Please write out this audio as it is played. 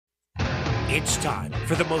It's time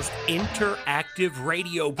for the most interactive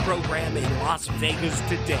radio program in Las Vegas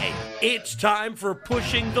today. It's time for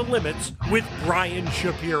Pushing the Limits with Brian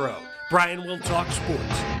Shapiro. Brian will talk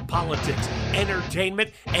sports, politics, entertainment,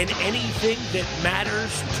 and anything that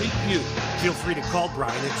matters to you. Feel free to call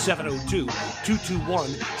Brian at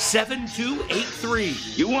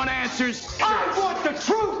 702-221-7283. You want answers? I want the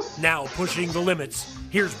truth! Now, Pushing the Limits,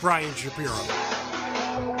 here's Brian Shapiro.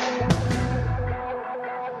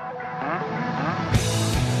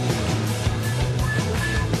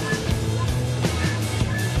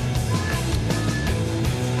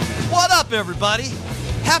 What up, everybody?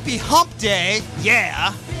 Happy Hump Day.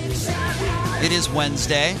 Yeah. It is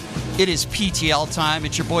Wednesday. It is PTL time.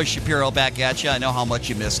 It's your boy Shapiro back at you. I know how much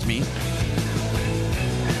you missed me.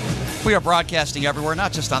 We are broadcasting everywhere,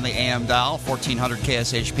 not just on the AM dial, 1400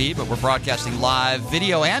 KSHP, but we're broadcasting live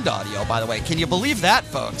video and audio, by the way. Can you believe that,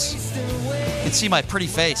 folks? You can see my pretty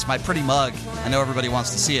face, my pretty mug. I know everybody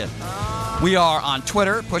wants to see it. We are on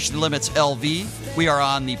Twitter, Pushing the Limits LV. We are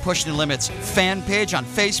on the Pushing the Limits fan page on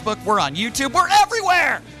Facebook. We're on YouTube. We're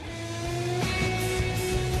everywhere!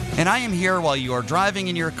 And I am here while you are driving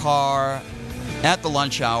in your car at the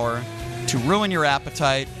lunch hour to ruin your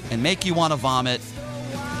appetite and make you want to vomit.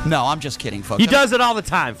 No, I'm just kidding, folks. He does it all the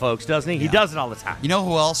time, folks, doesn't he? Yeah. He does it all the time. You know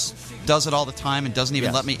who else does it all the time and doesn't even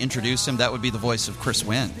Yes. let me introduce him? That would be the voice of Chris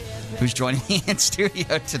Wynn, who's joining me in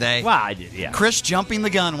studio today. Well, I did, yeah. Chris jumping the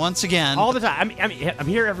gun once again. All the time. I'm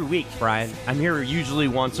here every week, Brian. I'm here usually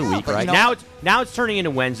once a week, but right? you know- Now it's turning into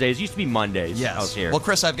Wednesdays. It used to be Mondays. Yes. I was here. Well,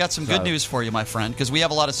 Chris, I've got some good So- news for you, my friend, because we have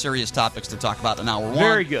a lot of serious topics to talk about in hour one.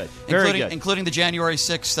 Very good. Very good. Including the January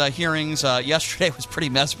 6th hearings. Yesterday was pretty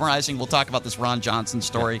mesmerizing. We'll talk about this Ron Johnson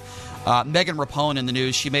story. Megan Rapone in the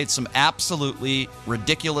news. She made some absolutely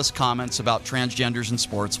ridiculous comments about transgenders in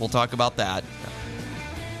sports. We'll talk about that.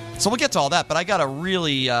 So we'll get to all that, but I got a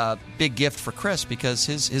really big gift for Chris because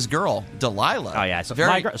his girl, Delilah. Oh, yeah. So,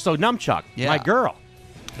 very, so Numchuck, Yeah. my girl.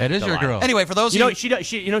 That is your girl. Anyway, for those You of know, she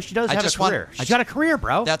does I have just a want- career. I She's ju- got a career,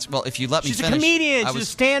 bro. That's, well, if you let me She's a finish. comedian. I She's was-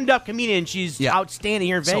 a stand-up comedian. She's Yeah. outstanding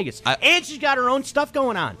here in So, Vegas. I- And she's got her own stuff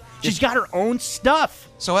going on. She's got her own stuff.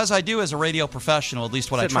 So as I do as a radio professional, at least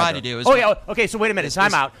what I Said my try girl. to do is... Oh, yeah. Okay, so wait a minute. Is- Time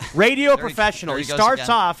is- out. Radio There he- professional. there He he goes starts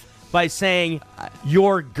again. off by saying,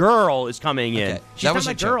 your girl is coming in. Okay. She's That not was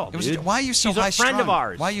my a joke. girl, It was a dude. joke. Why are you so She's a friend high-strung? of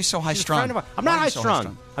ours. Why are you so She's a high-strung? friend of ours. I'm not Why are you so high-strung.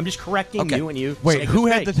 high-strung? I'm just correcting Okay. you and you. Wait, make who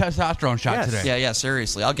had the mistakes. testosterone shot Yes. today? Yeah,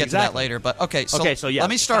 seriously. I'll get to that Exactly. later. But okay, so yeah. let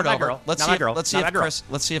me start Not my over. girl. Let's Not see. my If, girl. let's see Not if my girl. Chris.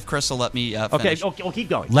 Let's see if Chris will let me Okay, finish. we'll keep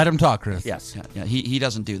going. Let him talk, Chris. Yes. Yeah, he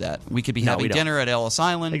doesn't do that. We could be No, having we don't. dinner at Ellis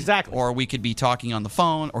Island, Exactly. or we could be talking on the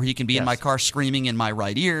phone, or he can be in Yes. my car screaming in my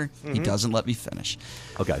right ear. He doesn't let me finish.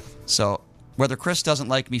 Okay. So whether Chris doesn't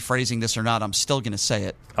like me phrasing this or not, I'm still going to say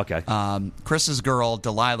it. Okay. Chris's girl,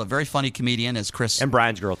 Delilah, very funny comedian, as Chris. And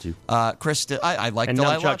Brian's girl, too. Chris, I like And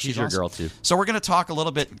Delilah. Numchuck, she's your awesome. girl, too. So we're going to talk a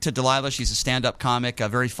little bit to Delilah. She's a stand-up comic,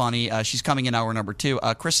 very funny. She's coming in hour number 2.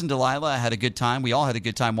 Chris and Delilah had a good time. We all had a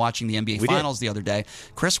good time watching the NBA We did. Finals the other day.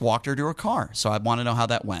 Chris walked her to her car, so I want to know how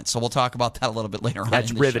that went. So we'll talk about that a little bit later on.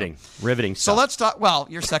 That's in the riveting. show. Riveting So stuff. let's talk. Well,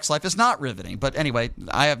 your sex life is not riveting, but anyway,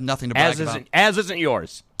 I have nothing to brag about. As isn't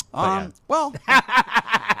yours. But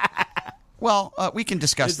Well, we can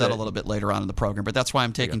discuss Is that it? a little bit later on in the program, but that's why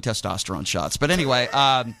I'm taking testosterone shots. But anyway,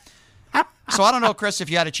 so I don't know, Chris, if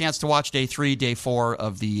you had a chance to watch day 3, day 4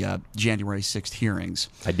 of the January 6th hearings.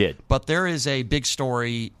 I did. But there is a big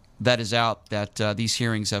story that is out that these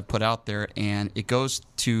hearings have put out there, and it goes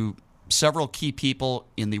to several key people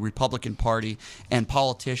in the Republican Party and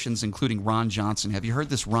politicians, including Ron Johnson. Have you heard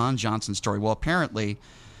this Ron Johnson story? Well, apparently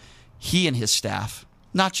he and his staff,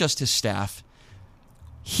 not just his staff,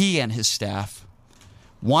 he and his staff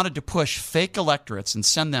wanted to push fake electorates and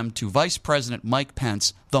send them to Vice President Mike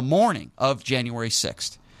Pence the morning of January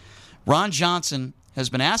 6th. Ron Johnson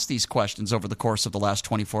has been asked these questions over the course of the last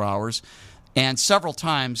 24 hours, and several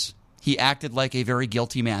times he acted like a very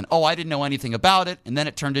guilty man. Oh, I didn't know anything about it, and then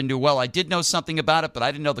it turned into, well, I did know something about it, but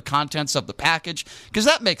I didn't know the contents of the package, because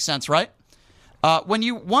that makes sense, right? When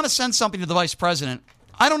you want to send something to the vice president,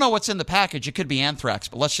 I don't know what's in the package. It could be anthrax,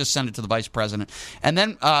 but let's just send it to the vice president. And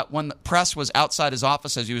then when the press was outside his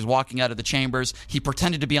office as he was walking out of the chambers, he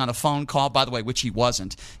pretended to be on a phone call, by the way, which he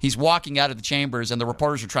wasn't. He's walking out of the chambers, and the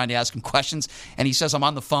reporters are trying to ask him questions, and he says, I'm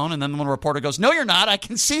on the phone, and then when the reporter goes, no, you're not. I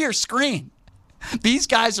can see your screen. These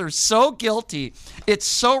guys are so guilty. It's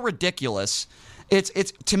so ridiculous. It's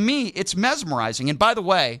to me, it's mesmerizing. And by the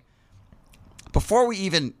way, before we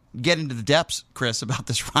even get into the depths, Chris, about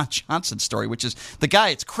this Ron Johnson story, which is the guy,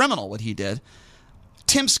 it's criminal what he did.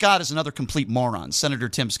 Tim Scott is another complete moron, Senator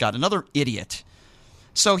Tim Scott, another idiot.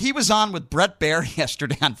 So he was on with Brett Baer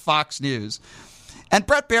yesterday on Fox News, And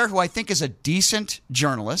Bret Baier, who I think is a decent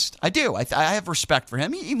journalist, I do. I have respect for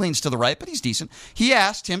him. He leans to the right, but he's decent. He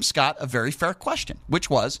asked Tim Scott a very fair question, which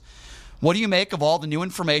was, what do you make of all the new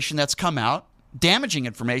information that's come out, damaging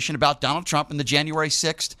information about Donald Trump and the January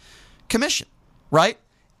 6th commission, right?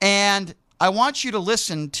 And I want you to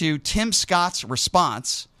listen to Tim Scott's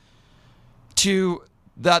response to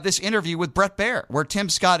this interview with Bret Baier, where Tim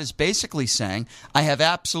Scott is basically saying, I have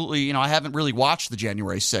absolutely, I haven't really watched the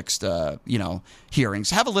January 6th, hearings.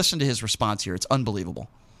 Have a listen to his response here. It's unbelievable.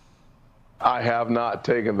 I have not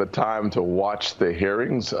taken the time to watch the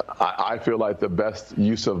hearings. I feel like the best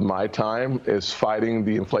use of my time is fighting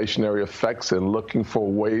the inflationary effects and looking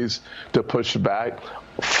for ways to push back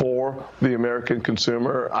for the American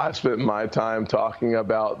consumer. I spent my time talking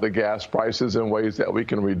about the gas prices and ways that we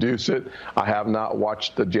can reduce it. I have not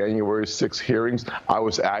watched the January 6th hearings. I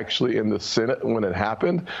was actually in the Senate when it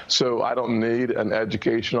happened, so I don't need an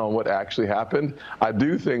education on what actually happened. I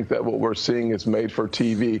do think that what we're seeing is made for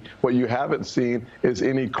TV. What you haven't seen is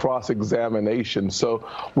any cross-examination. So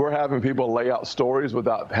we're having people lay out stories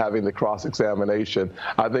without having the cross-examination.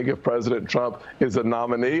 I think if President Trump is a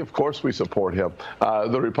nominee, of course we support him.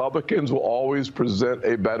 The Republicans will always present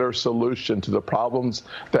a better solution to the problems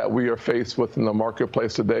that we are faced with in the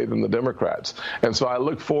marketplace today than the Democrats. And so I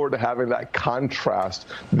look forward to having that contrast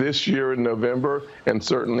this year in November and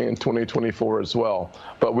certainly in 2024 as well.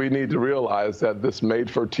 But we need to realize that this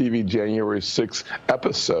made-for-TV January 6th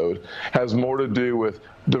episode has more to do with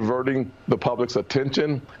diverting the public's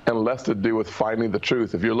attention and less to do with finding the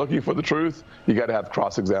truth. If you're looking for the truth, you got to have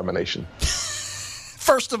cross-examination.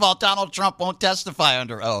 First of all, Donald Trump won't testify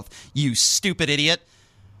under oath. You stupid idiot.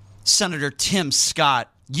 Senator Tim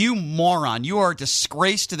Scott, you moron. You are a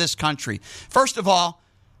disgrace to this country. First of all,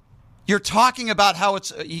 you're talking about how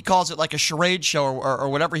he calls it like a charade show or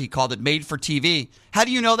whatever he called it, made for TV. How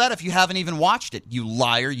do you know that if you haven't even watched it? You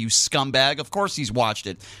liar, you scumbag. Of course he's watched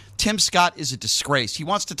it. Tim Scott is a disgrace. He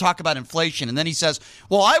wants to talk about inflation, and then he says,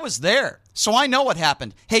 well, I was there, so I know what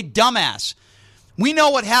happened. Hey, dumbass, we know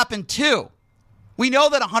what happened too. We know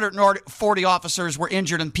that 140 officers were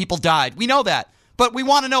injured and people died. We know that. But we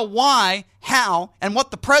want to know why, how, and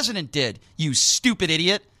what the president did, you stupid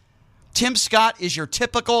idiot. Tim Scott is your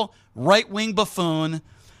typical right-wing buffoon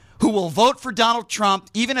who will vote for Donald Trump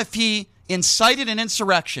even if he incited an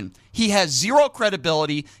insurrection. He has zero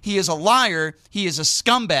credibility. He is a liar. He is a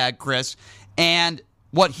scumbag, Chris. And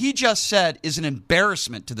what he just said is an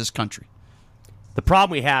embarrassment to this country. The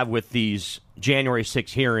problem we have with these January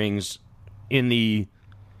 6 hearings in the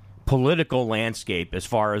political landscape, as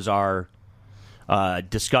far as our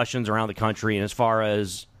discussions around the country and as far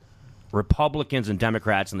as Republicans and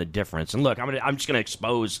Democrats and the difference. And look, I'm just going to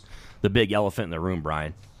expose the big elephant in the room,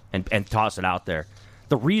 Brian, and toss it out there.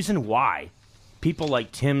 The reason why people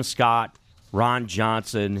like Tim Scott, Ron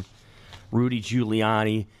Johnson, Rudy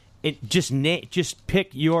Giuliani, just pick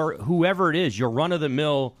your whoever it is, your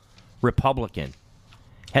run-of-the-mill Republican,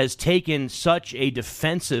 has taken such a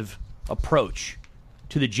defensive approach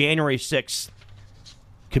to the January 6th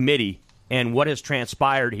committee and what has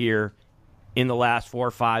transpired here in the last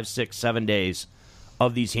 4, 5, 6, 7 days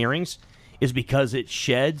of these hearings is because it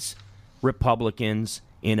sheds Republicans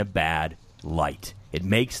in a bad light. It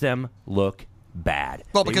makes them look bad.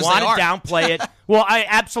 Well, because they want to downplay it. Well,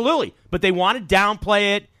 absolutely. But they want to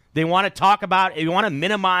downplay it. They want to talk about it. They want to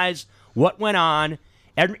minimize what went on.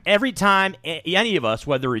 Every time any of us,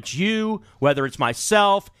 whether it's you, whether it's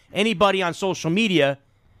myself, anybody on social media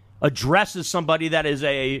addresses somebody that is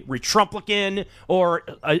a Retrumplican or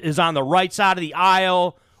is on the right side of the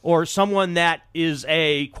aisle or someone that is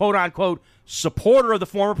a quote-unquote supporter of the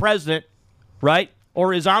former president, right,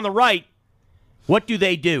 or is on the right, what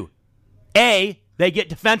do? A, they get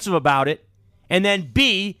defensive about it, and then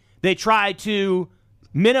B, they try to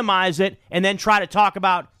minimize it and then try to talk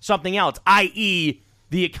about something else, i.e.,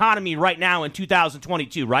 the economy right now in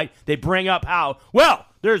 2022, right? They bring up how, well,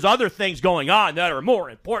 there's other things going on that are more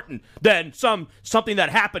important than something that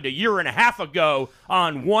happened a year and a half ago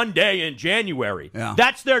on one day in January. Yeah.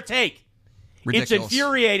 That's their take. Ridiculous. It's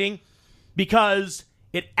infuriating because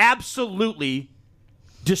it absolutely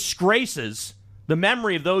disgraces the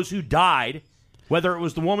memory of those who died, whether it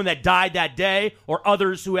was the woman that died that day or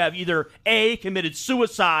others who have either A, committed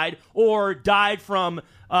suicide or died from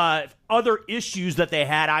other issues that they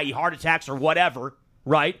had, i.e. heart attacks or whatever,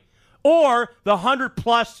 right? Or the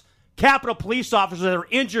 100-plus Capitol police officers that are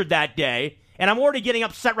injured that day. And I'm already getting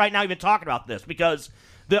upset right now even talking about this because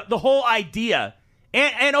the whole idea,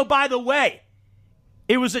 and oh, by the way,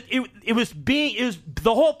 it was the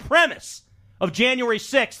whole premise of January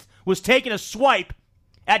 6th was taking a swipe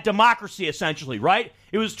at democracy, essentially, right?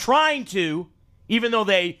 It was trying to, even though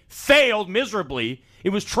they failed miserably. It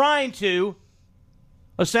was trying to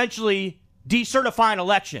essentially decertify an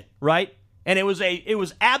election, right? And it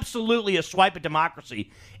was absolutely a swipe at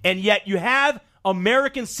democracy. And yet you have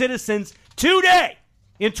American citizens today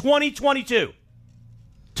in 2022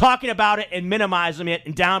 talking about it and minimizing it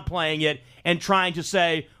and downplaying it and trying to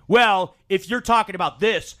say, well, if you're talking about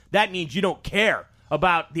this, that means you don't care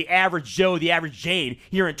about the average Joe, the average Jane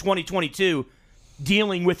here in 2022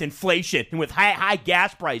 dealing with inflation and with high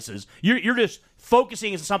gas prices. You're just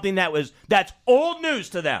focusing on something that's old news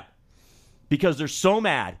to them because they're so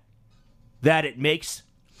mad that it makes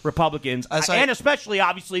Republicans, and especially,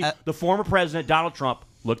 obviously, the former president, Donald Trump,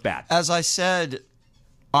 look bad. As I said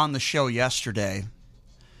on the show yesterday,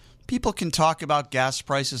 people can talk about gas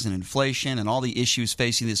prices and inflation and all the issues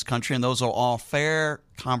facing this country, and those are all fair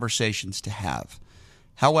conversations to have.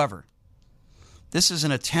 However, this is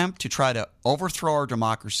an attempt to try to overthrow our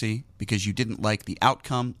democracy because you didn't like the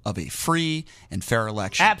outcome of a free and fair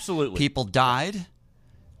election. Absolutely. People died.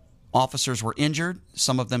 Officers were injured.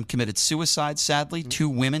 Some of them committed suicide, sadly. 2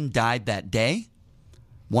 women died that day.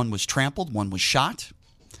 1 was trampled. 1 was shot.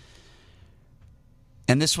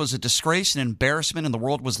 And this was a disgrace and embarrassment, and the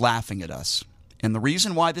world was laughing at us. And the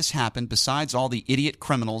reason why this happened, besides all the idiot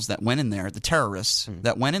criminals that went in there, the terrorists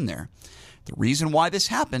that went in there, the reason why this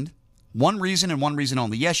happened, one reason and one reason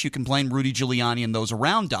only. Yes, you can blame Rudy Giuliani and those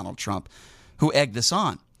around Donald Trump who egged this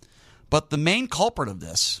on. But the main culprit of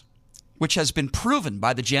this, which has been proven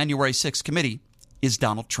by the January 6th committee, is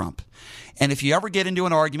Donald Trump. And if you ever get into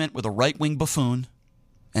an argument with a right-wing buffoon,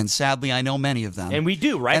 and sadly I know many of them, and we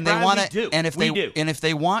do, right? And they want to, and if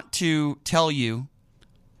they want to tell you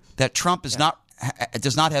that Trump is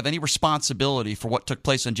does not have any responsibility for what took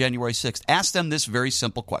place on January 6th, ask them this very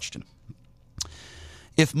simple question.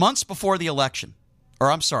 If months before the election,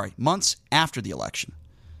 months after the election,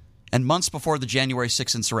 and months before the January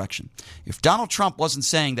 6th insurrection, if Donald Trump wasn't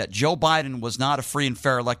saying that Joe Biden was not a free and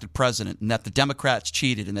fair elected president and that the Democrats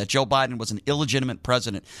cheated and that Joe Biden was an illegitimate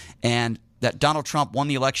president and that Donald Trump won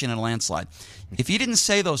the election in a landslide, if he didn't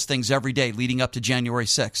say those things every day leading up to January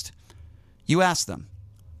 6th, you ask them,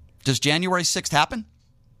 does January 6th happen?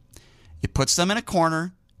 It puts them in a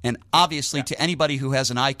corner, and obviously to anybody who has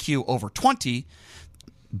an IQ over 20,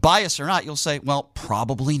 bias or not, you'll say, well,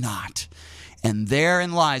 probably not. And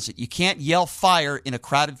therein lies it. You can't yell fire in a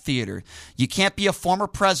crowded theater. You can't be a former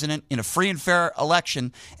president in a free and fair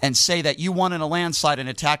election and say that you won in a landslide and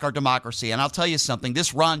attack our democracy. And I'll tell you something,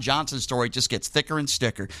 this Ron Johnson story just gets thicker and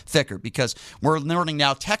thicker because we're learning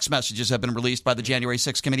now text messages have been released by the January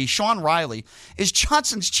 6th committee. Sean Riley is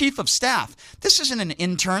Johnson's chief of staff. This isn't an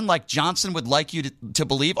intern like Johnson would like you to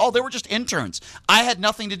believe. Oh, they were just interns. I had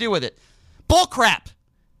nothing to do with it. Bullcrap.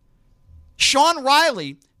 Sean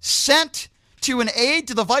Riley sent to an aide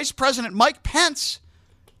to the Vice President Mike Pence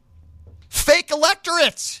fake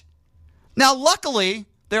electorates. Now, luckily,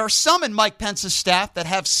 there are some in Mike Pence's staff that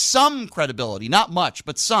have some credibility, not much,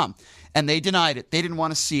 but some, and they denied it. They didn't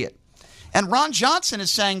want to see it. And Ron Johnson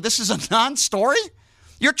is saying this is a non-story?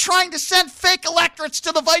 You're trying to send fake electorates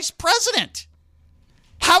to the Vice President.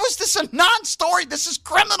 How is this a non-story? This is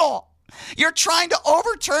criminal. You're trying to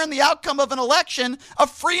overturn the outcome of an election, a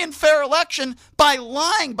free and fair election, by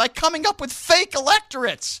lying, by coming up with fake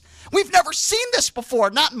electorates. We've never seen this before,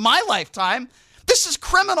 not in my lifetime. This is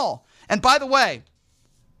criminal. And by the way,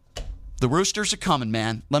 the roosters are coming,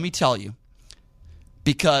 man, let me tell you,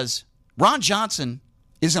 because Ron Johnson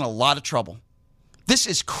is in a lot of trouble. This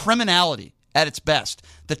is criminality at its best.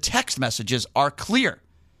 The text messages are clear.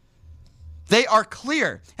 They are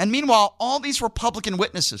clear. And meanwhile, all these Republican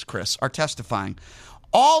witnesses, Chris, are testifying.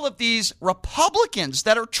 All of these Republicans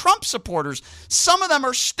that are Trump supporters, some of them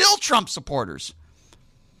are still Trump supporters.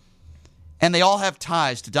 And they all have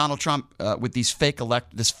ties to Donald Trump with this fake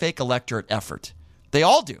electorate effort. They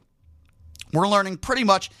all do. We're learning pretty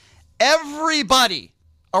much everybody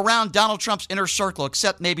around Donald Trump's inner circle,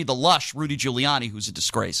 except maybe the lush Rudy Giuliani, who's a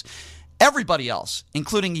disgrace. Everybody else,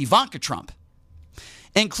 including Ivanka Trump,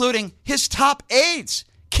 including his top aides,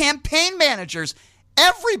 campaign managers,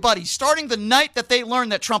 everybody, starting the night that they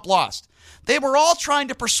learned that Trump lost. They were all trying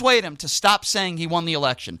to persuade him to stop saying he won the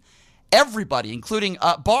election. Everybody, including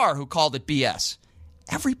Barr, who called it BS.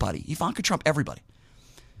 Everybody, Ivanka Trump, everybody.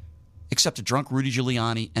 Except a drunk Rudy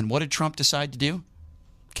Giuliani. And what did Trump decide to do?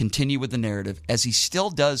 Continue with the narrative, as he still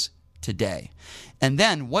does today. And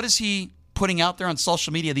then, what is he putting out there on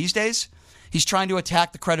social media these days? He's trying to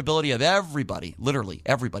attack the credibility of everybody, literally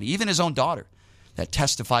everybody, even his own daughter that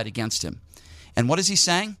testified against him. And what is he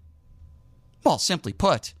saying? Well, simply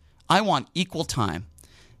put, I want equal time.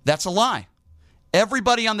 That's a lie.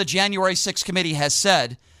 Everybody on the January 6th committee has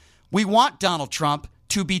said, We want Donald Trump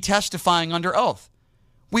to be testifying under oath.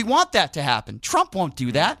 We want that to happen. Trump won't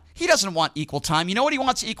do that. He doesn't want equal time. You know what he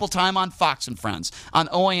wants equal time on? Fox and Friends, on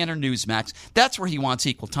OAN or Newsmax. That's where he wants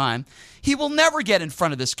equal time. He will never get in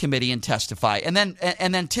front of this committee and testify. And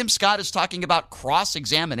then Tim Scott is talking about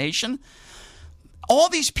cross-examination. All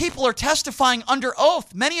these people are testifying under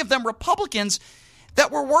oath, many of them Republicans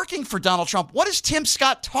that were working for Donald Trump. What is Tim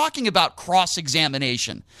Scott talking about,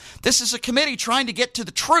 cross-examination? This is a committee trying to get to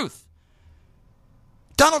the truth.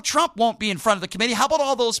 Donald Trump won't be in front of the committee. How about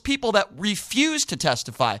all those people that refuse to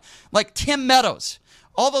testify, like Tim Meadows,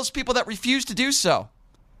 all those people that refuse to do so?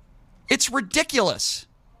 It's ridiculous.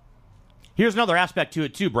 Here's another aspect to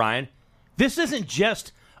it, too, Brian. This isn't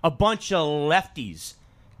just a bunch of lefties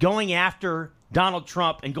going after Donald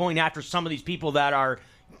Trump and going after some of these people that are,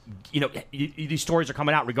 these stories are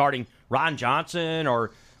coming out regarding Ron Johnson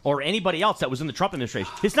or anybody else that was in the Trump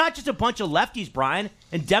administration. It's not just a bunch of lefties, Brian,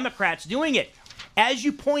 and Democrats doing it. As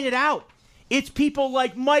you pointed out, it's people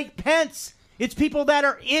like Mike Pence. It's people that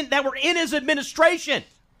were in his administration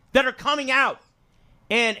that are coming out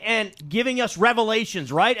and giving us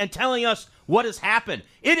revelations, right? And telling us what has happened.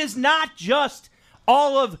 It is not just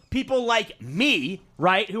all of people like me,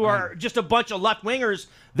 right, who are just a bunch of left-wingers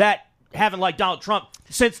that haven't liked Donald Trump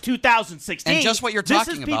since 2016. And just what you're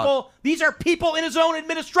talking about. These are people in his own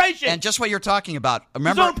administration. And just what you're talking about.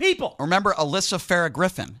 Remember, his own people. Remember Alyssa Farah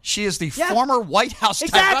Griffin. She is the former White House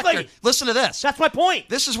director. Listen to this. That's my point.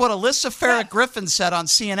 This is what Alyssa Farah Griffin said on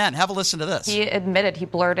CNN. Have a listen to this. He admitted, he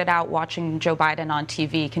blurted out watching Joe Biden on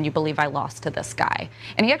TV, "Can you believe I lost to this guy?"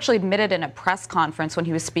 And he actually admitted in a press conference when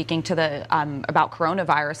he was speaking to the about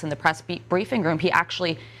coronavirus in the press briefing room, he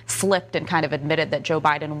actually slipped and kind of admitted that Joe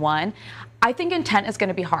Biden won. I think intent is going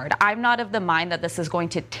to be hard. I'm not of the mind that this is going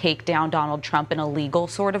to take down Donald Trump in a legal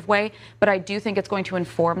sort of way, but I do think it's going to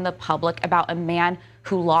inform the public about a man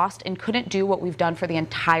who lost and couldn't do what we've done for the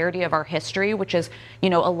entirety of our history, which is,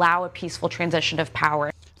 allow a peaceful transition of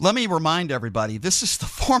power. Let me remind everybody, this is the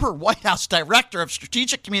former White House director of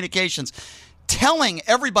strategic communications telling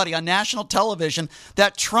everybody on national television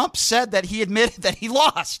that Trump said that he admitted that he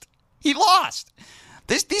lost. He lost.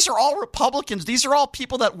 These are all Republicans. These are all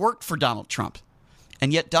people that worked for Donald Trump.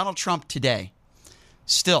 And yet Donald Trump today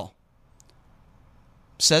still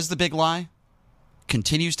says the big lie,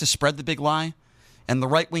 continues to spread the big lie, and the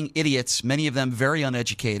right-wing idiots, many of them very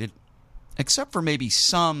uneducated, except for maybe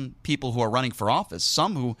some people who are running for office,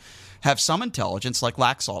 some who have some intelligence, like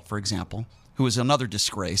Laxalt, for example, who is another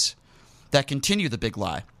disgrace, that continue the big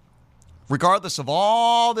lie. Regardless of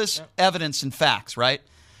all this evidence and facts, right?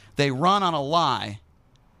 They run on a lie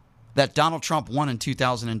that Donald Trump won in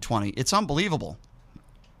 2020. It's unbelievable.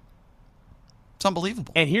 It's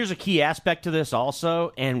unbelievable. And here's a key aspect to this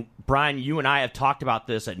also, and Brian, you and I have talked about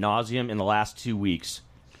this ad nauseum in the last 2 weeks.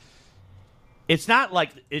 It's not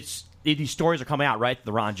like these stories are coming out, right?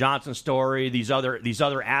 The Ron Johnson story, these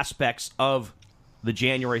other aspects of the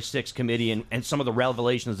January 6th committee and some of the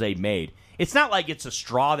revelations they made. It's not like it's a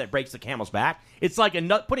straw that breaks the camel's back. It's like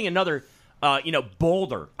putting another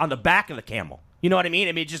boulder on the back of the camel. You know what I mean?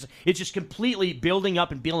 I mean, it's just completely building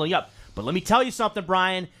up and building up. But let me tell you something,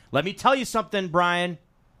 Brian. Let me tell you something,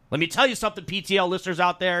 PTL listeners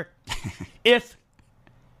out there. If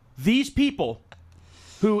these people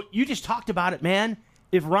who, you just talked about it, man,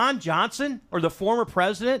 if Ron Johnson or the former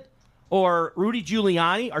president or Rudy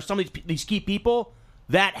Giuliani are some of these key people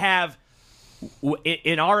that have,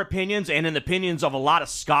 in our opinions and in the opinions of a lot of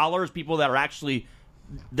scholars, people that are actually,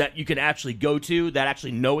 that you can actually go to, that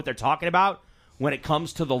actually know what they're talking about, when it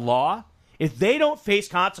comes to the law, if they don't face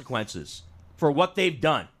consequences for what they've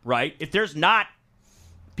done, right? If there's not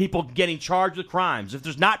people getting charged with crimes, if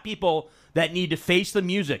there's not people that need to face the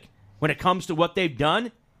music when it comes to what they've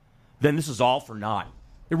done, then this is all for naught.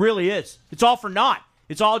 It really is. It's all for naught.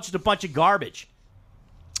 It's all just a bunch of garbage.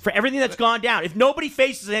 For everything that's gone down. If nobody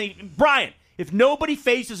faces any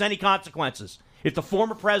consequences, if the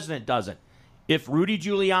former president doesn't, if Rudy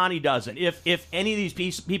Giuliani doesn't, if any of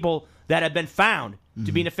these people that have been found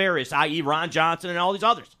to be nefarious, i.e. Ron Johnson and all these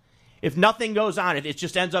others, if nothing goes on, if it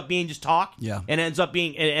just ends up being just talk, and it ends up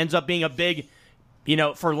being a big,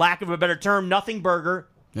 for lack of a better term, nothing burger,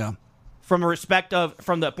 from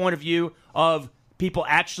the point of view of people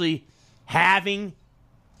actually having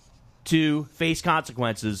to face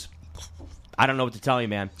consequences, I don't know what to tell you,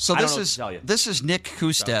 man. So this is Nick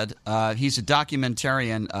Husted. He's a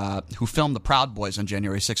documentarian who filmed the Proud Boys on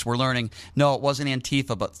January 6th. We're learning, no, it wasn't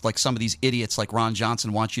Antifa, but like some of these idiots like Ron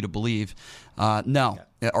Johnson want you to believe.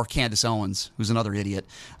 Or Candace Owens, who's another idiot.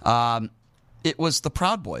 it was the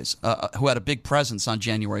Proud Boys who had a big presence on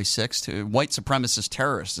January 6th, white supremacist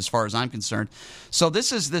terrorists, as far as I'm concerned. So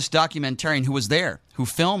this is this documentarian who was there, who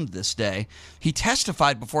filmed this day. He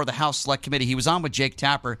testified before the House Select Committee. He was on with Jake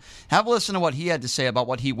Tapper. Have a listen to what he had to say about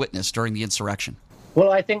what he witnessed during the insurrection.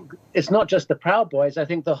 Well, I think it's not just the Proud Boys. I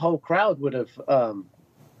think the whole crowd would have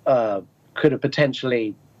could have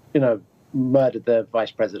potentially, murdered the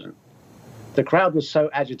vice president. The crowd was so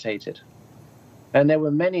agitated. And there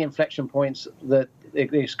were many inflection points that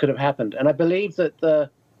this could have happened. And I believe that the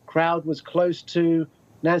crowd was close to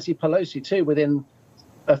Nancy Pelosi, too, within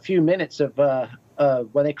a few minutes of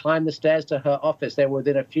when they climbed the stairs to her office. They were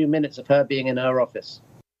within a few minutes of her being in her office.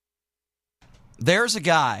 There's a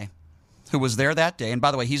guy who was there that day. And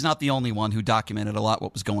by the way, he's not the only one who documented a lot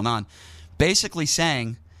what was going on. Basically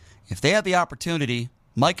saying if they had the opportunity,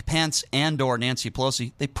 Mike Pence and or Nancy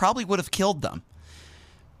Pelosi, they probably would have killed them.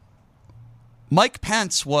 Mike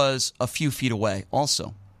Pence was a few feet away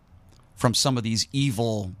also from some of these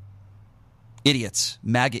evil idiots,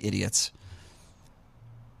 MAGA idiots.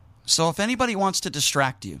 So if anybody wants to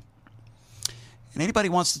distract you, and anybody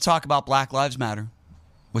wants to talk about Black Lives Matter,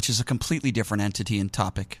 which is a completely different entity and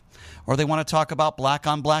topic, or they want to talk about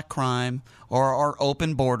black-on-black crime, or our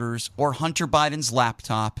open borders, or Hunter Biden's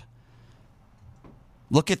laptop,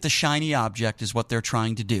 look at the shiny object is what they're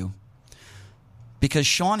trying to do. Because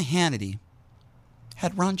Sean Hannity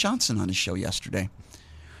had Ron Johnson on his show yesterday.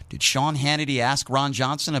 Did Sean Hannity ask Ron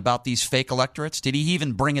Johnson about these fake electorates? Did he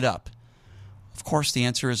even bring it up? Of course, the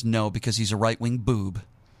answer is no, because he's a right-wing boob.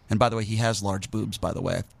 And by the way, he has large boobs, by the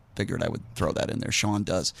way. I figured I would throw that in there. Sean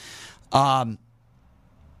does.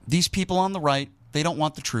 These people on the right, they don't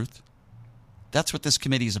want the truth. That's what this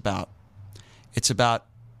committee is about. It's about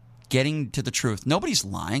getting to the truth. Nobody's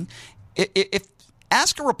lying. If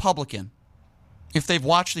ask a Republican if they've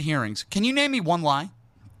watched the hearings, can you name me one lie?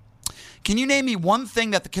 Can you name me one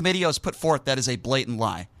thing that the committee has put forth that is a blatant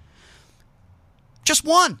lie? Just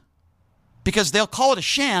one. Because they'll call it a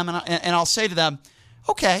sham, and I'll say to them,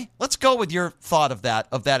 okay, let's go with your thought of that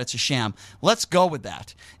it's a sham. Let's go with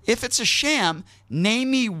that. If it's a sham, name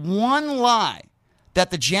me one lie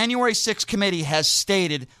that the January 6th committee has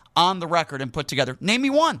stated on the record and put together. Name me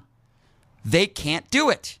one. They can't do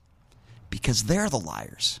it because they're the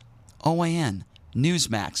liars. OAN,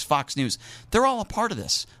 Newsmax, Fox News, they're all a part of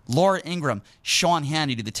this. Laura Ingraham, Sean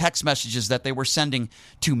Hannity, the text messages that they were sending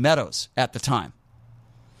to Meadows at the time.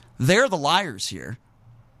 They're the liars here.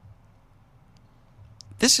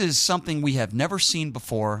 This is something we have never seen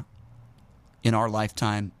before in our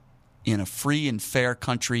lifetime in a free and fair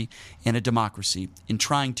country, in a democracy, in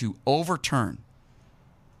trying to overturn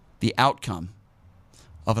the outcome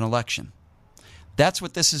of an election. That's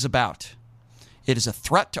what this is about. It is a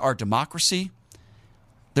threat to our democracy.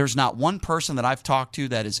 There's not one person that I've talked to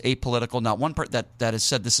that is apolitical, not one that has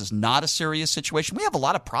said this is not a serious situation. We have a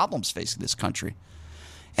lot of problems facing this country.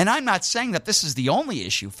 And I'm not saying that this is the only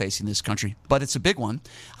issue facing this country, but it's a big one.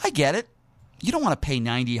 I get it. You don't want to pay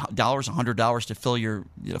 $90, $100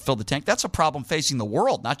 to fill the tank. That's a problem facing the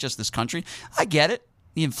world, not just this country. I get it.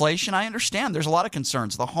 The inflation, I understand. There's a lot of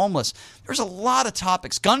concerns. The homeless. There's a lot of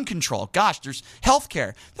topics. Gun control. Gosh, there's health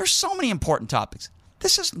care. There's so many important topics.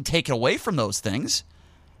 This isn't taken away from those things.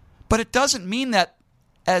 But it doesn't mean that,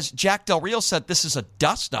 as Jack Del Rio said, this is a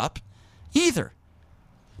dust-up either.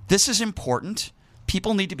 This is important.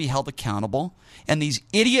 People need to be held accountable. And these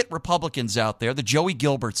idiot Republicans out there, the Joey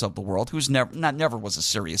Gilberts of the world, who's never was a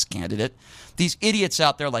serious candidate, these idiots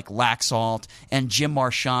out there like Laxalt and Jim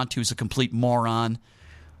Marchant, who's a complete moron,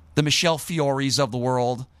 the Michelle Fioris of the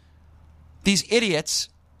world, these idiots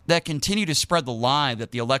that continue to spread the lie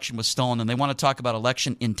that the election was stolen and they want to talk about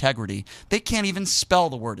election integrity, they can't even spell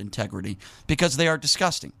the word integrity because they are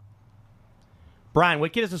disgusting. Brian,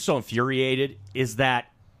 what gets us so infuriated is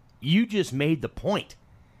that you just made the point.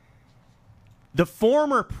 The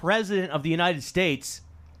former president of the United States,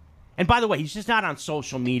 and by the way, he's just not on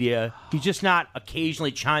social media. He's just not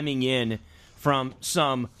occasionally chiming in from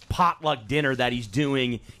some potluck dinner that he's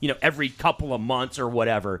doing, every couple of months or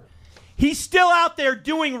whatever. He's still out there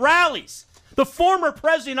doing rallies. The former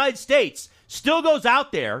president of the United States still goes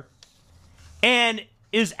out there and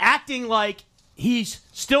is acting like he's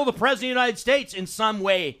still the president of the United States in some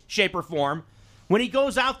way, shape, or form when he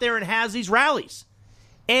goes out there and has these rallies.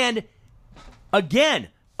 And again,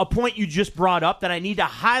 a point you just brought up that I need to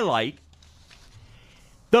highlight,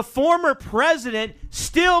 the former president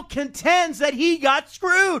still contends that he got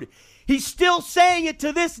screwed. He's still saying it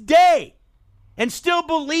to this day and still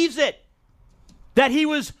believes it, that he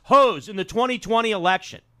was hosed in the 2020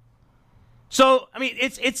 election. So, I mean,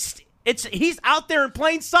 it's He's out there in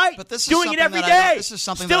plain sight, but this is doing it every day. This is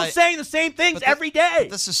something still saying the same things every day.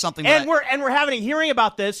 This is something and we're having a hearing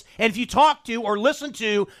about this. And if you talk to or listen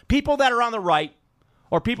to people that are on the right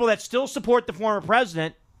or people that still support the former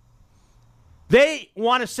president, they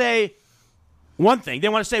want to say one thing. They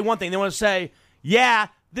want to say, yeah,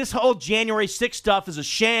 this whole January 6th stuff is a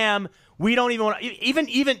sham. We don't even want to,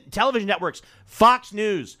 even television networks, Fox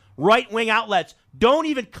News, right-wing outlets don't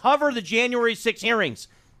even cover the January 6th hearings.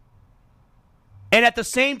 And at the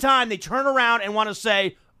same time, they turn around and want to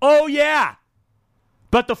say, oh, yeah,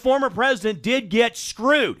 but the former president did get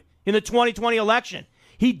screwed in the 2020 election.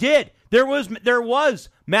 He did. There was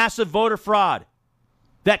massive voter fraud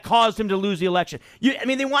that caused him to lose the election.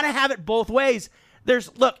 They want to have it both ways.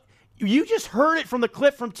 Look, you just heard it from the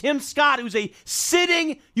clip from Tim Scott, who's a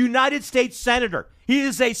sitting United States senator. He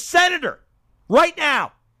is a senator right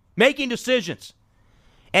now making decisions.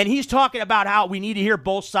 And he's talking about how we need to hear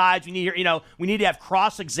both sides. We need to have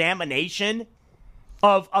cross-examination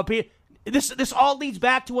of this. All leads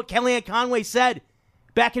back to what Kellyanne Conway said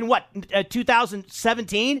back in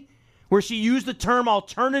 2017, where she used the term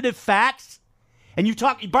alternative facts. And you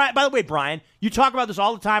talk, by the way, Brian, you talk about this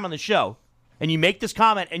all the time on the show, and you make this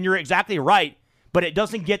comment, and you're exactly right, but it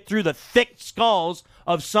doesn't get through the thick skulls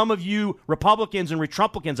of some of you Republicans and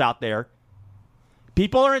Trumplicans out there.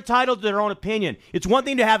 People are entitled to their own opinion. It's one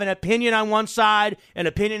thing to have an opinion on one side, an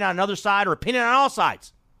opinion on another side, or opinion on all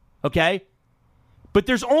sides. Okay? But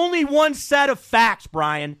there's only one set of facts,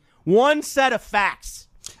 Brian. One set of facts.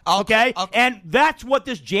 Okay? And that's what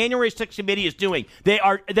this January 6th committee is doing.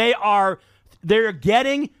 They're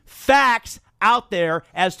getting facts out there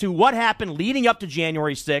as to what happened leading up to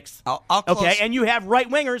January 6th. Okay? And you have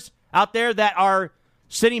right-wingers out there that are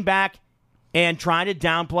sitting back and trying to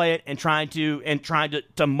downplay it and trying to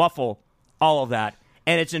muffle all of that.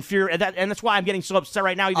 And it's infuriating. And that's why I'm getting so upset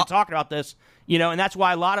right now even talking about this. And that's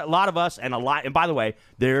why a lot of us, and by the way,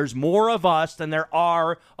 there's more of us than there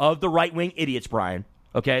are of the right-wing idiots, Brian,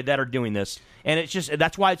 okay, that are doing this. And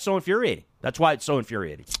that's why it's so infuriating.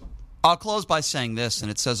 I'll close by saying this,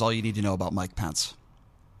 and it says all you need to know about Mike Pence.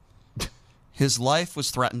 His life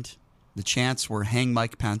was threatened. The chants were hang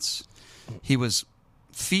Mike Pence. He was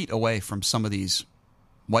feet away from some of these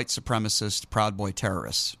white supremacist Proud Boy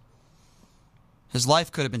terrorists. His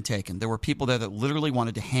life could have been taken. There were people there that literally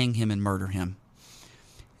wanted to hang him and murder him.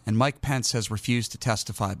 And Mike Pence has refused to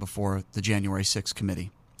testify before the January 6th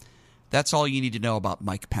committee. That's all you need to know about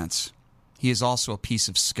Mike Pence. He is also a piece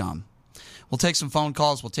of scum. We'll take some phone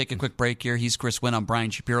calls. We'll take a quick break here. He's Chris Wynn. I'm Brian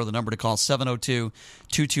Shapiro. The number to call,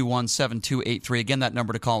 702-221-7283. Again, that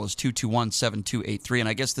number to call is 221-7283. And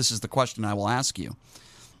I guess this is the question I will ask you.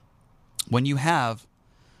 When you have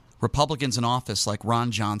Republicans in office like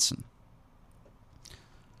Ron Johnson,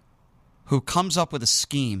 who comes up with a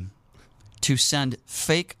scheme to send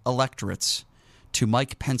fake electorates to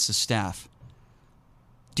Mike Pence's staff,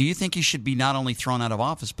 do you think he should be not only thrown out of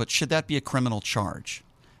office, but should that be a criminal charge?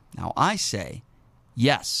 Now, I say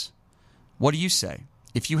yes. What do you say?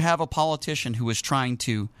 If you have a politician who is trying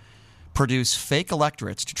to produce fake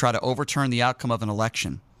electorates to try to overturn the outcome of an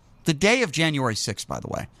election, the day of January 6th, by the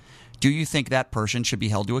way, do you think that person should be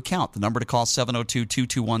held to account? The number to call,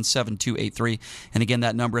 702-221-7283. And again,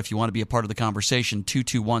 that number, if you want to be a part of the conversation,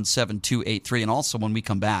 221-7283. And also, when we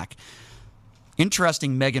come back,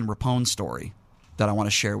 interesting Megan Rapone story that I want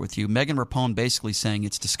to share with you. Megan Rapone basically saying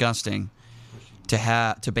it's disgusting to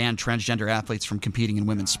ban transgender athletes from competing in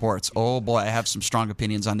women's sports. Oh, boy, I have some strong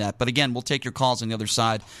opinions on that. But again, we'll take your calls on the other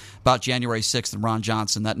side about January 6th and Ron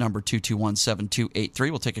Johnson. That number, 221-7283.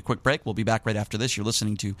 We'll take a quick break. We'll be back right after this. You're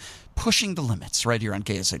listening to Pushing the Limits right here on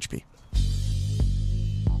KSHP.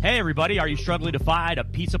 Hey, everybody. Are you struggling to find a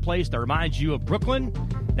pizza place that reminds you of Brooklyn?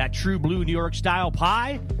 That true blue New York-style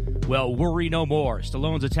pie? Well, worry no more.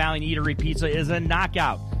 Stallone's Italian Eatery Pizza is a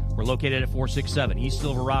knockout. We're located at 467 East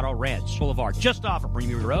Silverado Ranch Boulevard, just off of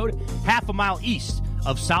Premium Road, half a mile east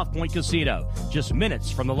of South Point Casino, just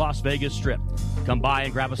minutes from the Las Vegas Strip. Come by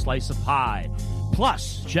and grab a slice of pie.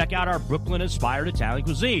 Plus, check out our Brooklyn-inspired Italian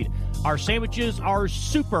cuisine. Our sandwiches are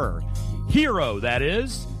super hero, that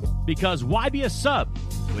is, because why be a sub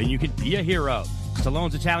when you can be a hero?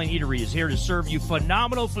 Stallone's Italian Eatery is here to serve you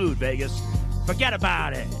phenomenal food, Vegas. Forget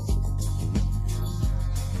about it.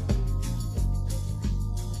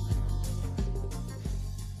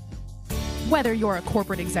 Whether you're a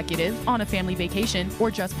corporate executive, on a family vacation,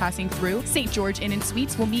 or just passing through, St. George Inn &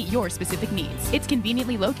 Suites will meet your specific needs. It's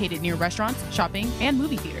conveniently located near restaurants, shopping, and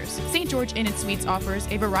movie theaters. St. George Inn & Suites offers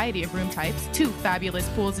a variety of room types, 2 fabulous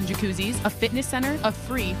pools and jacuzzis, a fitness center, a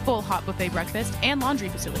free full hot buffet breakfast, and laundry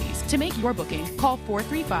facilities. To make your booking, call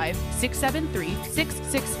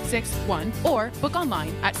 435-673-6661 or book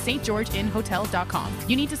online at stgeorgeinnhotel.com.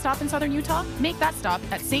 You need to stop in Southern Utah? Make that stop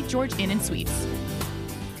at St. George Inn & Suites.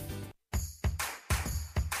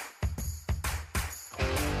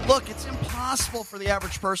 Look, it's impossible for the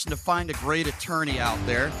average person to find a great attorney out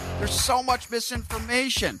there. There's so much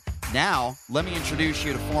misinformation. Now, let me introduce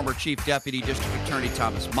you to former Chief Deputy District Attorney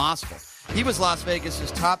Thomas Moskal. He was Las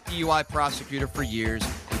Vegas's top DUI prosecutor for years.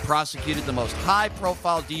 He prosecuted the most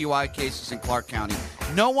high-profile DUI cases in Clark County.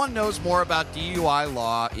 No one knows more about DUI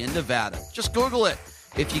law in Nevada. Just Google it.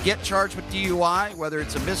 If you get charged with DUI, whether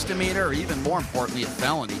it's a misdemeanor or even more importantly, a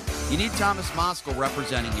felony, you need Thomas Moskal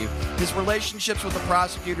representing you. His relationships with the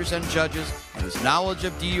prosecutors and judges and his knowledge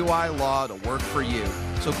of DUI law to work for you.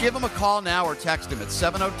 So give him a call now or text him at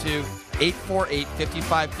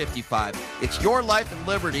 702-848-5555. It's your life and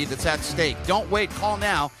liberty that's at stake. Don't wait. Call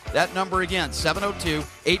now. That number again,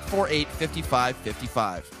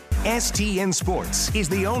 702-848-5555. STN Sports is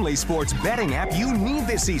the only sports betting app you need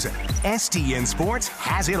this season. STN Sports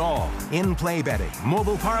has it all. In-play betting,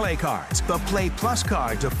 mobile parlay cards, the Play Plus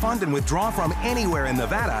card to fund and withdraw from anywhere in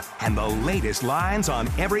Nevada, and the latest lines on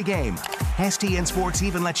every game. STN Sports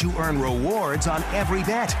even lets you earn rewards on every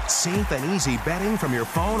bet. Safe and easy betting from your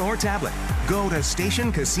phone or tablet. Go to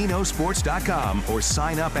StationCasinoSports.com or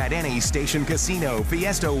sign up at any Station Casino,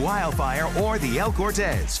 Fiesta Wildfire, or the El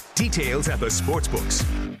Cortez. Details at the sportsbooks.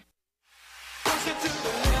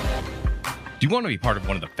 Do you want to be part of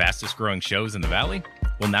one of the fastest growing shows in the Valley?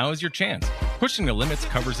 Well, now is your chance. Pushing the Limits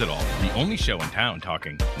covers it all. The only show in town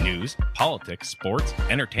talking news, politics, sports,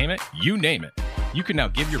 entertainment, you name it. You can now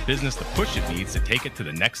give your business the push it needs to take it to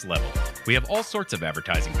the next level. We have all sorts of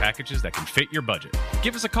advertising packages that can fit your budget.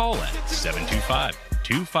 Give us a call at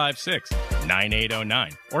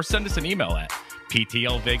 725-256-9809 or send us an email at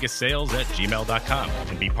ptlvegassales@gmail.com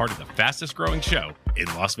and be part of the fastest growing show in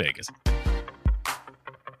Las Vegas.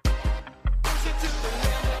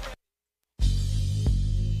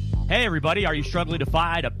 Hey everybody, are you struggling to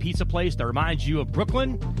find a pizza place that reminds you of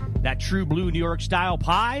Brooklyn? That true blue New York style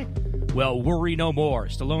pie? Well, worry no more.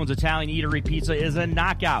 Stallone's Italian Eatery Pizza is a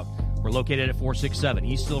knockout. We're located at 467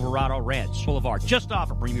 East Silverado Ranch Boulevard, just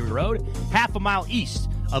off of Premier Road, half a mile east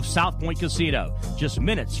of South Point Casino, just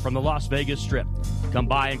minutes from the Las Vegas Strip. Come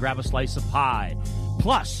by and grab a slice of pie.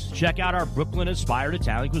 Plus, check out our Brooklyn-inspired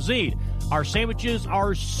Italian cuisine. Our sandwiches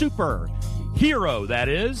are super. Hero, that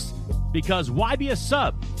is. Because why be a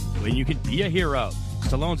sub when you can be a hero?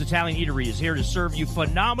 Stallone's Italian Eatery is here to serve you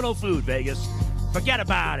phenomenal food, Vegas. Forget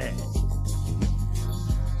about it.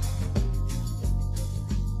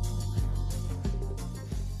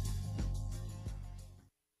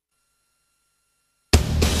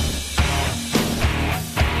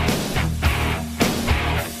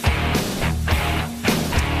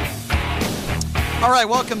 All right,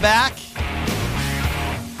 welcome back.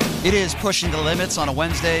 It is Pushing the Limits on a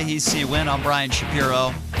Wednesday. He's C. Wynn. I'm Brian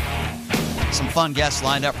Shapiro. Some fun guests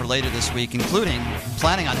lined up for later this week, including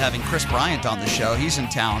planning on having Chris Bryant on the show. He's in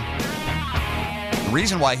town. The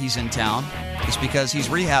reason why he's in town is because he's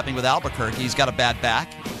rehabbing with Albuquerque. He's got a bad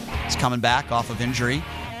back. He's coming back off of injury.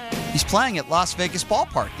 He's playing at Las Vegas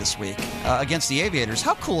Ballpark this week against the Aviators.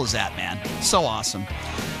 How cool is that, man? So awesome.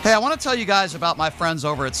 Hey, I want to tell you guys about my friends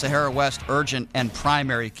over at Sahara West Urgent and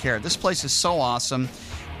Primary Care. This place is so awesome.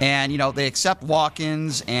 And, you know, they accept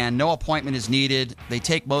walk-ins and no appointment is needed. They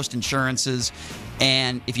take most insurances.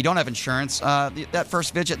 And if you don't have insurance, that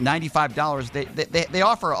first visit, $95, they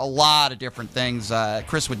offer a lot of different things.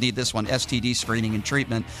 Chris would need this one, STD screening and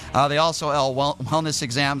treatment. They also have wellness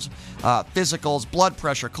exams, physicals, blood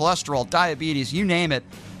pressure, cholesterol, diabetes, you name it.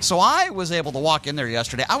 So I was able to walk in there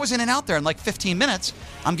yesterday. I was in and out there in like 15 minutes.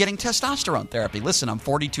 I'm getting testosterone therapy. Listen, I'm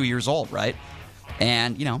 42 years old, right?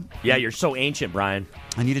 And, you know. Yeah, you're so ancient, Brian.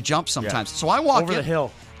 I need to jump sometimes. Yeah. So I walk over the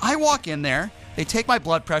hill. I walk in there. They take my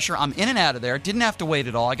blood pressure. I'm in and out of there. Didn't have to wait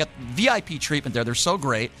at all. I got VIP treatment there. They're so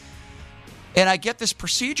great. And I get this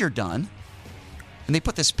procedure done. And they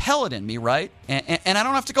put this pellet in me, right? And I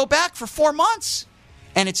don't have to go back for 4 months.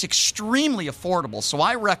 And it's extremely affordable. So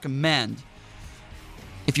I recommend,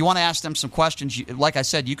 if you want to ask them some questions, like I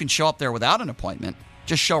said, you can show up there without an appointment.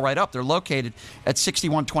 Just show right up. They're located at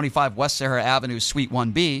 6125 West Sahara Avenue, Suite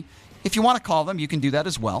 1B If you want to call them, you can do that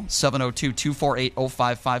as well.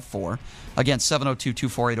 702-248-0554. Again,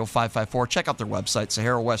 702-248-0554. Check out their website,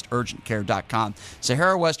 SaharaWestUrgentCare.com.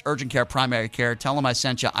 Sahara West Urgent Care Primary Care. Tell them I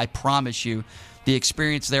sent you. I promise you the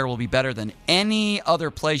experience there will be better than any other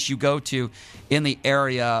place you go to in the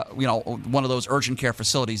area, one of those urgent care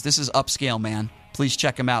facilities. This is upscale, man. Please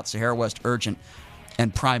check them out, Sahara West Urgent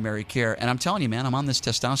and Primary Care. And I'm telling you, man, I'm on this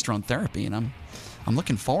testosterone therapy, and I'm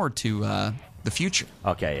looking forward to the future.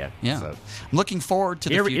 Okay, yeah. So, I'm looking forward to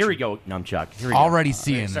the future. Here we go, Numchuck. Here we Already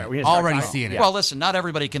seeing it. Already seeing it. Well, listen, not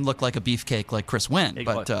everybody can look like a beefcake like Chris Wynn,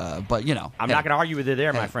 but I'm hey, not going to argue with you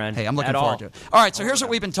there, my friend. Hey, I'm looking forward to it. All right, so here's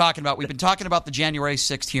what we've been talking about. We've been talking about the January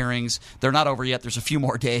 6th hearings. They're not over yet. There's a few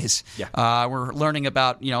more days. Yeah. We're learning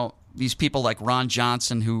about, these people like Ron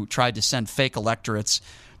Johnson who tried to send fake electorates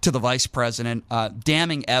to the vice president,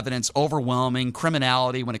 damning evidence, overwhelming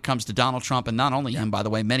criminality when it comes to Donald Trump, and not only him, by the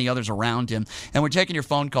way, many others around him. And we're taking your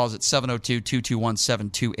phone calls at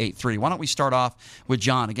 702-221-7283. Why don't we start off with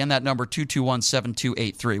John? Again, that number,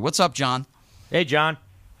 221-7283. What's up, John? Hey, John.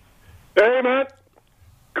 Hey, man.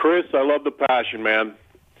 Chris, I love the passion, man.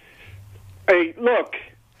 Hey, look,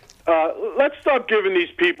 let's stop giving these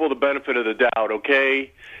people the benefit of the doubt,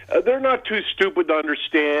 okay? They're not too stupid to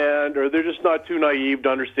understand, or they're just not too naive to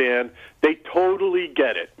understand. They totally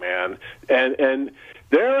get it, man. And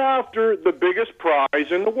they're after the biggest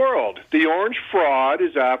prize in the world. The orange fraud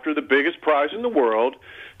is after the biggest prize in the world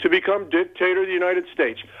to become dictator of the United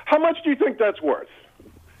States. How much do you think that's worth?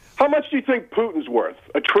 How much do you think Putin's worth?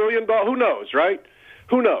 $1 trillion? Who knows, right?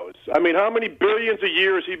 Who knows? I mean, how many billions a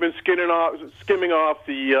year has he been skimming off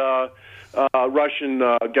the Russian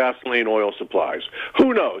gasoline oil supplies?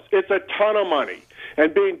 Who knows? It's a ton of money.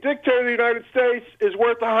 And being dictator of the United States is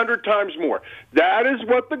worth 100 times more. That is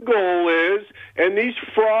what the goal is, and these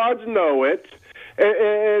frauds know it,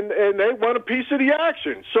 and they want a piece of the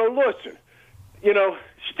action. So listen,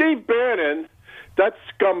 Steve Bannon, that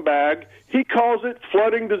scumbag, he calls it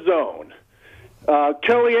flooding the zone.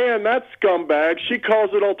 Kellyanne, that scumbag, she calls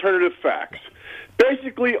it alternative facts.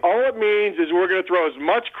 Basically, all it means is we're going to throw as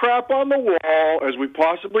much crap on the wall as we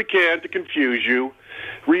possibly can to confuse you.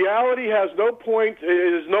 Reality has no point,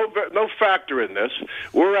 is no factor in this.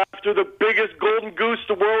 We're after the biggest golden goose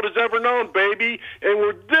the world has ever known, baby, and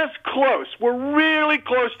we're this close. We're really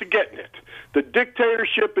close to getting it. The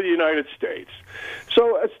dictatorship of the United States.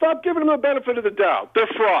 So stop giving them the benefit of the doubt. They're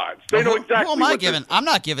frauds. They know exactly who am I giving? I'm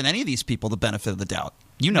not giving any of these people the benefit of the doubt.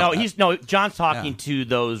 John's talking to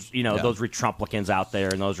those, those Retrumplicans out there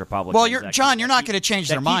and those Republicans. Well, John, you're not going to change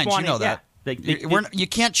their minds. You know that. You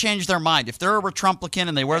can't change their mind. If they're a Retrumplican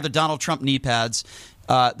and they wear the Donald Trump knee pads,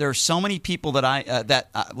 there are so many people that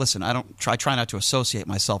listen. I try not to associate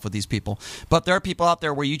myself with these people, but there are people out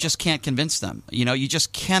there where you just can't convince them. You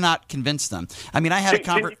just cannot convince them. I mean, I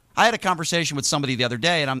had a conversation with somebody the other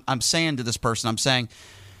day, and I'm saying to this person, I'm saying,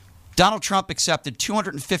 Donald Trump accepted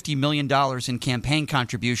 $250 million in campaign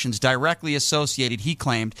contributions directly associated, he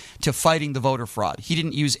claimed, to fighting the voter fraud. He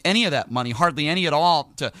didn't use any of that money, hardly any at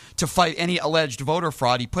all, to fight any alleged voter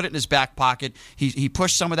fraud. He put it in his back pocket. He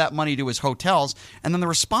pushed some of that money to his hotels. And then the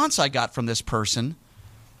response I got from this person,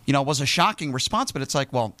 was a shocking response, but it's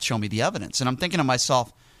like, well, show me the evidence. And I'm thinking to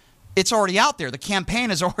myself, it's already out there. The campaign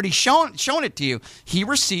has already shown it to you. He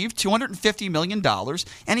received $250 million,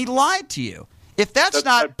 and he lied to you. If that's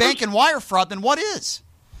not bank and wire fraud, then what is?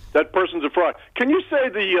 That person's a fraud. Can you say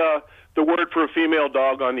the word for a female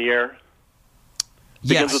dog on the air?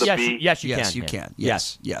 Yes, you can. Yes, you can.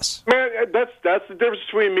 Yes. Man, that's the difference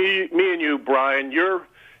between me and you, Brian. You're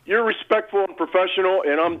respectful and professional,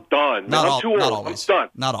 and I'm done. I'm too old. Always. I'm done.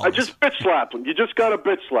 Not always. I just bitch slap him. You just got to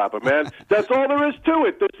bitch slap him, man. That's all there is to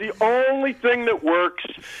it. That's the only thing that works.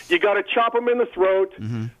 You got to chop him in the throat.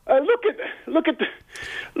 Mm-hmm.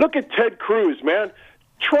 Look at Ted Cruz, man.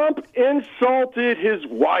 Trump insulted his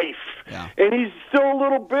wife, and he's still a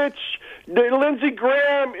little bitch. Lindsey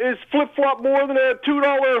Graham is flip-flop more than a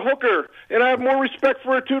 $2 hooker, and I have more respect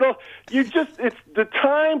for a $2. It's the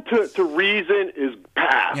time to reason is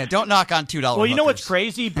past. Yeah, don't knock on $2 Well, you know what's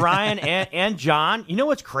crazy, Brian and John? You know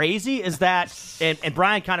what's crazy is that, and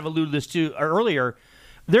Brian kind of alluded to this too earlier,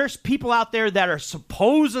 there's people out there that are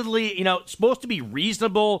supposedly, supposed to be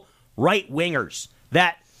reasonable right-wingers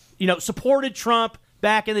that, supported Trump,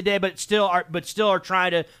 back in the day, but still are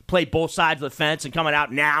trying to play both sides of the fence and coming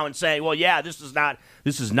out now and saying, well, yeah, this is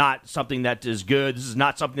not something that is good. This is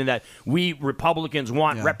not something that we Republicans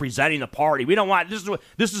want representing the party. We don't want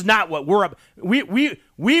this is not what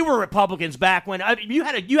we were Republicans back when you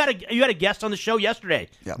had a guest on the show yesterday,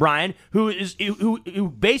 Brian, who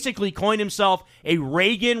basically coined himself a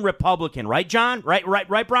Reagan Republican, right, John? Right,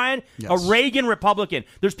 Brian? Yes. A Reagan Republican.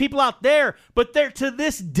 There's people out there, but they're to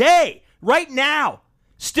this day, right now,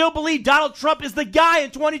 still believe Donald Trump is the guy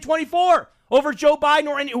in 2024 over Joe Biden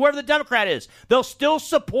or whoever the Democrat is. They'll still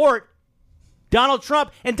support Donald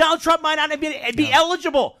Trump, and Donald Trump might not be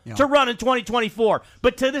eligible to run in 2024.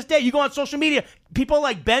 But to this day, you go on social media, people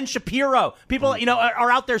like Ben Shapiro, people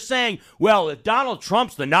are out there saying, well, if Donald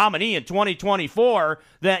Trump's the nominee in 2024,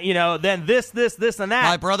 then this, and that.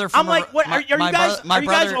 My brother from I'm like, what? Are you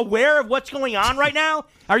guys aware of what's going on right now?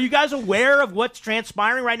 Are you guys aware of what's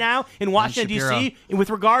transpiring right now in Washington D.C. with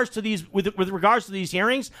regards to these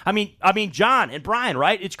hearings? I mean, John and Brian,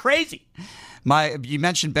 right? It's crazy. You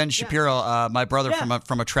mentioned Ben Shapiro, my brother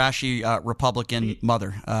from a trashy Republican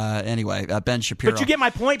mother. Anyway, Ben Shapiro. But you get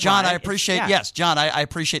my point, John. Brian. I appreciate John. I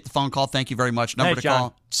appreciate the phone call. Thank you very much. Number to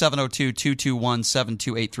call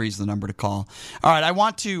 702-221-7283 is the number to call. All right, I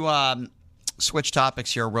want to switch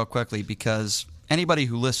topics here real quickly because anybody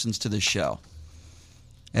who listens to this show,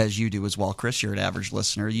 as you do as well, Chris, you're an average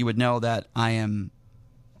listener, you would know that I am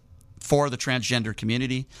for the transgender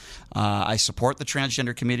community. I support the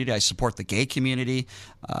transgender community. I support the gay community.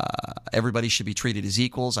 Everybody should be treated as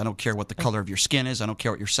equals. I don't care what the color of your skin is. I don't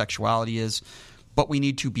care what your sexuality is. But we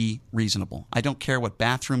need to be reasonable. I don't care what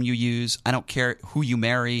bathroom you use. I don't care who you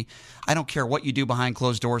marry. I don't care what you do behind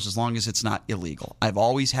closed doors as long as it's not illegal. I've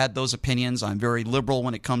always had those opinions. I'm very liberal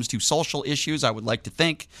when it comes to social issues, I would like to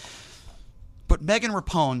think. But Megan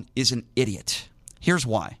Rapinoe is an idiot. Here's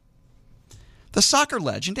why. The soccer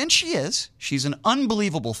legend, and she's an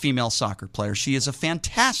unbelievable female soccer player. She is a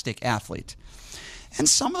fantastic athlete. And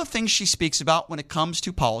some of the things she speaks about when it comes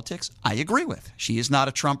to politics, I agree with. She is not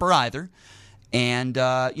a Trumper either. And,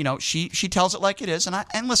 she tells it like it is.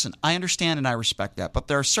 And listen, I understand and I respect that. But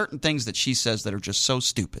there are certain things that she says that are just so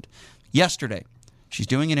stupid. Yesterday, she's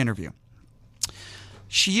doing an interview.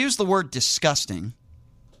 She used the word disgusting,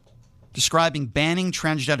 describing banning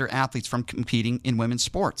transgender athletes from competing in women's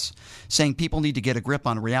sports, saying people need to get a grip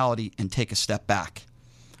on reality and take a step back.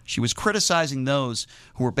 She was criticizing those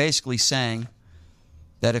who were basically saying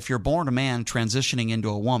that if you're born a man transitioning into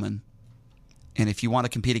a woman, and if you want to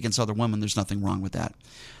compete against other women, there's nothing wrong with that.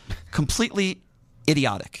 Completely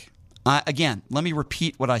idiotic. Again, let me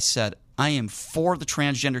repeat what I said. I am for the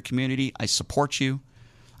transgender community. I support you.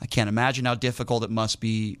 I can't imagine how difficult it must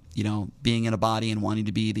be, being in a body and wanting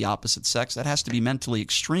to be the opposite sex. That has to be mentally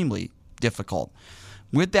extremely difficult.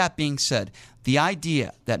 With that being said, the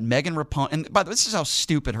idea that Megan Rapinoe, and by the way, this is how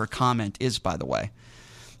stupid her comment is, by the way.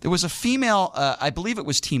 There was a female, I believe it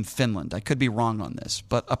was Team Finland, I could be wrong on this,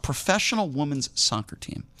 but a professional women's soccer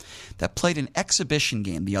team that played an exhibition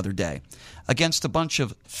game the other day against a bunch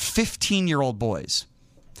of 15-year-old boys.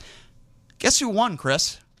 Guess who won,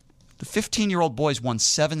 Chris? The 15-year-old boys won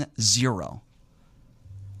 7-0.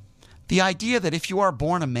 The idea that if you are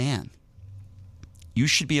born a man, you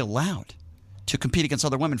should be allowed to compete against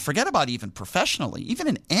other women, forget about even professionally, even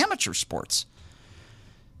in amateur sports.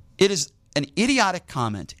 It is an idiotic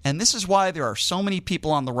comment, and this is why there are so many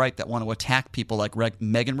people on the right that want to attack people like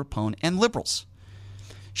Megan Rapinoe and liberals.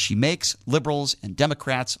 She makes liberals and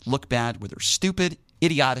Democrats look bad with her stupid,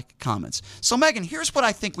 idiotic comments. So, Megan, here's what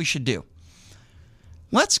I think we should do.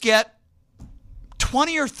 Let's get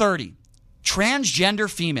 20 or 30 transgender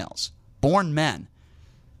females, born men,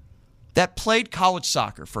 that played college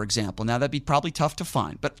soccer, for example. Now, that'd be probably tough to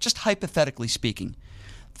find, but just hypothetically speaking,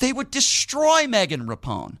 they would destroy Megan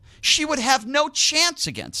Rapinoe. She would have no chance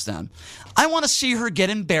against them. I want to see her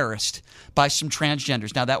get embarrassed by some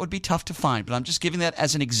transgenders. Now, that would be tough to find, but I'm just giving that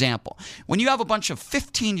as an example. When you have a bunch of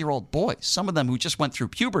 15-year-old boys, some of them who just went through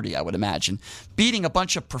puberty, I would imagine, beating a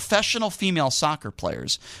bunch of professional female soccer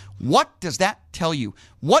players, what does that tell you?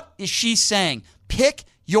 What is she saying? Pick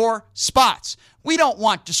your spots. We don't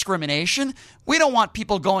want discrimination. We don't want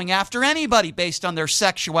people going after anybody based on their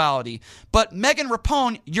sexuality. But Megan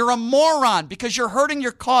Rapinoe, you're a moron because you're hurting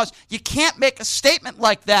your cause. You can't make a statement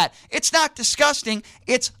like that. It's not disgusting.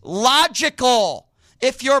 It's logical.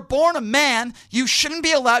 If you're born a man, you shouldn't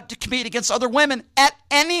be allowed to compete against other women at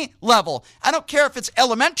any level. I don't care if it's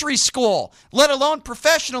elementary school, let alone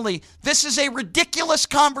professionally. This is a ridiculous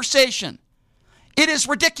conversation. It is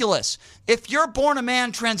ridiculous. If you're born a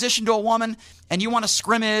man, transition to a woman, and you want to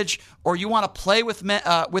scrimmage or you want to play with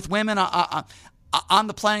women on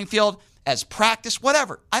the playing field, as practice,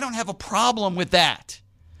 whatever. I don't have a problem with that.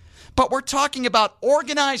 But we're talking about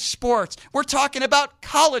organized sports. We're talking about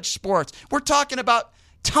college sports. We're talking about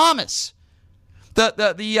Thomas,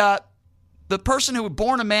 the person who was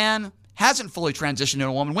born a man, hasn't fully transitioned into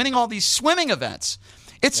a woman, winning all these swimming events.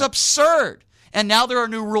 It's absurd. And now there are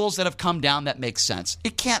new rules that have come down that make sense.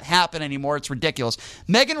 It can't happen anymore. It's ridiculous.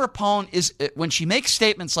 Megan Rapone when she makes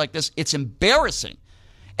statements like this, it's embarrassing.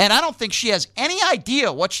 And I don't think she has any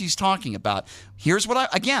idea what she's talking about. Here's what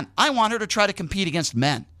I want her to try to compete against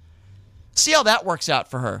men. See how that works out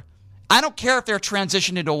for her. I don't care if they're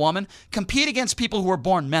transitioned into a woman. Compete against people who are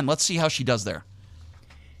born men. Let's see how she does there.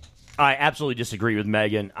 I absolutely disagree with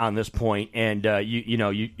Megan on this point, and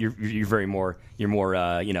you're more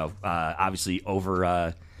obviously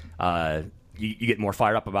over. You get more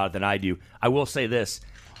fired up about it than I do. I will say this: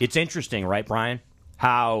 it's interesting, right, Brian?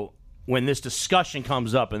 How when this discussion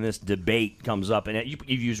comes up and this debate comes up, and you've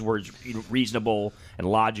used words reasonable and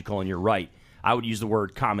logical, and you're right. I would use the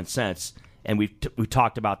word common sense. And we've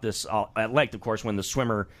talked about this at length, of course, when the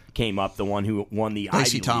swimmer came up, the one who won the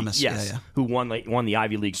Lacey Ivy Thomas. League. Yes, who won the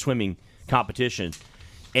Ivy League swimming competition.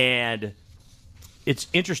 And it's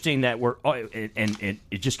interesting that and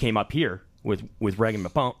it just came up here with Megan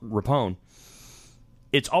Rapone.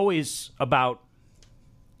 It's always about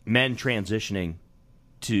men transitioning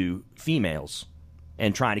to females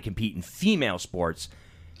and trying to compete in female sports.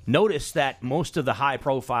 Notice that most of the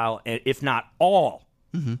high-profile, if not all,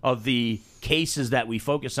 of the cases that we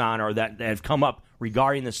focus on or that have come up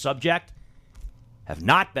regarding this subject have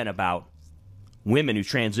not been about women who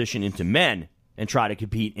transition into men and try to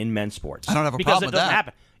compete in men's sports. I don't have a problem with that. Because it doesn't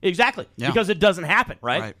happen. Exactly. Yeah. Because it doesn't happen,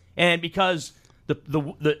 right? And because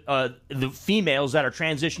the females that are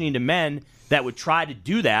transitioning to men that would try to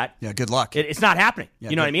do that, good luck. It's not happening.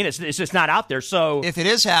 You know what I mean? It's just not out there. So if it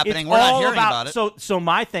is happening, we're not hearing about it. So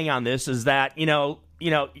my thing on this is that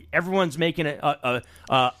everyone's making a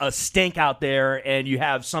stink out there, and you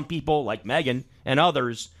have some people like Megan and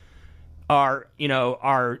others are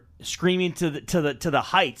screaming to the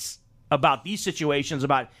heights about these situations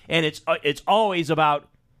and it's always about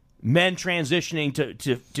men transitioning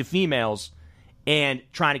to females and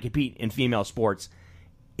trying to compete in female sports.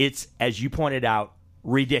 It's, as you pointed out,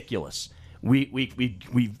 ridiculous.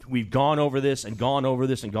 We've gone over this and gone over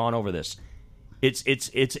this and gone over this. It's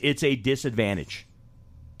a disadvantage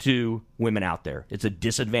to women out there. It's a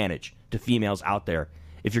disadvantage to females out there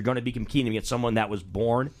if you're going to be competing against someone that was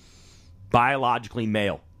born biologically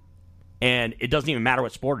male. And it doesn't even matter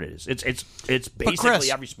what sport it is. It's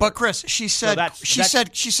basically every sport. But Chris, she said,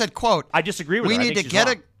 quote, I disagree with her.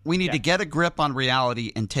 We need to get a grip on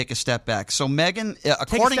reality and take a step back. So Megan,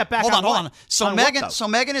 hold on. So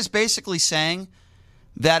Megan is basically saying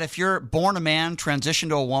that if you're born a man, transition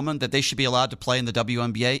to a woman, that they should be allowed to play in the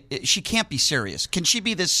WNBA. She can't be serious. Can she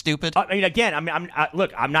be this stupid? I mean, again, I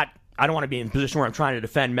don't want to be in a position where I'm trying to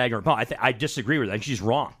defend Megan Rapone. I disagree with her. I think she's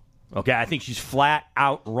wrong. Okay, I think she's flat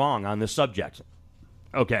out wrong on this subject.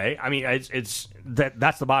 Okay, I mean,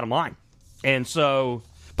 that's the bottom line, and so.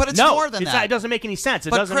 But it's more than that. It doesn't make any sense.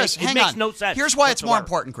 It makes no sense. Here's why it's more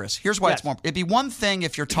important, Chris. Here's why it's more. It'd be one thing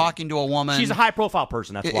if you're talking to a woman. She's a high-profile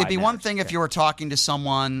person. That's why. It'd be one thing if you were talking to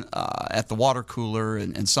someone at the water cooler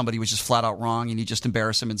and somebody was just flat out wrong, and you just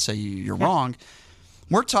embarrass them and say you're wrong.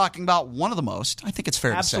 We're talking about one of the most. I think it's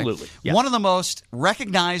fair to say, one of the most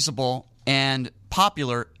recognizable and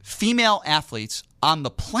popular female athletes on the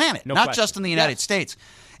planet, not just in the United States.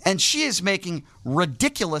 And she is making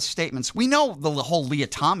ridiculous statements. We know the whole Leah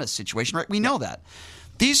Thomas situation, right? We know that.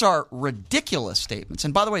 These are ridiculous statements.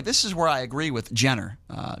 And by the way, this is where I agree with Jenner.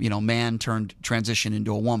 Man turned transition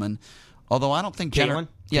into a woman. Although I don't think Jenner.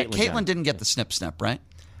 Caitlyn didn't get the snip, right?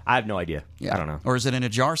 I have no idea. I don't know. Or is it in a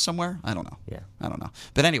jar somewhere? I don't know. Yeah. I don't know.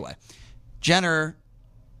 But anyway, Jenner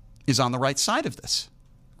is on the right side of this.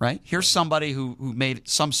 Right? Here's somebody who made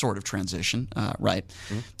some sort of transition, right?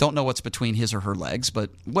 Mm-hmm. Don't know what's between his or her legs, but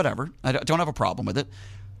whatever. I don't have a problem with it.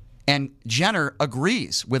 And Jenner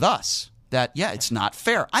agrees with us that, it's not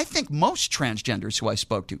fair. I think most transgenders who I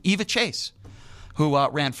spoke to, Eva Chase, who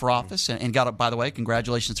ran for office and got, by the way,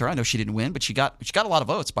 congratulations to her. I know she didn't win, but she got a lot of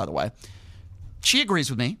votes, by the way. She agrees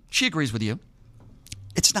with me. She agrees with you.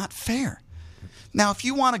 It's not fair. Now, if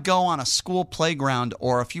you want to go on a school playground,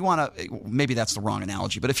 or if you want to, maybe that's the wrong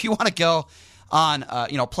analogy, but if you want to go on,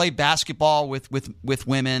 play basketball with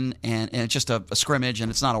women and it's just a scrimmage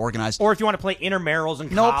and it's not organized, or if you want to play intramurals in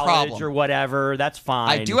college or whatever, that's fine.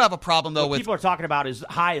 I do have a problem though what people are talking about is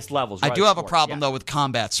highest levels. I do have a problem though with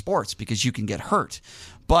combat sports because you can get hurt,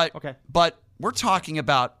 but we're talking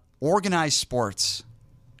about organized sports,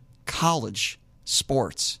 college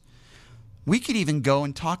sports. we could even go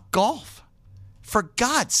and talk golf. For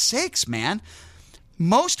God's sakes, man.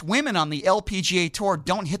 Most women on the LPGA Tour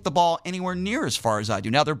don't hit the ball anywhere near as far as I do.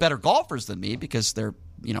 Now, they're better golfers than me because they're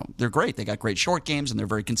great. They got great short games and they're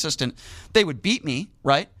very consistent. They would beat me,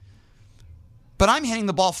 right? But I'm hitting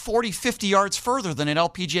the ball 40, 50 yards further than an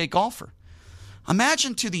LPGA golfer.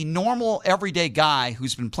 Imagine to the normal, everyday guy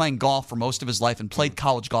who's been playing golf for most of his life and played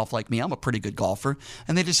college golf like me. I'm a pretty good golfer.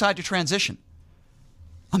 And they decide to transition.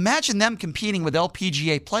 Imagine them competing with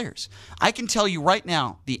LPGA players. I can tell you right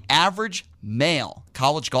now, the average male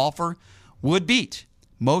college golfer would beat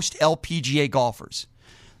most LPGA golfers.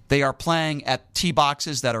 They are playing at tee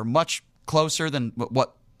boxes that are much closer than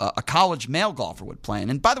what a college male golfer would play in.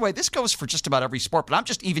 And by the way, this goes for just about every sport, but I'm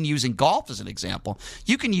just even using golf as an example.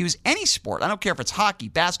 You can use any sport. I don't care if it's hockey,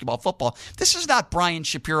 basketball, football. This is not Brian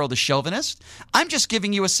Shapiro, the chauvinist. I'm just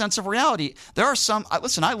giving you a sense of reality. There are some,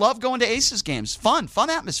 listen, I love going to Aces games. Fun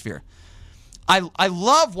atmosphere. I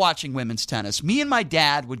love watching women's tennis. Me and my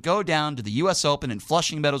dad would go down to the U.S. Open in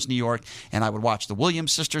Flushing Meadows, New York, and I would watch the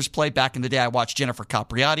Williams sisters play. Back in the day, I watched Jennifer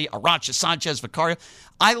Capriati, Arantxa Sanchez Vicario.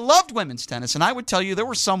 I loved women's tennis, and I would tell you there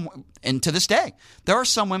were some, and to this day, there are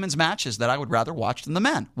some women's matches that I would rather watch than the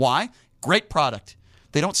men. Why? Great product.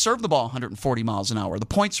 They don't serve the ball 140 miles an hour. The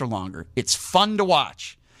points are longer. It's fun to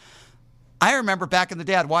watch. I remember back in the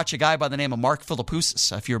day, I'd watch a guy by the name of Mark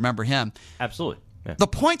Philippoussis, if you remember him. Absolutely. Yeah. The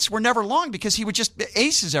points were never long because he would just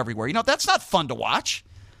aces everywhere. That's not fun to watch.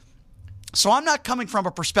 So I'm not coming from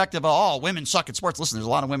a perspective of, women suck at sports. Listen, there's a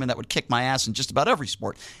lot of women that would kick my ass in just about every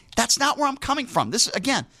sport. That's not where I'm coming from. This,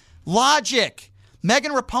 again, logic.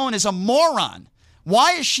 Megan Rapone is a moron.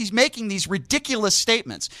 Why is she making these ridiculous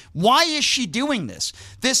statements? Why is she doing this?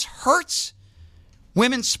 This hurts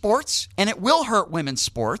women's sports, and it will hurt women's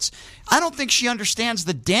sports. I don't think she understands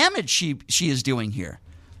the damage she is doing here.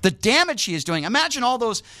 The damage she is doing. Imagine all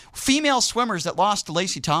those female swimmers that lost to Leah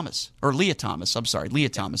Thomas. Leah Thomas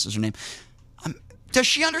is her name. Does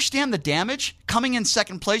she understand the damage coming in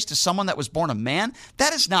second place to someone that was born a man?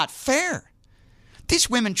 That is not fair. These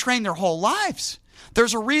women train their whole lives.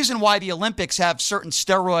 There's a reason why the Olympics have certain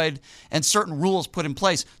steroid and certain rules put in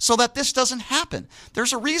place so that this doesn't happen.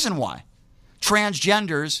 There's a reason why.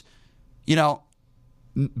 Transgenders,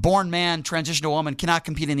 born man, transition to a woman, cannot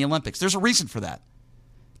compete in the Olympics. There's a reason for that.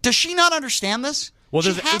 Does she not understand this? Well,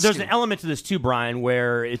 there's an element to this too, Brian,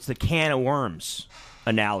 where it's the can of worms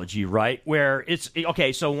analogy, right? Where it's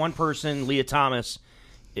okay. So one person, Leah Thomas,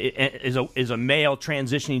 is a male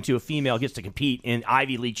transitioning to a female, gets to compete in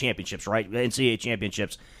Ivy League championships, right? NCAA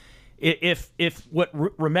championships. If what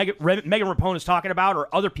Megan Rapone is talking about, or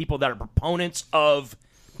other people that are proponents of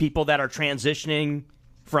people that are transitioning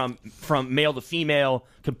from male to female,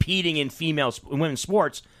 competing in women's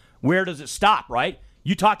sports, where does it stop, right?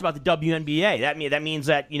 You talked about the WNBA. That means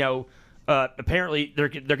that apparently there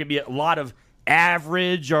could be a lot of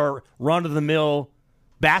average or run-of-the-mill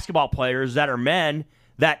basketball players that are men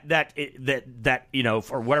that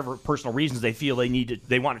for whatever personal reasons they feel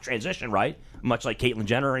they want to transition, right? Much like Caitlyn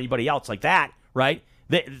Jenner or anybody else like that, right?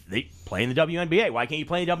 They play in the WNBA. Why can't you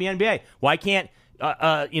play in the WNBA? Why can't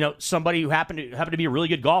somebody who happened to be a really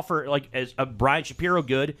good golfer like as Brian Shapiro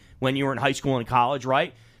good when you were in high school and college,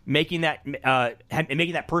 right? Making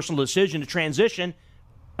that personal decision to transition,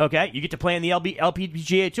 okay, you get to play in the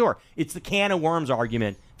LPGA Tour. It's the can of worms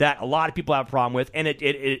argument that a lot of people have a problem with, and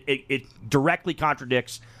it directly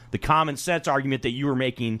contradicts the common sense argument that you were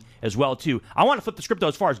making as well too. I want to flip the script though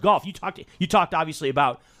as far as golf. You talked obviously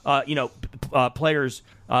about players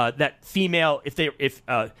that female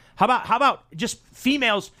how about just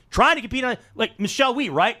females trying to compete on, like Michelle Wie,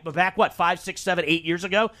 right? But back 5, 6, 7, 8 years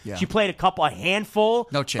ago, yeah. She played a handful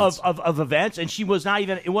of events, and she was not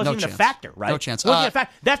even. It wasn't even a factor, right? No chance. It wasn't a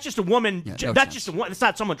factor. That's just a woman. Yeah, Just a woman. That's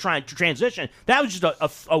not someone trying to transition. That was just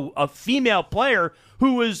a female player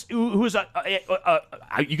who was you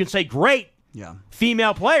can say great. Yeah.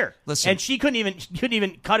 Female player. Listen, and she couldn't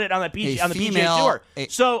even cut it on the PGA Tour.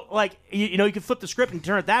 So you can flip the script and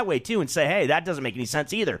turn it that way too and say, hey, that doesn't make any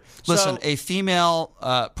sense either. Listen, a female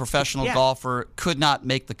professional golfer could not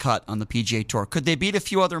make the cut on the PGA Tour. Could they beat a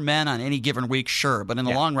few other men on any given week? Sure, but in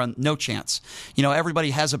the long run, no chance.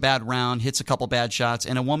 Everybody has a bad round, hits a couple bad shots,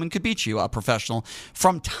 and a woman could beat you, a professional,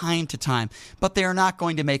 from time to time. But they are not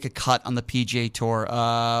going to make a cut on the PGA Tour.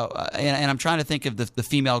 And I'm trying to think of the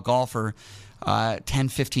female golfer 10,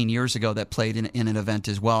 15 years ago that played in an event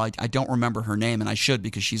as well. I don't remember her name, and I should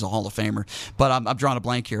because she's a Hall of Famer. But I'm drawing a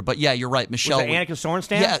blank here. But yeah, you're right. Michelle. Was it Annika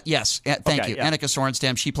Sorenstam? Yeah, yes. Thank you. Yeah. Annika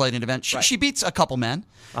Sorenstam. She played an event. She beats a couple men,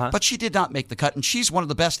 but she did not make the cut, and she's one of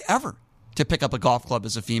the best ever. to pick up a golf club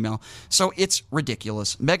as a female. So it's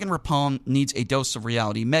ridiculous. Megan Rapinoe needs a dose of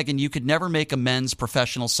reality. Megan, you could never make a men's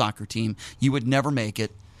professional soccer team. You would never make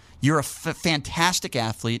it. You're a fantastic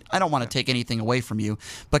athlete. I don't want to take anything away from you,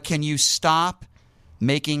 but can you stop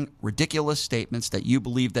making ridiculous statements that you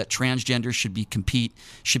believe that transgenders should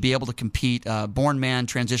be able to compete, born man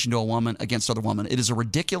transition to a woman against other women? It is a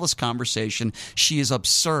ridiculous conversation. She is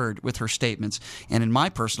absurd with her statements, and in my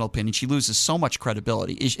personal opinion, she loses so much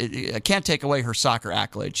credibility. I can't take away her soccer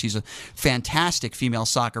accolades. She's a fantastic female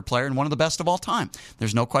soccer player and one of the best of all time.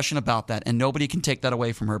 There's no question about that, and nobody can take that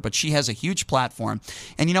away from her, but she has a huge platform.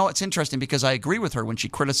 And it's interesting because I agree with her when she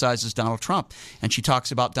criticizes Donald Trump, and she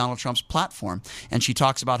talks about Donald Trump's platform, and she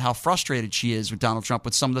talks about how frustrated she is with Donald Trump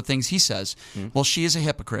with some of the things he says. Well, she is a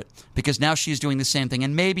hypocrite because now she's doing the same thing.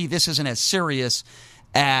 And maybe this isn't as serious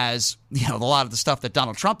as a lot of the stuff that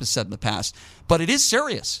Donald Trump has said in the past, but it is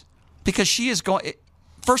serious because she is going.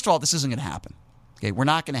 First of all, this isn't going to happen. Okay, we're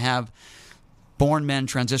not going to have born men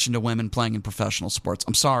transition to women playing in professional sports.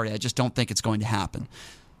 I'm sorry, I just don't think it's going to happen.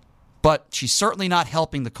 But she's certainly not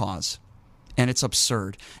helping the cause, and it's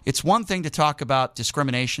absurd. It's one thing to talk about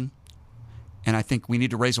discrimination. And I think we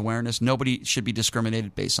need to raise awareness. Nobody should be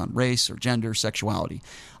discriminated based on race or gender, sexuality.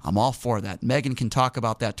 I'm all for that. Megan can talk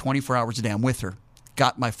about that 24 hours a day. I'm with her.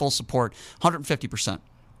 Got my full support, 150%.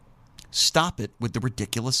 Stop it with the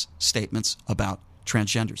ridiculous statements about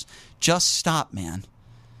transgenders. Just stop, man.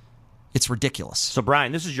 It's ridiculous. So,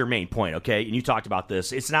 Brian, this is your main point, okay? And you talked about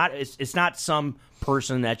this. It's not some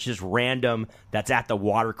person that's just random that's at the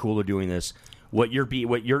water cooler doing this. What your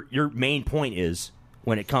main point is,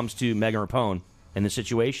 when it comes to Megan Rapinoe in the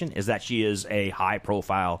situation, is that she is a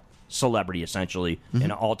high-profile celebrity, essentially, and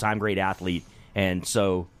an all-time great athlete. And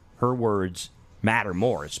so her words matter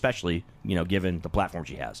more, especially, given the platform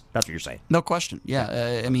she has. That's what you're saying. No question.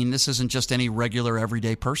 Yeah. This isn't just any regular,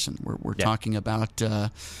 everyday person. We're talking about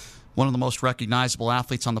one of the most recognizable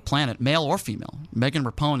athletes on the planet, male or female. Megan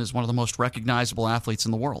Rapinoe is one of the most recognizable athletes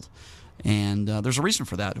in the world. And there's a reason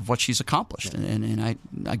for that, of what she's accomplished. And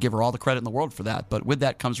I give her all the credit in the world for that. But with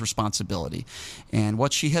that comes responsibility. And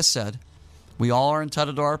what she has said, we all are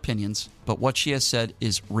entitled to our opinions, but what she has said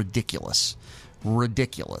is ridiculous.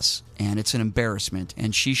 Ridiculous. And it's an embarrassment.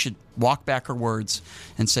 And she should walk back her words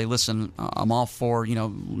and say, listen, I'm all for,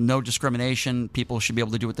 no discrimination. People should be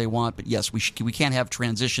able to do what they want. But yes, we can't have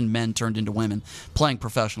transition men turned into women playing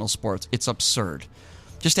professional sports. It's absurd.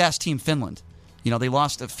 Just ask Team Finland. They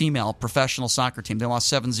lost a female professional soccer team. They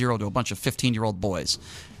lost 7-0 to a bunch of 15-year-old boys.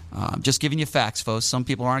 I'm just giving you facts, folks. Some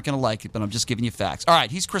people aren't going to like it, but I'm just giving you facts. All right,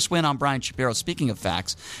 he's Chris Wynn. I'm Brian Shapiro. Speaking of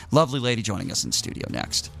facts, lovely lady joining us in studio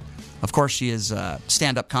next. Of course, she is a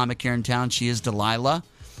stand-up comic here in town. She is Delilah.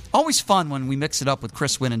 Always fun when we mix it up with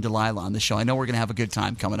Chris Wynn and Delilah on the show. I know we're going to have a good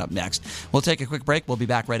time coming up next. We'll take a quick break. We'll be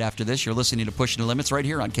back right after this. You're listening to Pushing the Limits right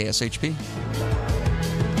here on KSHP.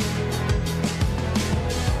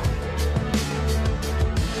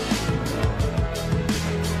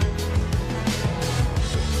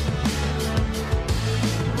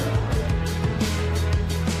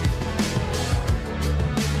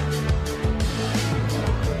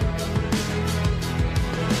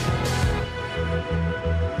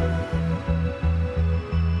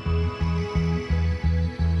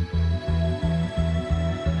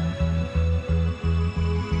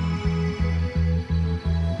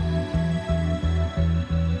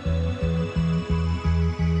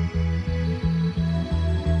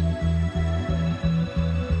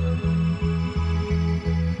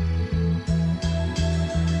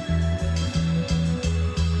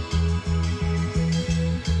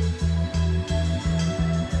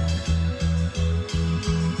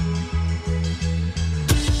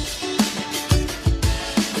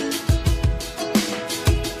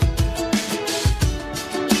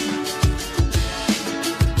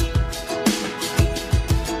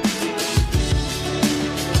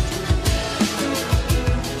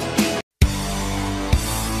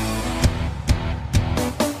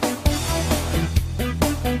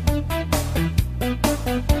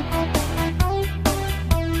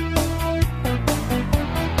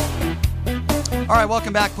 All right,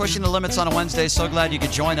 welcome back. Pushing the Limits on a Wednesday. So glad you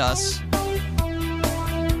could join us.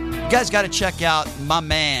 You guys got to check out my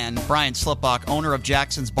man, Brian Slipbach, owner of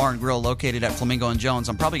Jackson's Bar and Grill, located at Flamingo and Jones.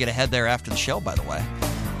 I'm probably going to head there after the show, by the way.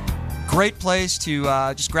 Great place to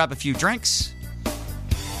just grab a few drinks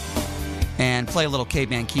and play a little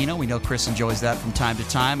caveman Keno. We know Chris enjoys that from time to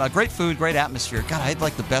time. Great food, great atmosphere. God, I had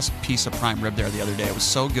like the best piece of prime rib there the other day. It was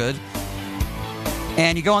so good.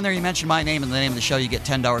 And you go in there, you mention my name and the name of the show, you get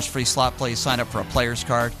 $10 free slot play. You sign up for a player's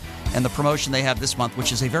card. And the promotion they have this month,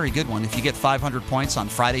 which is a very good one, if you get 500 points on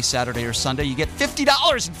Friday, Saturday, or Sunday, you get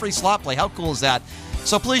 $50 in free slot play. How cool is that?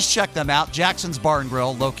 So please check them out. Jackson's Bar and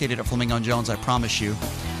Grill, located at Flamingo and Jones, I promise you.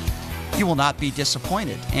 You will not be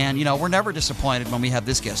disappointed. And, we're never disappointed when we have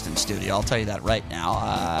this guest in studio. I'll tell you that right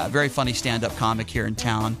now. Very funny stand-up comic here in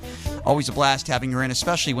town. Always a blast having her in,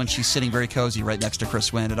 especially when she's sitting very cozy right next to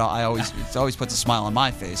Chris Wynn. It always puts a smile on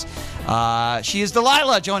my face. She is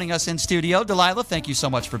Delilah joining us in studio. Delilah, thank you so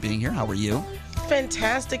much for being here. How are you?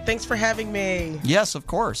 Fantastic. Thanks for having me. Yes, of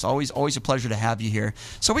course. Always a pleasure to have you here.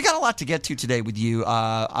 So we got a lot to get to today with you.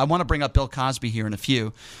 I want to bring up Bill Cosby here in a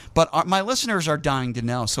few, but my listeners are dying to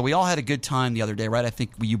know. So we all had a good time the other day, right? I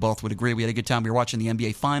think you both would agree. We had a good time. We were watching the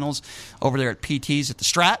NBA Finals over there at PT's at the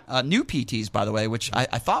Strat. New PT's, by the way, which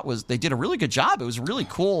I thought they did a really good job. It was a really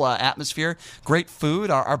cool atmosphere. Great food.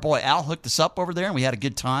 Our boy Al hooked us up over there, and we had a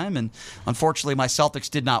good time. And unfortunately, my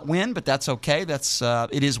Celtics did not win, but that's okay.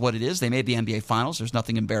 It is what it is. They made the NBA Finals. There's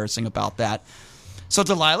nothing embarrassing about that. So,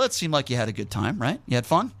 Delilah, it seemed like you had a good time, right? You had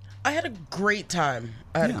fun? I had a great time.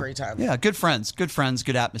 A great time. Yeah, good friends,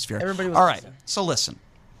 good atmosphere. Everybody was all right, awesome. So listen.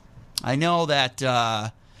 I know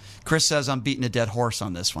that Chris says I'm beating a dead horse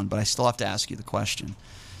on this one, but I still have to ask you the question.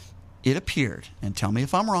 It appeared, and tell me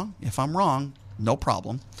if I'm wrong. If I'm wrong, no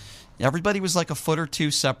problem. Everybody was like a foot or two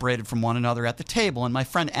separated from one another at the table, and my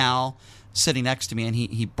friend Al sitting next to me, and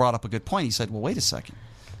he brought up a good point. He said, well, wait a second.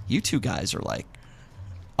 You two guys are like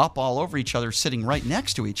up all over each other, sitting right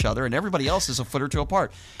next to each other, and everybody else is a foot or two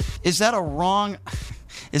apart. Is that a wrong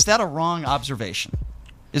observation?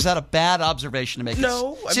 Is that a bad observation to make?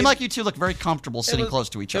 No. It seemed like you two look very comfortable sitting close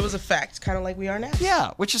to each other. It was a fact, kind of like we are now.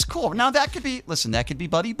 Yeah, which is cool. Now that could be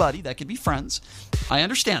buddy-buddy, that could be friends. I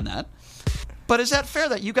understand that. But is that fair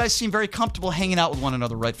that you guys seem very comfortable hanging out with one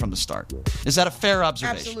another right from the start? Is that a fair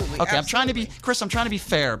observation? Absolutely. Okay, absolutely. I'm trying to be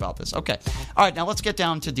fair about this. Okay. All right, now let's get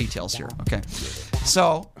down to details here. Okay.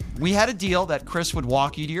 So we had a deal that Chris would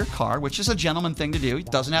walk you to your car, which is a gentleman thing to do. It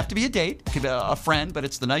doesn't have to be a date. It could be a friend, but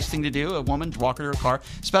it's the nice thing to do, a woman to walk her to her car,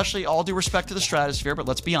 especially all due respect to the Stratosphere, but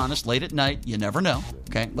let's be honest, late at night, you never know.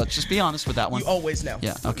 Okay, let's just be honest with that one. You always know.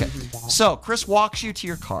 Yeah, okay. So Chris walks you to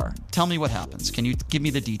your car. Tell me what happens. Can you give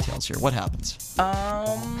me the details here? What happens?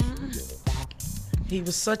 He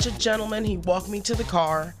was such a gentleman. He walked me to the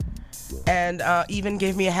car and even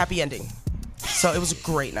gave me a happy ending. So it was a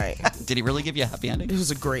great night. Did he really give you a happy ending? It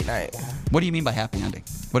was a great night. What do you mean by happy ending?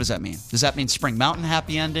 What does that mean? Does that mean Spring Mountain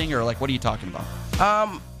happy ending, or like what are you talking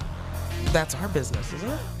about? That's our business, isn't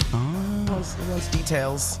it? Oh. Those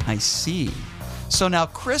details. I see. So now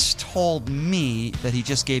Chris told me that he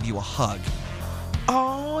just gave you a hug.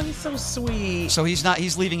 Oh, he's so sweet. So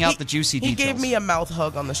he's leaving out the juicy details. He gave me a mouth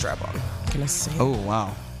hug on the strap-on. Can I say Oh,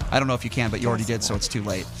 wow. I don't know if you can, but you already did, so it's too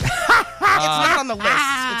late. It's not on the list.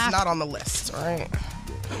 It's not on the list, all right?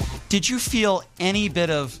 Did you feel any bit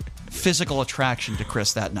of physical attraction to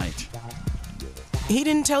Chris that night? He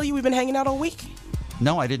didn't tell you we've been hanging out all week?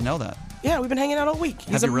 No, I didn't know that. Yeah, we've been hanging out all week.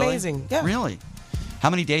 He's amazing. Really? Yeah. Really? How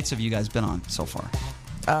many dates have you guys been on so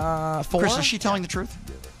far? 4. Chris, is she telling the truth?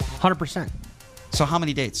 100%. So how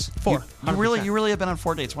many dates? 4. You really have been on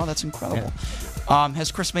 4 dates. Wow, that's incredible. Yeah.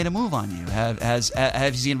 Has Chris made a move on you? Has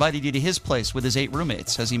he invited you to his place with his 8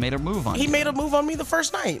 roommates? Has he made a move on you? He made a move on me the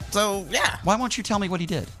first night. So, yeah. Why won't you tell me what he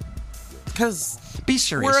did? Because be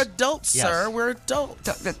serious. We're adults, sir. We're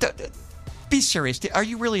adults. Be serious. Are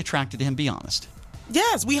you really attracted to him? Be honest.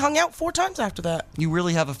 Yes, we hung out 4 times after that. You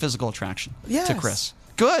really have a physical attraction to Chris.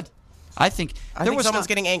 Good. I think someone's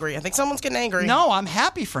getting angry. I think someone's getting angry. No, I'm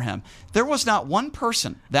happy for him. There was not one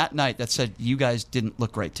person that night that said you guys didn't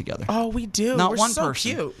look great together. Oh, we do. Not We're one so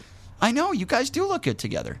person. Cute. I know you guys do look good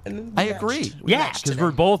together. I agree. Yeah, because we're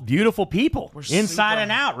both beautiful people, inside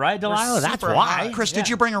and out, right, Delilah? That's why. Chris, did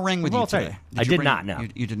you bring a ring with you today? I did not. No,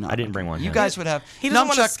 you did not. I didn't bring one. You guys would have. He doesn't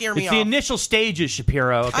want to scare me It's off. the initial stages,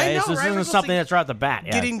 Shapiro. Okay, I know, so this right? isn't something that's right at the bat.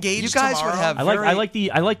 Get engaged. You guys tomorrow. would have.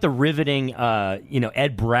 I like the riveting,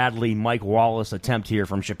 Ed Bradley, Mike Wallace attempt here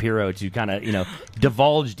from Shapiro to kind of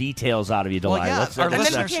divulge details out of you, Delilah. Well, yeah, and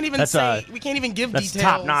then we can't even say we can't even give that's details.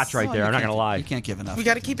 Top notch right there. I'm not gonna lie. You can't give enough. We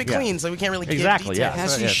got to keep it clean, so we can't really give exactly. details.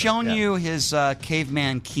 Has he shown you his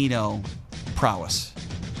caveman Keno prowess?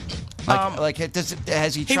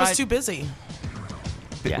 Has he tried? He was too busy.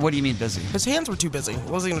 What do you mean busy? His hands were too busy.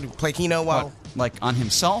 What was he going to do? Play Keno while like on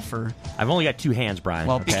himself, or? I've only got 2 hands, Brian.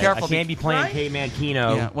 Well, be careful. I can't be playing Caveman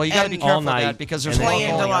Keno. Yeah. Well, you got to be careful all of night that because there's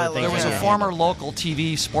there was a former local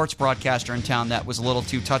TV sports broadcaster in town that was a little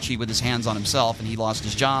too touchy with his hands on himself, and he lost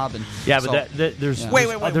his job. And but there's wait.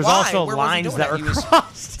 There's Why? also Where lines that were He was-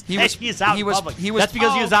 crossed. He's out in public. That's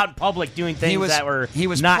because he was out in public doing things that were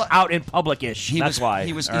not out in public-ish. That's why.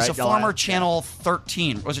 He's All right, a former Channel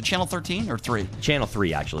 13. Was it Channel 13 or 3? Channel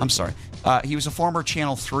 3, actually. I'm sorry. He was a former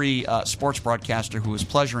Channel 3 sports broadcaster who was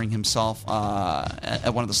pleasuring himself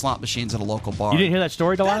at one of the slot machines at a local bar. You didn't hear that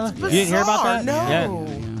story, Delilah? You didn't hear about that? No.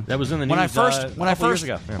 Yeah. That was in the news When I couple years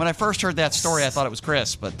ago. Yeah. when I first heard that story, I thought it was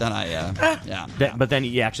Chris, but then But then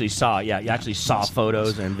you actually saw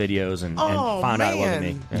photos and videos and found out it wasn't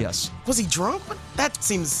me. Yeah. Yes. Was he drunk? That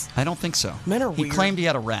seems. I don't think so. Men are He weird. claimed he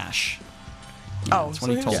had a rash. Yeah, that's what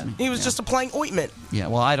he told me. He was just applying ointment. Yeah,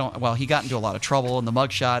 well, he got into a lot of trouble in the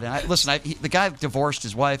mugshot. And the guy divorced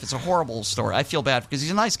his wife. It's a horrible story. I feel bad because he's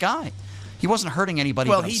a nice guy. He wasn't hurting anybody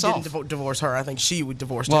but himself. Well, he didn't divorce her. I think she would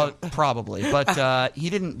divorce him. Well, probably, but he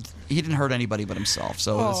didn't hurt anybody but himself.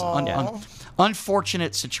 So it was an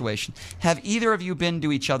unfortunate situation. Have either of you been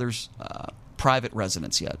to each other's private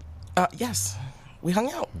residence yet? Yes, we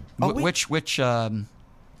hung out.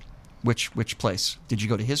 Which place? Did you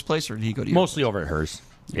go to his place or did he go to yours? Mostly over at hers.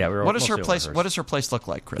 Yeah, we were. What does her mostly place? over at hers. What does her place look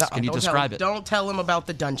like, Chris? Can you describe it? Don't tell him about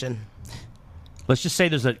the dungeon. Let's just say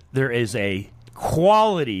there is a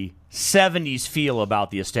quality 70s feel about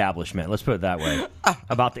the establishment. Let's put it that way.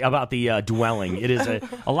 about the dwelling. It is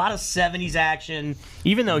a lot of 70s action.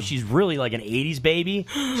 Even though she's really like an 80s baby,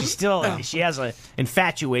 she has an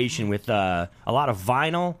infatuation with a lot of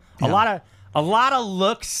vinyl, a lot of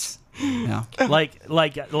looks. Yeah, like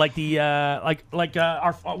our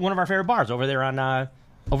one of our favorite bars over there on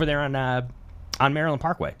Maryland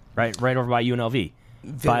Parkway, right over by UNLV.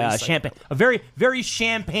 By Champagne, a very, very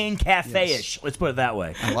Champagne Cafe-ish. Let's put it that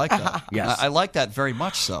way. I like that. Yes, I like that very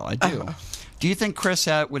much. So I do. Do you think Chris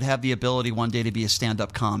would have the ability one day to be a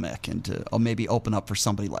stand-up comic and to maybe open up for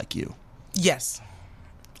somebody like you? Yes.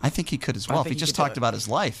 I think he could as well. If he just talked about his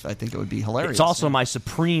life, I think it would be hilarious. It's also my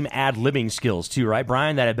supreme ad-libbing skills, too, right,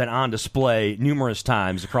 Brian, that have been on display numerous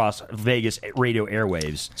times across Vegas radio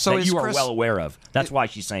airwaves so that you are well aware of. That's why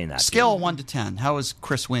she's saying that. Scale 1 to 10, how is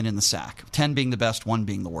Chris Wynn in the sack? 10 being the best, 1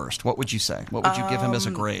 being the worst. What would you say? What would you give him as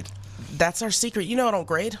a grade? That's our secret. You know I don't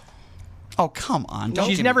grade. Oh, come on.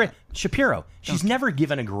 Shapiro, she's never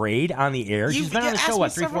given a grade on the air. She's been on the show,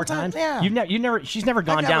 3-4 times? Yeah. She's never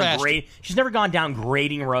gone down grade. She's never gone down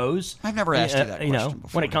grading rows. I've never asked you that question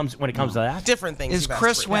before. When it comes to that. Different things. Is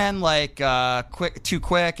Chris Wynn like too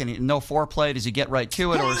quick and no foreplay? Does he get right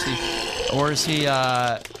to it, or is he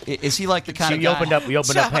like the kind of guy? We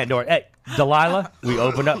opened up Pandora. Hey, Delilah, we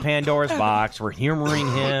opened up Pandora's box. We're humoring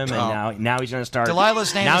him, and now he's going to start.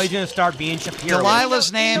 Delilah's name. He's going to start being Shapiro.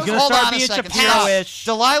 Delilah's name. He's going to start being Shapiro-ish.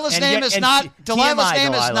 Delilah's name is not. Delilah's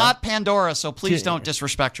name is Delilah. not Pandora. So please don't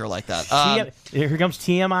disrespect her like that. Here comes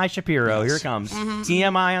TMI Shapiro. Yes. Here it comes.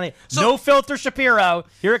 TMI on the no filter Shapiro.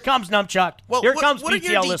 Here it comes, Numchuck. Well, Here it comes, what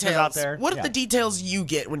BTL listeners out there. What are the details you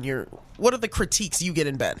get when you're? What are the critiques you get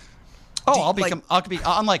in bed? I'll be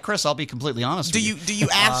unlike Chris. I'll be completely honest. Do you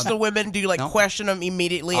ask the women? Do you question them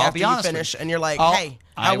immediately after you finish? And you're like, hey,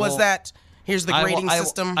 how was that? Here's the grading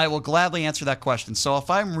system. I will gladly answer that question. So if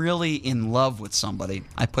I'm really in love with somebody,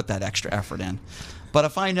 I put that extra effort in. But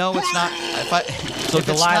if I know it's not,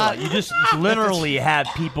 Delilah, you just literally have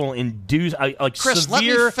people induce Chris,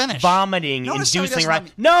 severe vomiting, inducing. Right?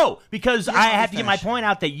 No, because I have to get my point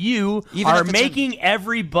out that you are making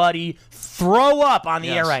everybody throw up on the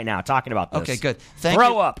air right now talking about this. Okay, good.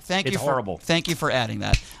 Throw up. It's horrible. Thank you for adding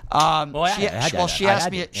that. She asked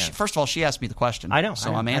me. First of all, she asked me the question. I know.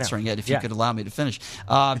 So I'm answering it. If you could allow me to finish.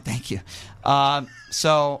 Thank you.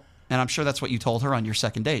 And I'm sure that's what you told her on your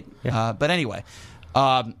second date. Yeah. But anyway.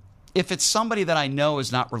 If it's somebody that I know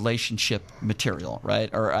is not relationship material, right,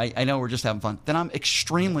 or I know we're just having fun, then I'm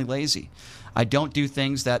extremely lazy. I don't do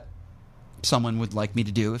things that someone would like me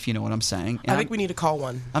to do, if you know what I'm saying. And I think we need to call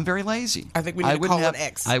one. I'm very lazy. I think we need to call an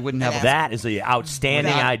ex. I wouldn't have. That is the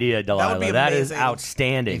outstanding idea, Delilah. That is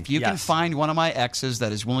outstanding. If you can find one of my exes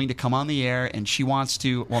that is willing to come on the air and she wants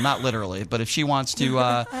to, well, not literally, but if she wants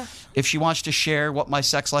to share what my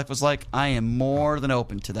sex life was like, I am more than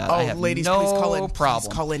open to that. I have ladies, no please call in. problem.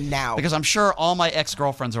 Please call in now. Because I'm sure all my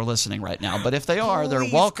ex-girlfriends are listening right now. But if they are, they're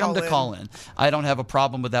welcome to call in. I don't have a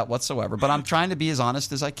problem with that whatsoever. But I'm trying to be as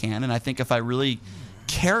honest as I can, and I think if I really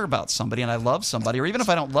care about somebody and I love somebody, or even if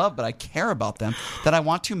I don't love but I care about them, that I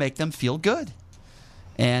want to make them feel good.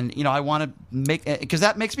 And, I want to make, because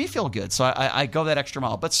that makes me feel good. So I go that extra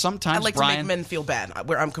mile. But sometimes, I like Brian, to make men feel bad,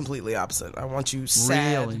 where I'm completely opposite. I want you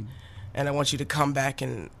sad. Really? and I want you to come back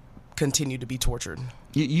and continue to be tortured.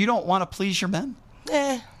 You don't want to please your men?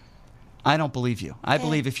 I don't believe you. I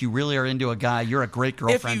believe if you really are into a guy, you're a great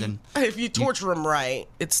girlfriend. If you torture them right,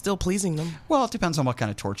 it's still pleasing them. Well, it depends on what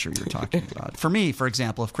kind of torture you're talking about. For me, for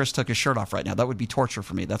example, if Chris took his shirt off right now, that would be torture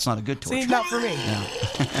for me. That's not a good torture. See, not for me. Yeah.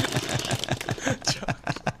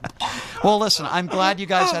 Well, listen, I'm glad you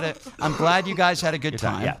guys had a good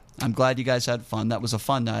time. Yeah. I'm glad you guys had fun. That was a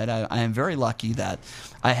fun night. I am very lucky that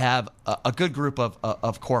I have a good group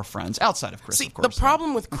of core friends outside of Chris. See, of course. the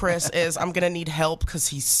problem with Chris is I'm gonna need help because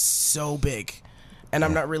he's so big, and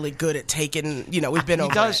I'm not really good at taking. We've been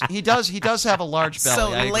over it. He does have a large belly.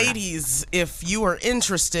 So, I agree. ladies, if you are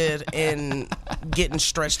interested in getting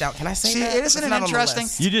stretched out, can I say See, that? isn't it interesting?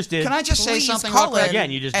 You just did. Can I just say Please something call real quick? in,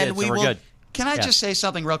 Again, you just and did, we so we're will good. Can I just say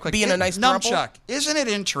something real quick? Be in a nice Nunchuck, isn't it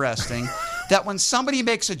interesting that when somebody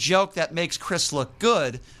makes a joke that makes Chris look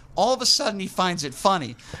good, all of a sudden he finds it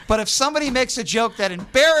funny. But if somebody makes a joke that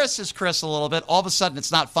embarrasses Chris a little bit, all of a sudden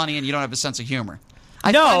it's not funny and you don't have a sense of humor.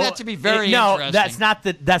 I find that to be very interesting. that's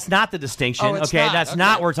not the distinction. Oh, it's okay, not. that's Okay.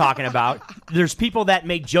 not what we're talking about. There's people that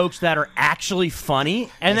make jokes that are actually funny,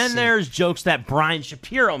 and then there's jokes that Brian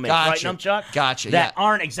Shapiro makes, Gotcha. right, Numbchuck? Gotcha, That yeah.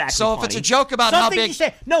 aren't exactly So if funny. it's a joke about some how things big- you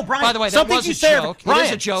say, no, Brian. By the way, that some things was you a say, joke. It is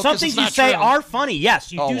Brian, a joke some 'cause things it's you not say true. are funny.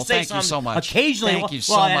 Yes, you Oh, do well, say thank you some so much. occasionally. Thank you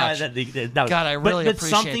so well, much. God, I really but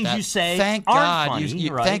appreciate some things that. you say Thank aren't God funny,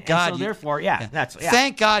 you- right? thank God And so you- therefore, that's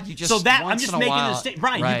Thank God you just So that I'm once just in a making while- a statement,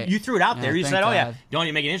 Brian. Right. You threw it out there. Yeah, You thank said, "Oh yeah, God. don't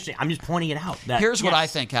you make it interesting?" I'm just pointing it out. That, Here's what yes, I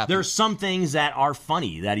think happened. There's some things that are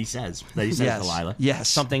funny that he says. Yes. Delilah. Yes.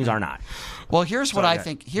 Some things are not. Well, here's what I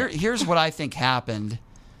think. Here's what I think happened.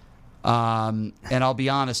 And I'll be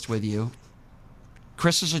honest with you.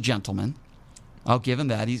 Chris is a gentleman. I'll give him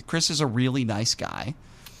that. Chris is a really nice guy.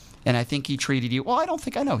 And I think he treated you, well, I don't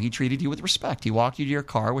think I know. He treated you with respect. He walked you to your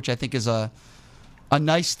car, which I think is a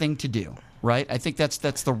nice thing to do, right? I think that's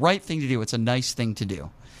the right thing to do. It's a nice thing to do.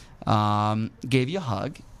 Gave you a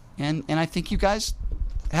hug. And I think you guys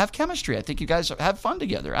have chemistry. I think you guys have fun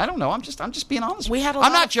together. I don't know. I'm just being honest.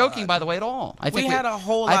 I'm not joking, by the way, at all. I think we had a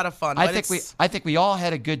whole lot of fun. I think we all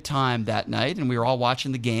had a good time that night, and we were all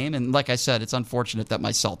watching the game. And like I said, it's unfortunate that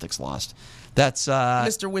my Celtics lost. That's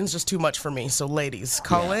Mr. Wynn's just too much for me. So ladies,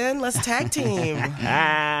 call in. Let's tag team.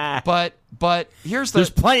 But here's There's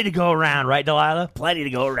plenty to go around, right, Delilah? Plenty to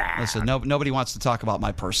go around. Listen, nobody wants to talk about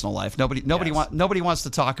my personal life. Nobody wants to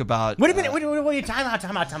talk about. Wait a minute. Wait. Time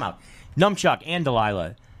out. Numbchuck and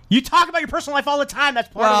Delilah. You talk about your personal life all the time. That's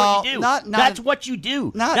part of what you do. That's what you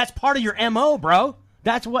do. That's part of your MO, bro.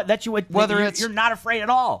 That's what you're not afraid at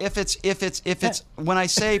all. If it's when I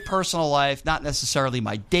say personal life, not necessarily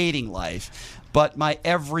my dating life, but my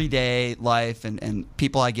everyday life and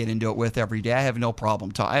people I get into it with every day, I have no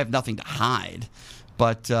problem. I have nothing to hide.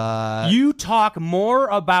 But you talk more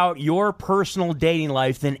about your personal dating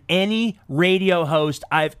life than any radio host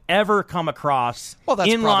I've ever come across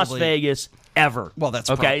in Las Vegas. Ever. Well, that's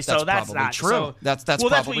okay. So that's probably not true. So, that's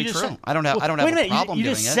probably true. Said. I don't have a problem doing it. You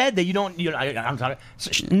just said that you don't. I'm talking.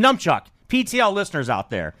 Numbchuck, PTL listeners out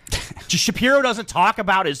there, Shapiro doesn't talk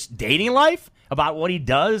about his dating life, about what he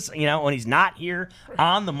does. When he's not here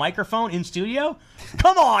on the microphone in studio.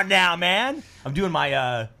 Come on now, man. I'm doing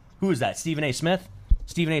my. Who is that? Stephen A. Smith.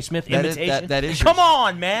 Stephen A. Smith imitation. That is Come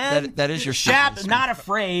on, man. That is your Shap's not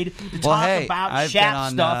afraid to talk about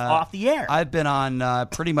Shap stuff off the air. I've been on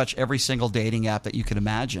pretty much every single dating app that you could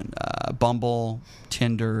imagine. Bumble,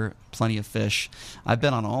 Tinder, Plenty of Fish. I've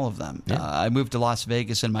been on all of them. Yeah. I moved to Las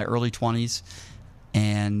Vegas in my early 20s.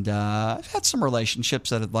 And I've had some relationships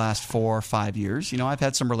that have lasted 4 or 5 years. I've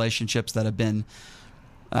had some relationships that have been...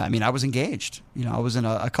 I was engaged. I was in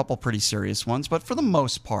a couple pretty serious ones. But for the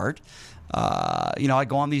most part... I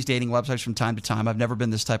go on these dating websites from time to time. I've never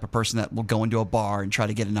been this type of person that will go into a bar and try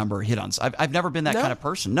to get a number or hit on. I've never been that kind of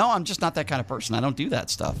person. No, I'm just not that kind of person. I don't do that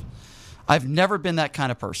stuff. I've never been that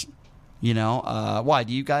kind of person. Why?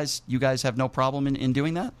 Do you guys have no problem in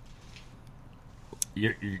doing that?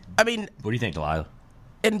 I mean, what do you think, Delilah?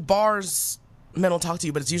 In bars, men will talk to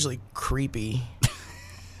you, but it's usually creepy.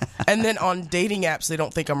 And then on dating apps, they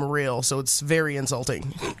don't think I'm real, so it's very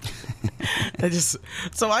insulting.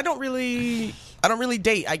 I don't really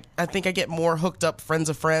date. I think I get more hooked up friends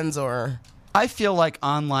of friends or. I feel like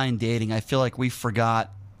online dating. I feel like we forgot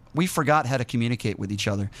how to communicate with each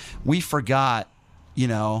other. We forgot,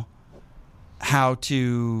 how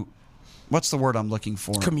to. What's the word I'm looking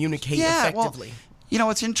for? Communicate effectively. Well,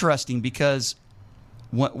 it's interesting because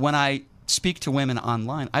when I speak to women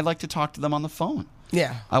online, I like to talk to them on the phone.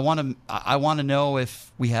 Yeah. I want to know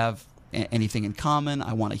if we have anything in common.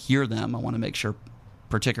 I want to hear them. I want to make sure,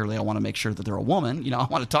 particularly, I want to make sure that they're a woman. I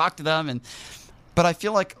want to talk to them. And But I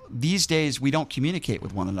feel like these days we don't communicate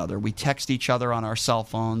with one another. We text each other on our cell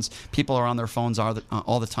phones. People are on their phones all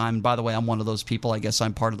the time. And by the way, I'm one of those people. I guess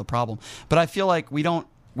I'm part of the problem. But I feel like we don't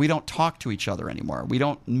talk to each other anymore. We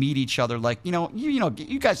don't meet each other like, you guys know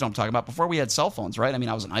what I'm talking about. Before we had cell phones, right? I mean,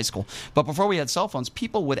 I was in high school. But before we had cell phones,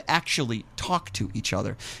 people would actually talk to each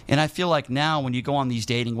other. And I feel like now when you go on these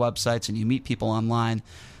dating websites and you meet people online,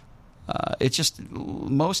 it's just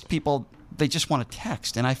most people, they just want to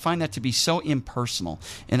text. And I find that to be so impersonal.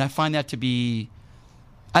 And I find that to be...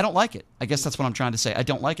 I don't like it. I guess that's what I'm trying to say. I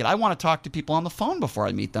don't like it. I want to talk to people on the phone before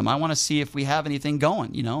I meet them. I want to see if we have anything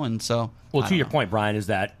going, and so... Well, to your point, Brian, is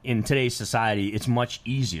that in today's society, it's much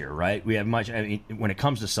easier, right? We have when it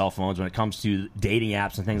comes to cell phones, when it comes to dating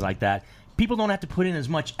apps and things like that, people don't have to put in as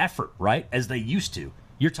much effort, right, as they used to.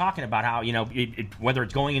 You're talking about how, whether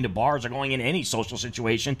it's going into bars or going into any social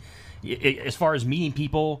situation, as far as meeting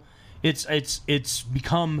people, it's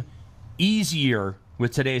become easier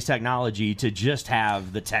with today's technology to just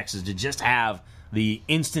have the texts, to just have the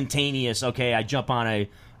instantaneous, okay, I jump on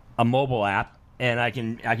a mobile app and I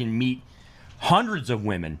can meet hundreds of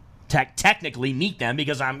women, technically meet them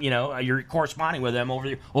because you're corresponding with them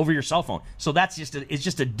over your cell phone. So it's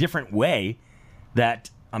just a different way that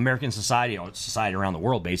American society, or society around the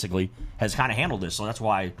world basically, has kind of handled this. So that's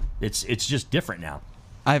why it's just different now.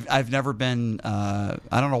 I've never been, I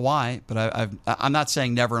don't know why, but I'm not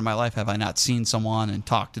saying never in my life have I not seen someone and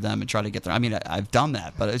talked to them and try to get there. I mean, I've done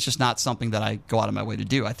that, but it's just not something that I go out of my way to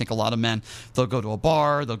do. I think a lot of men, they'll go to a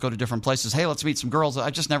bar, they'll go to different places. Hey, let's meet some girls.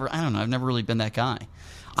 I've never really been that guy.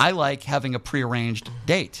 I like having a prearranged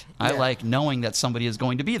date. I like knowing that somebody is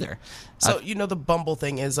going to be there. So, the Bumble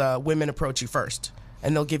thing is women approach you first.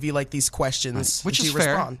 And they'll give you these questions, which is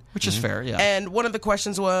fair. Respond. Which is fair, yeah. And one of the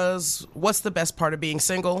questions was, "What's the best part of being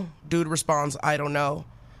single?" Dude responds, "I don't know."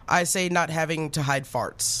 I say, "Not having to hide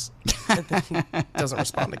farts." And then he doesn't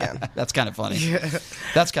respond again. That's kind of funny. Yeah.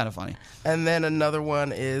 That's kind of funny. And then another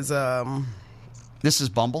one is, this is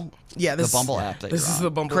Bumble. Yeah, the Bumble app. This is the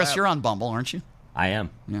Bumble. Chris, app. You're on Bumble, aren't you? I am.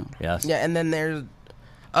 Yeah. Yes. Yeah, and then there's,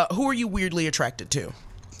 who are you weirdly attracted to?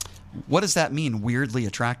 What does that mean, weirdly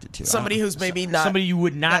attracted to? Somebody who's maybe not... Somebody you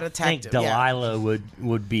would not think Delilah yeah.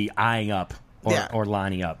 would be eyeing up or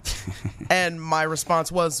lining up. And my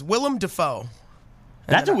response was Willem Dafoe.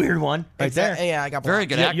 That's a weird one right there. Yeah, I got very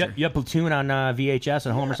good actor. You have Platoon on VHS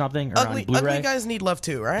at home or something? Or on Blu-ray? Ugly guys need love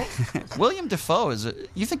too, right? William Dafoe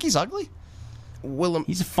you think he's ugly?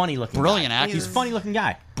 He's a funny-looking Brilliant actor. He's a funny-looking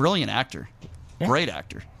guy. Brilliant actor. Yeah. Great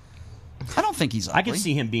actor. I don't think he's ugly. I can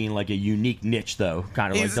see him being like a unique niche, though,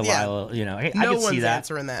 kind of like Delilah. Yeah. I no can see one's that.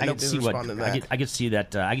 Answering that. I can Nobody's see responding to that. I can see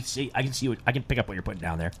that. I can pick up what you're putting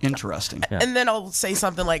down there. Interesting. Yeah. And then I'll say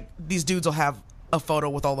something like, "These dudes will have a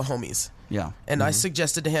photo with all the homies." Yeah. And I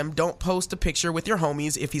suggested to him, "Don't post a picture with your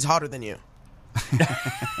homies if he's hotter than you."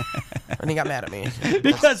 And he got mad at me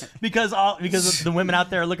because the women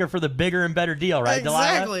out there are looking for the bigger and better deal, right?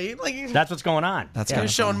 Exactly. Delilah? That's what's going on. That's kind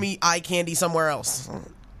of showing me eye candy somewhere else.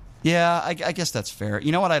 Yeah, I guess that's fair.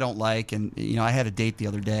 You know what I don't like, and I had a date the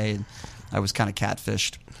other day, and I was kind of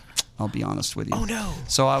catfished. I'll be honest with you. Oh no!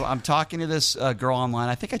 So I'm talking to this girl online.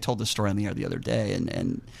 I think I told this story on the air the other day,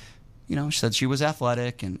 and she said she was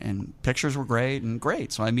athletic, and pictures were great and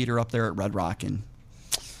great. So I meet her up there at Red Rock, and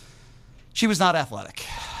she was not athletic.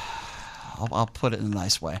 I'll put it in a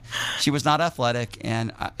nice way. She was not athletic,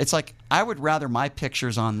 and it's like I would rather my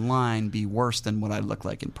pictures online be worse than what I look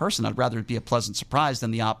like in person. I'd rather it be a pleasant surprise than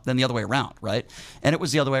the other way around, right? And it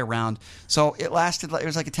was the other way around. So it lasted. It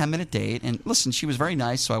was like a 10-minute date, and listen, she was very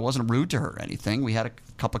nice, so I wasn't rude to her or anything. We had a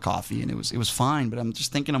cup of coffee, and it was fine. But I'm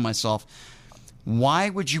just thinking to myself, why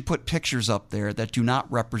would you put pictures up there that do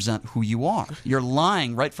not represent who you are? You're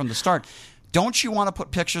lying right from the start. Don't you want to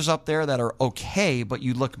put pictures up there that are okay, but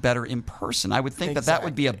you look better in person? I would think that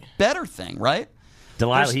would be a better thing, right?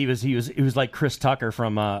 Delilah, he was like Chris Tucker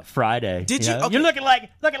from Friday. Did you? Okay. You're looking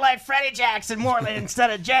like Freddie Jackson more instead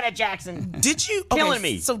of Janet Jackson. Did you? Killing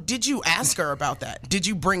me. So did you ask her about that? Did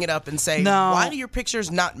you bring it up and say, no. Why do your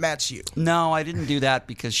pictures not match you? No, I didn't do that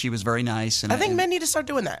because she was very nice. And I think men need to start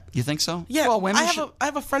doing that. You think so? Yeah. Well, women I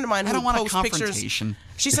have a friend of mine who posts pictures.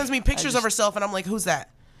 She sends me pictures of herself, and I'm like, "Who's that?"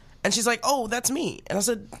 And she's like, "Oh, that's me." And I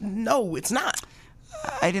said, "No, it's not."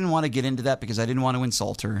 I didn't want to get into that because I didn't want to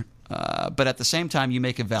insult her. But at the same time, you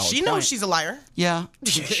make a valid point. She knows she's a liar. Yeah,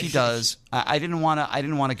 she does. I didn't want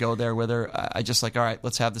to go there with her. I just all right,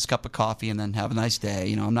 let's have this cup of coffee and then have a nice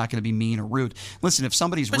day. I'm not going to be mean or rude. Listen, if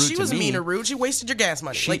somebody's rude to me... But she was mean or rude. She wasted your gas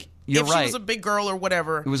money. You're right. She was a big girl or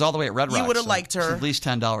whatever... It was all the way at Red Rock. You would have liked her. At least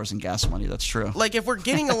 $10 in gas money. That's true. If we're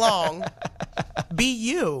getting along, be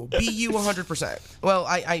you. Be you 100%. Well,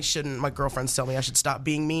 I shouldn't. My girlfriends tell me I should stop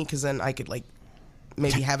being me because then I could,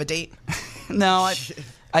 maybe have a date? No,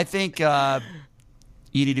 I think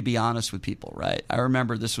you need to be honest with people, right? I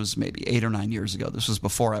remember this was maybe 8 or 9 years ago. This was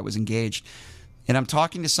before I was engaged. And I'm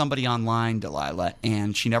talking to somebody online, Delilah,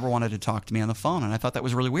 and she never wanted to talk to me on the phone. And I thought that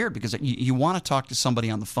was really weird because you want to talk to somebody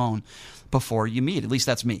on the phone before you meet. At least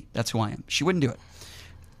that's me. That's who I am. She wouldn't do it.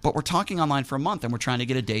 But we're talking online for a month, and we're trying to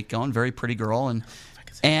get a date going. Very pretty girl.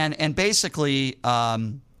 And basically,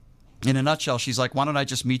 in a nutshell, she's like, why don't I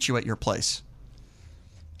just meet you at your place?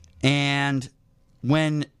 And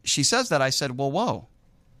when she says that, I said, well, whoa,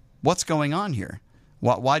 what's going on here?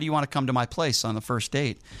 Why do you want to come to my place on the first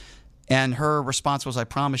date? And her response was, I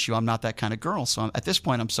promise you, I'm not that kind of girl. So at this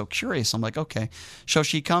point, I'm so curious. I'm like, okay. So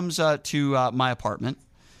she comes to my apartment,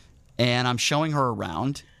 and I'm showing her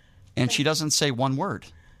around, and she doesn't say one word.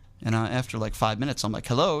 And after like 5 minutes, I'm like,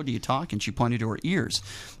 hello, do you talk? And she pointed to her ears.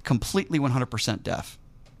 Completely 100% deaf.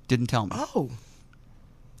 Didn't tell me. Oh.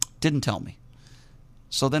 Didn't tell me.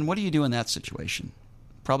 So then what do you do in that situation?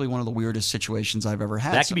 Probably one of the weirdest situations I've ever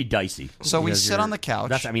had. That can be dicey. So we sit on the couch.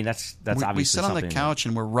 That's obviously we sit on the something couch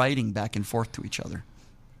and we're writing back and forth to each other.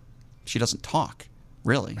 She doesn't talk,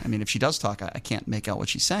 really. I mean, if she does talk, I can't make out what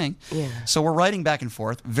she's saying. Yeah. So we're writing back and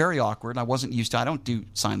forth. Very awkward. I wasn't used to. I don't do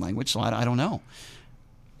sign language, so I don't know.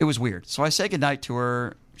 It was weird. So I say goodnight to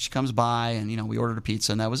her. She comes by, and we ordered a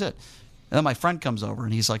pizza, and that was it. And then my friend comes over,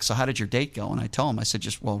 and he's like, so how did your date go? And I tell him, I said,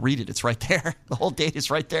 read it. It's right there. The whole date is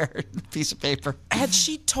right there. Piece of paper. Had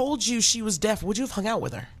she told you she was deaf, would you have hung out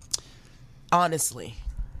with her? Honestly.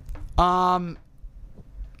 I'll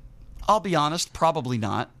be honest, probably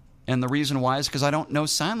not. And the reason why is because I don't know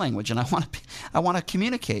sign language, and I want to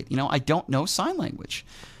communicate. I don't know sign language.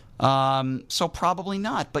 So probably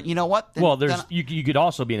not. But you know what? You could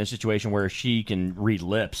also be in a situation where she can read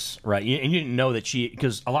lips, right? And you didn't know that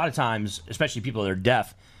because a lot of times, especially people that are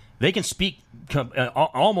deaf, they can speak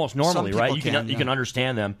almost normally, right? You can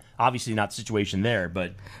understand them. Obviously, not the situation there,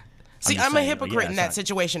 but see, I'm a hypocrite in that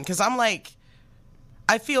situation because I'm like,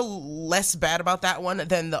 I feel less bad about that one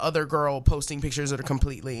than the other girl posting pictures that are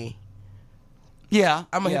completely. Yeah,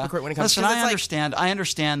 I'm a hypocrite when it comes to I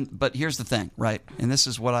understand, but here's the thing, right? And this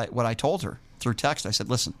is what I told her through text. I said,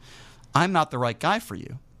 listen, I'm not the right guy for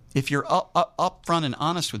you. If you're upfront and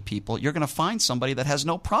honest with people, you're going to find somebody that has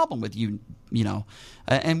no problem with you,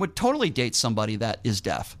 and would totally date somebody that is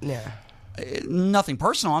deaf. Yeah. Nothing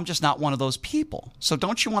personal. I'm just not one of those people. So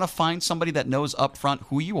don't you want to find somebody that knows upfront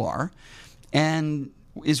who you are and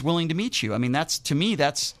is willing to meet you? I mean,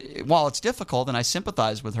 while it's difficult, and I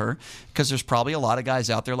sympathize with her because there's probably a lot of guys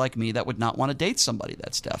out there like me that would not want to date somebody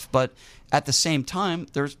that's deaf. But at the same time,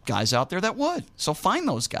 there's guys out there that would. So find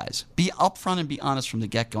those guys. Be upfront and be honest from the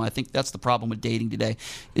get-go. I think that's the problem with dating today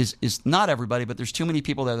is not everybody, but there's too many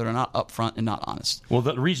people there that are not upfront and not honest. Well,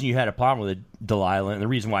 the reason you had a problem with it, Delilah, and the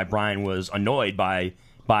reason why Brian was annoyed by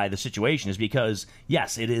the situation is because,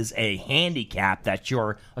 yes, it is a handicap that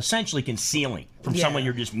you're essentially concealing from someone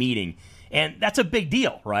you're just meeting. And that's a big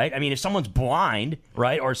deal, right? I mean, if someone's blind,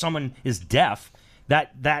 right, or someone is deaf,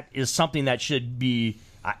 that is something that should be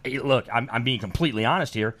look, I'm being completely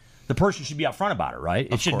honest here. The person should be upfront about it, right?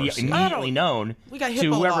 It should be immediately known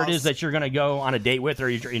to whoever it is that you're going to go on a date with,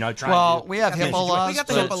 or trying to. Well, we have HIPAA laws. We got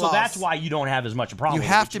the HIPAA laws. So that's why you don't have as much a problem. You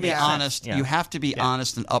have to be honest. You have to be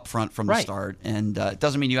honest and upfront from the start, and it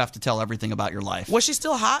doesn't mean you have to tell everything about your life. Was she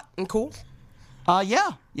still hot and cool?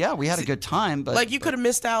 Yeah, we had a good time, but you could have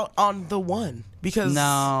missed out on the one because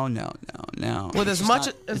no. With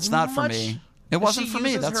it's not for me. It wasn't for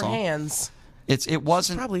me. That's all. Hands. It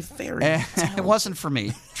wasn't probably very. It wasn't for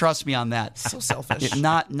me. Trust me on that. So selfish.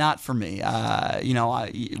 Not for me.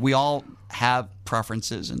 We all have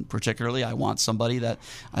preferences, and particularly I want somebody that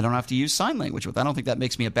I don't have to use sign language with. I don't think that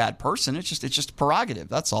makes me a bad person. It's just a prerogative.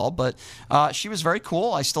 That's all. But she was very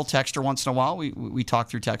cool. I still text her once in a while. We talk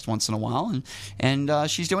through text once in a while, and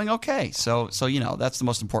she's doing okay. So that's the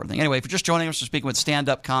most important thing. Anyway, if you're just joining us, we're speaking with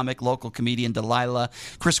stand-up comic, local comedian Delilah.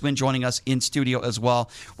 Chris Wynn joining us in studio as well.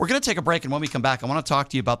 We're going to take a break, and when we come back, I want to talk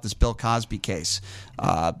to you about this Bill Cosby case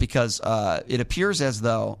because it appears as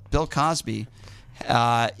though Bill Cosby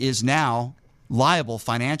is now liable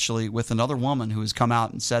financially with another woman who has come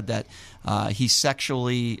out and said that he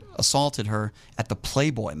sexually assaulted her at the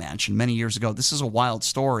Playboy Mansion many years ago. This is a wild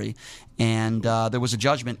story, and there was a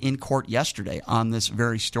judgment in court yesterday on this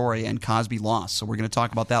very story, and Cosby lost. So we're going to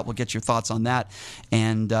talk about that. We'll get your thoughts on that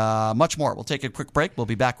and much more. We'll take a quick break. We'll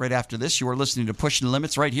be back right after this. You are listening to Pushing the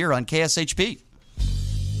Limits right here on KSHP.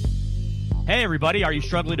 Hey, everybody, are you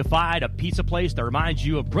struggling to find a pizza place that reminds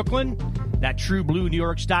you of Brooklyn? That true blue New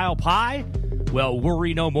York-style pie? Well,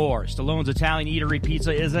 worry no more. Stallone's Italian Eatery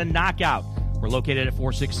Pizza is a knockout. We're located at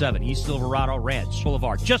 467 East Silverado Ranch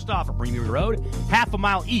Boulevard, just off of Premium Road, half a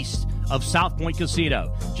mile east of South Point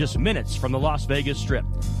Casino, just minutes from the Las Vegas Strip.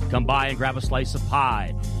 Come by and grab a slice of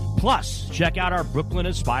pie. Plus, check out our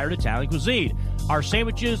Brooklyn-inspired Italian cuisine. Our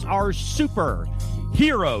sandwiches are super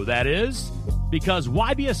hero, that is, because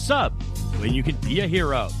why be a sub when you can be a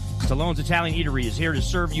hero? Stallone's Italian Eatery is here to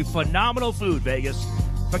serve you phenomenal food, Vegas.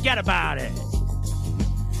 Forget about it.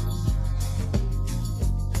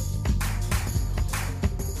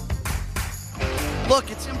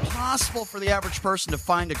 Look, it's impossible for the average person to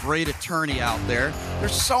find a great attorney out there.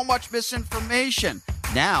 There's so much misinformation.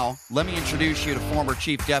 Now, let me introduce you to former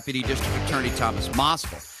Chief Deputy District Attorney Thomas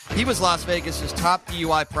Moskal. He was Las Vegas's top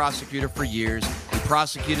DUI prosecutor for years. He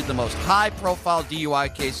prosecuted the most high-profile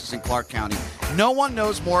DUI cases in Clark County. No one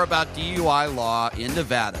knows more about DUI law in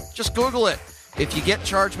Nevada. Just Google it. If you get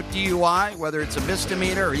charged with DUI, whether it's a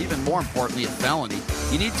misdemeanor or even more importantly a felony,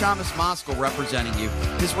 you need Thomas Moskal representing you.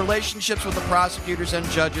 His relationships with the prosecutors and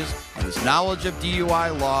judges and his knowledge of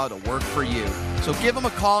DUI law to work for you. So give him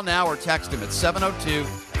a call now or text him at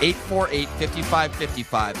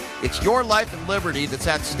 702-848-5555. It's your life and liberty that's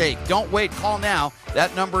at stake. Don't wait. Call now.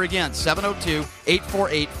 That number again,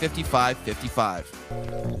 702-848-5555.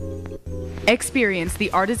 Experience the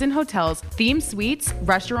Artisan Hotel's themed suites,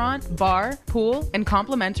 restaurant, bar, pool, and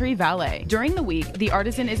complimentary valet. During the week, the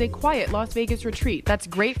Artisan is a quiet Las Vegas retreat that's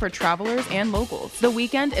great for travelers and locals. The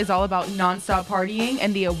weekend is all about nonstop partying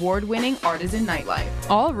and the award-winning Artisan nightlife.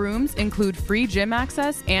 All rooms include free gym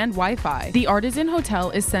access and Wi-Fi. The Artisan Hotel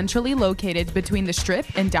is centrally located between the Strip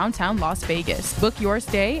and downtown Las Vegas. Book your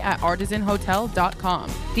stay at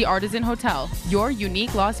artisanhotel.com. The Artisan Hotel, your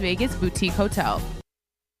unique Las Vegas boutique hotel.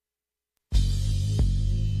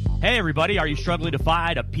 Hey, everybody, are you struggling to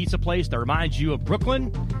find a pizza place that reminds you of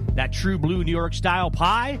Brooklyn? That true blue New York-style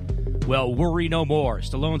pie? Well, worry no more.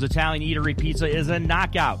 Stallone's Italian Eatery Pizza is a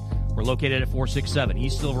knockout. We're located at 467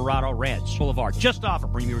 East Silverado Ranch Boulevard, just off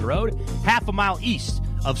of Premium Road, half a mile east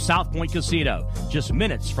of South Point Casino, just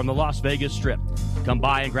minutes from the Las Vegas Strip. Come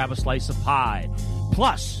by and grab a slice of pie.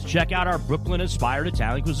 Plus, check out our Brooklyn-inspired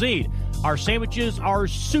Italian cuisine. Our sandwiches are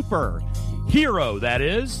super hero, that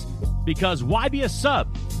is, because why be a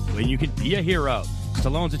sub when you can be a hero?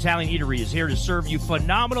 Stallone's Italian Eatery is here to serve you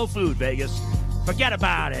phenomenal food, Vegas. Forget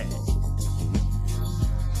about it.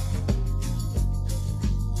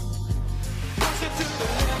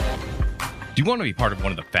 Do you want to be part of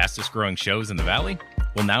one of the fastest growing shows in the Valley?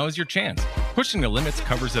 Well, now is your chance. Pushing the Limits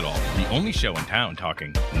covers it all. The only show in town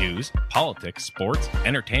talking news, politics, sports,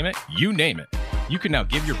 entertainment, you name it. You can now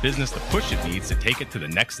give your business the push it needs to take it to the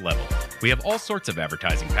next level. We have all sorts of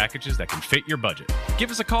advertising packages that can fit your budget.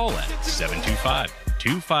 Give us a call at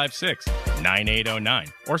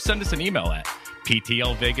 725-256-9809 or send us an email at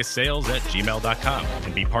ptlvegassales@gmail.com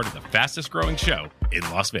and be part of the fastest growing show in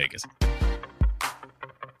Las Vegas.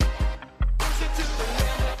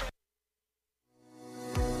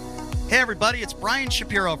 Hey everybody, it's Brian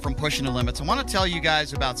Shapiro from Pushing the Limits. I want to tell you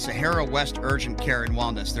guys about Sahara West Urgent Care and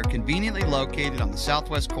Wellness. They're conveniently located on the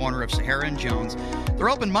southwest corner of Sahara and Jones. They're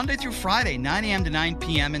open Monday through Friday, 9 a.m. to 9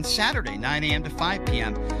 p.m. and Saturday, 9 a.m. to 5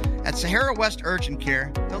 p.m. At Sahara West Urgent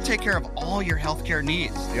Care, they'll take care of all your healthcare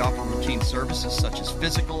needs. They offer routine services such as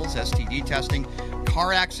physicals, STD testing,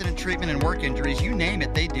 car accident treatment, and work injuries. You name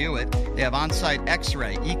it, they do it. They have on-site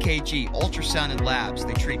x-ray, EKG, ultrasound, and labs.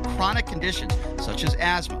 They treat chronic conditions such as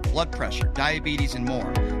asthma, blood pressure, diabetes, and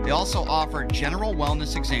more. They also offer general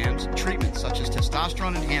wellness exams, treatments such as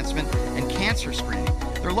testosterone enhancement, and cancer screening.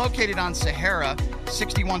 They're located on Sahara,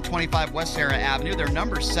 6125 West Sahara Avenue. Their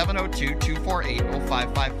number is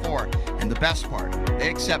 702-248-0554. And the best part, they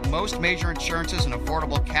accept most major insurances and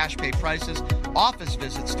affordable cash pay prices, office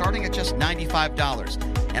visits starting at just $95.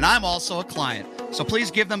 And I'm also a client, so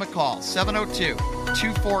please give them a call,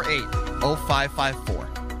 702-248-0554.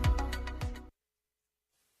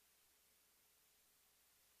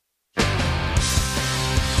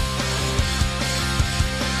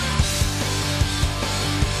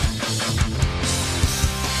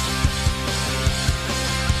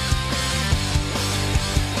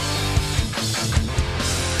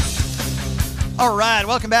 All right,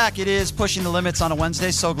 welcome back. It is Pushing the Limits on a Wednesday.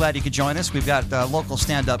 So glad you could join us. We've got local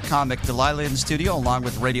stand-up comic Delilah in the studio, along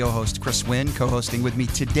with radio host Chris Wynn, co-hosting with me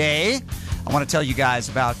today. I want to tell you guys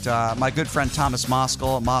about my good friend Thomas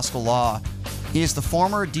Moskal at Moskal Law. He is the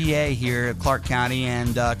former DA here at Clark County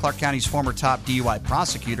and Clark County's former top DUI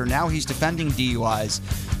prosecutor. Now he's defending DUIs.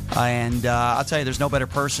 And I'll tell you, there's no better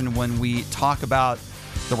person when we talk about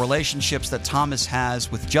the relationships that Thomas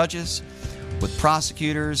has with judges, with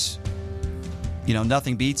prosecutors,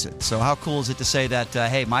 nothing beats it. So how cool is it to say that,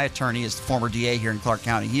 hey, my attorney is the former DA here in Clark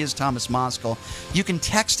County. He is Thomas Moskal. You can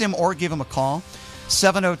text him or give him a call,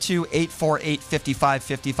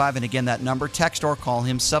 702-848-5555. And again, that number, text or call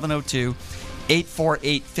him,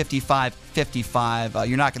 702-848-5555.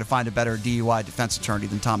 You're not going to find a better DUI defense attorney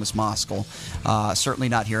than Thomas Moskal. Certainly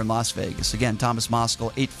not here in Las Vegas. Again, Thomas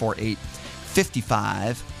Moskal,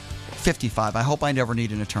 848-5555. I hope I never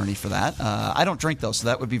need an attorney for that. I don't drink, though, so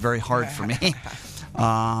that would be very hard for me.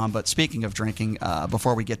 But speaking of drinking,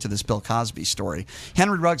 before we get to this Bill Cosby story,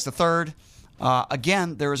 Henry Ruggs III,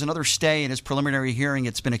 again, there is another stay in his preliminary hearing.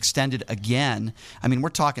 It's been extended again. I mean, we're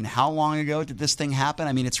talking how long ago did this thing happen?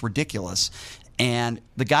 I mean, it's ridiculous. And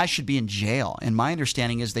the guy should be in jail. And my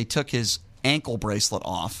understanding is they took his ankle bracelet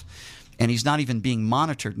off, and he's not even being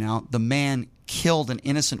monitored now. The man killed an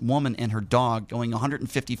innocent woman and her dog going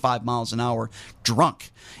 155 miles an hour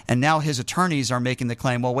drunk. And now his attorneys are making the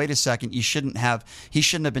claim, well, wait a second, he shouldn't have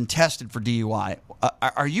been tested for DUI.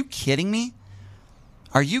 Are you kidding me?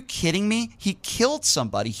 Are you kidding me? He killed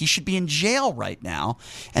somebody. He should be in jail right now.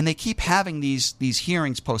 And they keep having these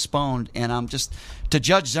hearings postponed. And I'm just, to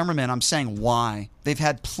Judge Zimmerman, I'm saying why. They've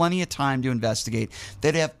had plenty of time to investigate.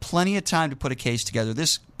 They'd have plenty of time to put a case together.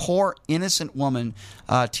 This poor, innocent woman,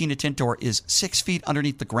 Tina Tintor, is 6 feet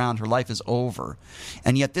underneath the ground. Her life is over.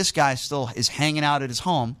 And yet this guy still is hanging out at his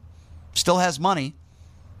home, still has money.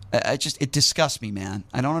 It disgusts me, man.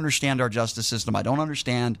 I don't understand our justice system. I don't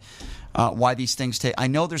understand why these things take. I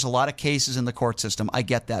know there's a lot of cases in the court system. I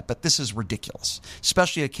get that, but this is ridiculous,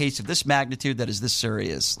 especially a case of this magnitude that is this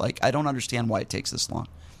serious. Like, I don't understand why it takes this long.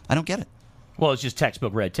 I don't get it. Well, it's just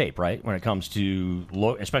textbook red tape, right? When it comes to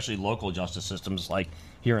especially local justice systems like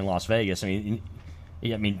here in Las Vegas. I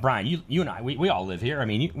mean, Brian, you and I, we all live here. I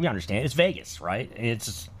mean, we understand it's Vegas, right?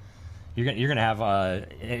 It's You're going to have,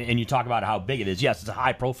 and you talk about how big it is. Yes, it's a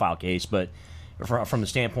high-profile case, but from the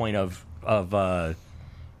standpoint of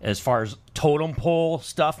as far as totem pole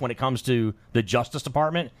stuff when it comes to the Justice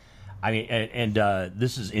Department, I mean, and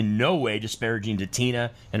this is in no way disparaging to Tina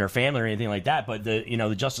and her family or anything like that. But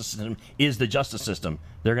the justice system is the justice system.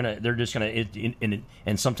 They're just gonna,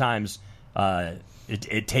 and sometimes.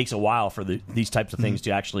 It takes a while for these types of things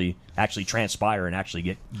to actually transpire and actually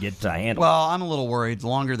get handled. Well, I'm a little worried. The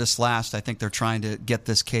longer this lasts, I think they're trying to get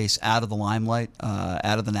this case out of the limelight,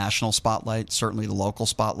 out of the national spotlight, certainly the local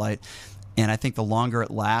spotlight. And I think the longer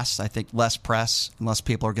it lasts, I think less press, less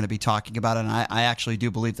people are going to be talking about it. And I actually do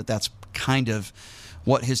believe that that's kind of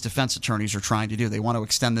what his defense attorneys are trying to do. They want to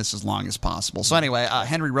extend this as long as possible. So anyway,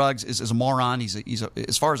 Henry Ruggs is a moron. He's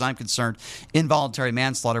as far as I'm concerned, involuntary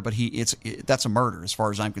manslaughter, but that's a murder as far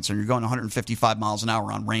as I'm concerned. You're going 155 miles an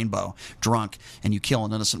hour on Rainbow, drunk, and you kill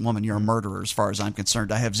an innocent woman. You're a murderer as far as I'm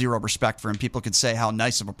concerned. I have zero respect for him. People could say how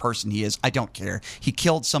nice of a person he is. I don't care. He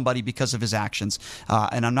killed somebody because of his actions.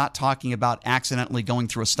 And I'm not talking about accidentally going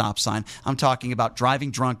through a stop sign. I'm talking about driving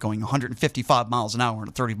drunk, going 155 miles an hour in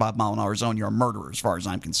a 35-mile-an-hour zone. You're a murderer as far as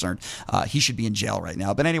I'm concerned. He should be in jail right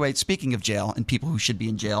now. But anyway, speaking of jail and people who should be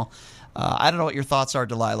in jail, I don't know what your thoughts are,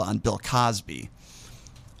 Delilah, on Bill Cosby.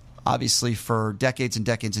 Obviously, for decades and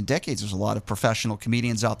decades and decades, there's a lot of professional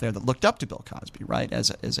comedians out there that looked up to Bill Cosby, right,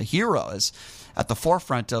 as a hero, as at the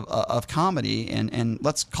forefront of comedy. And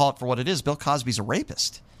let's call it for what it is. Bill Cosby's a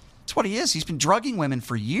rapist. That's what he is. He's been drugging women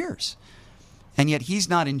for years, and yet he's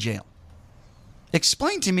not in jail.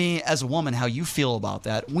 Explain to me as a woman how you feel about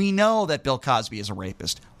that. We know that Bill Cosby is a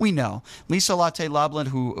rapist. We know. Lisa Latte Loveland,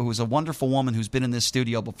 who is a wonderful woman who's been in this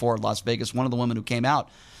studio before in Las Vegas, one of the women who came out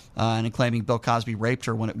and claiming Bill Cosby raped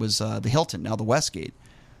her when it was the Hilton, now the Westgate.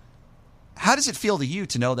 How does it feel to you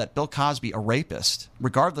to know that Bill Cosby, a rapist,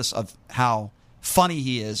 regardless of how funny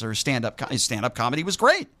he is or his stand-up comedy was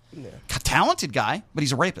great. Yeah. Talented guy, but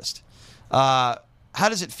he's a rapist. How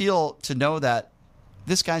does it feel to know that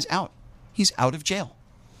this guy's out? He's out of jail.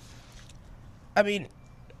 I mean,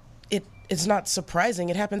 it's not surprising.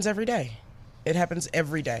 It happens every day. It happens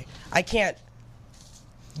every day. I can't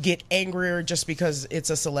get angrier just because it's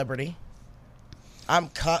a celebrity. I'm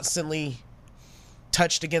constantly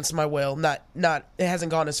touched against my will. Not it hasn't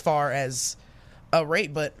gone as far as a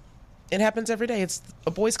rape, but it happens every day. It's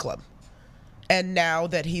a boys' club. And now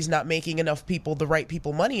that he's not making enough people, the right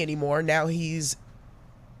people, money anymore, now he's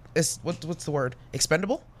what's the word?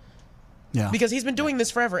 Expendable? Yeah. Because he's been doing this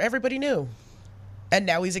forever. Everybody knew. And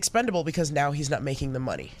now he's expendable because now he's not making the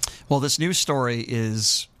money. Well, this news story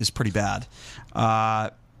is pretty bad.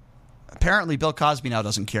 apparently, Bill Cosby now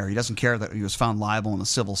doesn't care. He doesn't care that he was found liable in a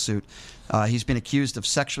civil suit. He's been accused of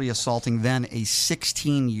sexually assaulting then a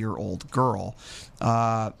 16-year-old girl.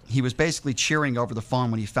 He was basically cheering over the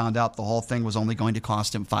phone when he found out the whole thing was only going to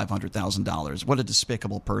cost him $500,000. What a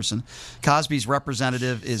despicable person. Cosby's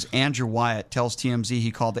representative is Andrew Wyatt, tells TMZ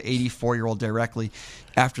he called the 84-year-old directly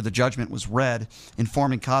after the judgment was read,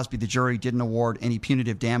 informing Cosby the jury didn't award any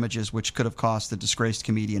punitive damages, which could have cost the disgraced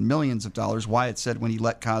comedian millions of dollars. Wyatt said when he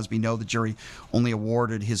let Cosby know the jury only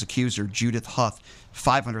awarded his accuser, Judith Huth,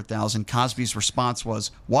 $500,000. Cosby's response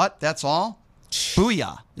was, "What? That's all?"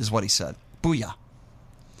 Booyah, is what he said. Booyah.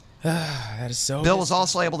 That is so. Bill was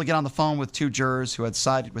also able to get on the phone with two jurors who had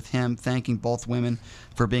sided with him, thanking both women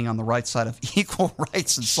for being on the right side of equal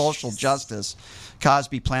rights and social justice.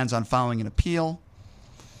 Cosby plans on filing an appeal.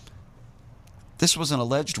 This was an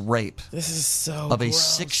alleged rape of a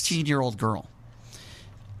 16-year-old girl.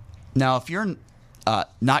 Now, if you're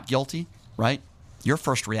not guilty, right, your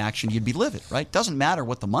first reaction, you'd be livid, right? Doesn't matter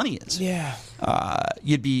what the money is. Yeah.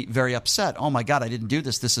 You'd be very upset. Oh my God, I didn't do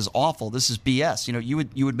this. This is awful. This is BS. You know,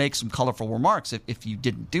 you would make some colorful remarks if you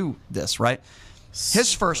didn't do this, right?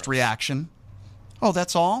 His first reaction, oh,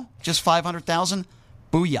 that's all? Just $500,000?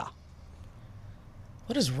 Booyah.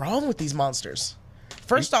 What is wrong with these monsters?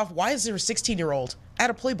 First off, why is there a 16-year-old at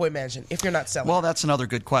a Playboy mansion if you're not selling? Well, that's another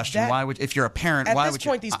good question. Why would, if you're a parent, why would you? At this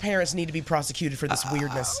point, these parents need to be prosecuted for this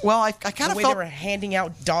weirdness. Well, I kind of the way they were handing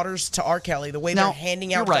out daughters to R. Kelly, the way they're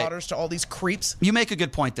handing out daughters to all these creeps. You make a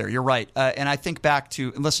good point there. You're right. And I think back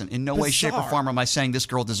to, listen, in no way, shape, or form am I saying this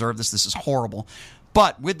girl deserved this. This is horrible.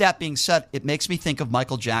 But with that being said, it makes me think of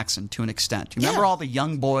Michael Jackson to an extent. You remember all the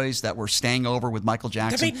young boys that were staying over with Michael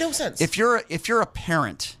Jackson? That made no sense. If you're a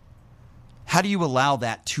parent, how do you allow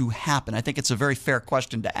that to happen? I think it's a very fair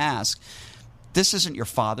question to ask. This isn't your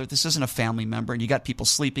father. This isn't a family member, and you got people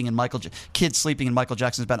sleeping in kids sleeping in Michael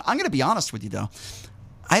Jackson's bed. I'm going to be honest with you, though.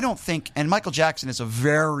 I don't think, and Michael Jackson is a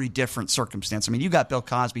very different circumstance. I mean, you got Bill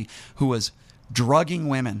Cosby, who was drugging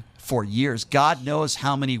women for years. God knows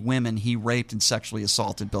how many women he raped and sexually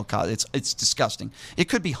assaulted. Bill Cosby. It's disgusting. It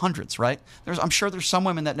could be hundreds, right? I'm sure there's some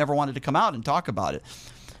women that never wanted to come out and talk about it.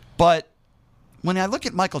 But when I look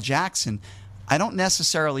at Michael Jackson, I don't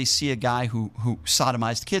necessarily see a guy who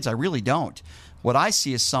sodomized kids. I really don't. What I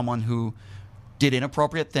see is someone who did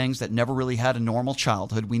inappropriate things that never really had a normal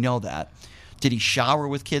childhood. We know that. Did he shower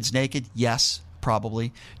with kids naked? Yes,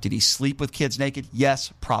 probably. Did he sleep with kids naked?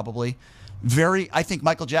 Yes, probably. I think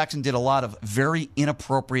Michael Jackson did a lot of very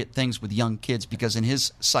inappropriate things with young kids because in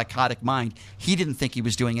his psychotic mind, he didn't think he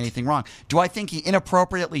was doing anything wrong. Do I think he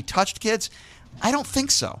inappropriately touched kids? I don't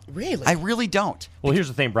think so. Really? I really don't. Well, here's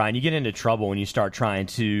the thing, Brian. You get into trouble when you start trying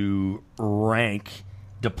to rank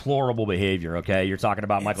deplorable behavior, okay? You're talking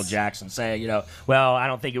about Michael Jackson saying, well, I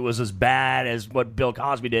don't think it was as bad as what Bill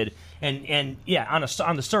Cosby did. And yeah,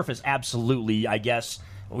 on the surface, absolutely, I guess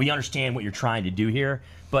we understand what you're trying to do here,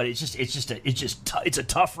 but it's a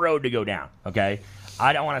tough road to go down, okay?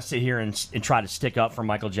 I don't want to sit here and try to stick up for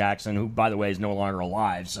Michael Jackson, who, by the way, is no longer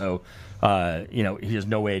alive, so he has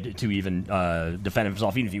no way to even defend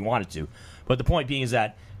himself, even if he wanted to. But the point being is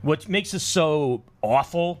that what makes this so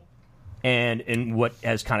awful and what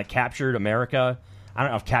has kind of captured America, I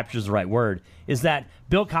don't know if capture is the right word, is that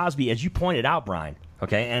Bill Cosby, as you pointed out, Brian,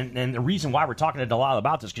 okay, and the reason why we're talking to Delilah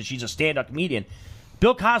about this, because she's a stand-up comedian,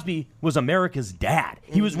 Bill Cosby was America's dad.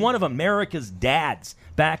 He was one of America's dads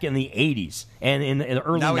back in the 80s and in the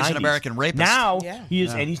early 90s. Now he's an American rapist. Now he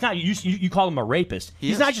is, and he's not, you call him a rapist.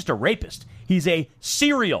 He's not just a rapist. He's a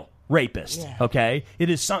serial rapist, okay?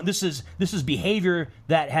 This is behavior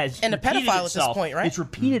that has and a pedophile at this point, right? It's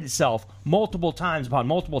repeated itself multiple times upon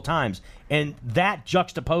multiple times, and that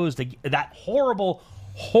juxtaposed that horrible,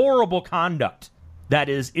 horrible conduct that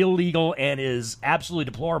is illegal and is absolutely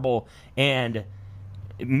deplorable, and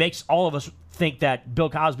it makes all of us think that Bill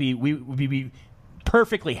Cosby, we would be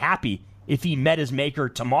perfectly happy if he met his maker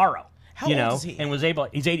tomorrow. How old is he? And was able.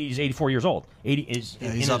 He's 84 years old. 80 is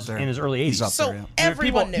in his early 80s. He's up so there, yeah.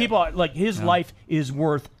 Everyone knew. People are, like his life is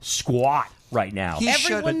worth squat right now.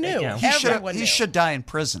 Everyone knew. He should die in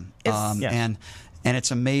prison. And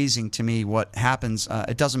it's amazing to me what happens.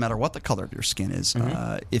 It doesn't matter what the color of your skin is.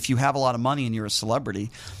 If you have a lot of money and you're a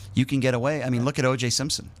celebrity, you can get away. I mean, look at O.J.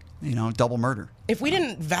 Simpson. Double murder. If we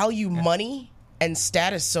didn't value money and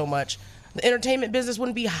status so much, the entertainment business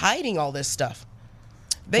wouldn't be hiding all this stuff.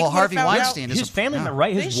 Well, Harvey Weinstein his family,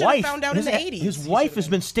 right? His they wife found out in the 80s. His wife has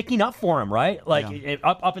been sticking up for him, right? Like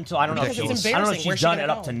up until I don't know if she's done it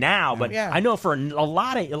up to now, but I know for a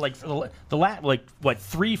lot of like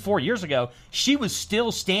 3-4 years ago, she was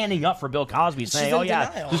still standing up for Bill Cosby, saying, "Oh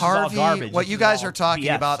yeah, this Harvey, is all garbage." What you guys are talking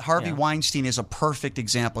BS. about, Harvey Weinstein is a perfect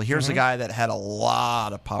example. Here's a guy that had a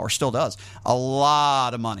lot of power, still does, a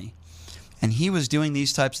lot of money. And he was doing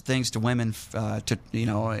these types of things to women, and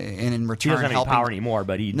in return, he doesn't have helping. Any power anymore,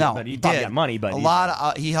 but he probably got money.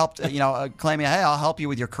 But he helped, claiming, "Hey, I'll help you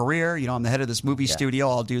with your career. I'm the head of this movie studio.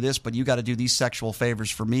 I'll do this, but you got to do these sexual favors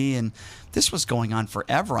for me." And this was going on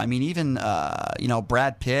forever. I mean, even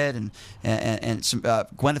Brad Pitt and some,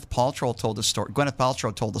 Gwyneth Paltrow told the story. Gwyneth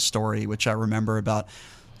Paltrow told the story, which I remember about.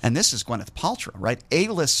 And this is Gwyneth Paltrow, right?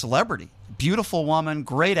 A-list celebrity, beautiful woman,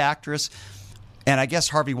 great actress. And I guess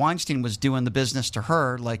Harvey Weinstein was doing the business to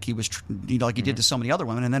her like he was, like he did to so many other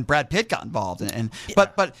women. And then Brad Pitt got involved.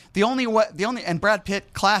 But the only and Brad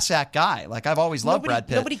Pitt, class act guy. Like I've always loved Brad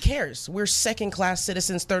Pitt. Nobody cares. We're second class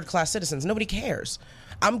citizens, third class citizens. Nobody cares.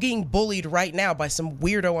 I'm getting bullied right now by some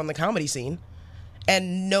weirdo on the comedy scene,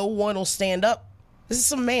 and no one will stand up. This is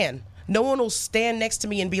some man. No one will stand next to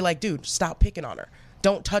me and be like, "Dude, stop picking on her.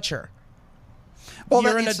 Don't touch her." Well,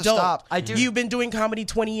 you're that an needs adult. To stop. I do. You've been doing comedy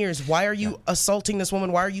 20 years. Why are you assaulting this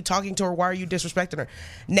woman? Why are you talking to her? Why are you disrespecting her?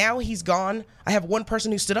 Now he's gone. I have one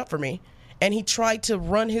person who stood up for me, and he tried to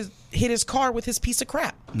hit his car with his piece of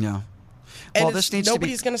crap. Yeah. And well, this needs to be.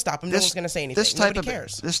 Nobody's going to stop him. No one's going to say anything. Nobody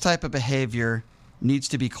cares. This type of behavior needs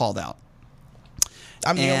to be called out.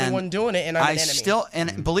 I'm the only one doing it, and I'm an enemy.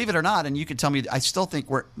 And believe it or not, and you can tell me, I still think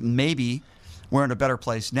we're in a better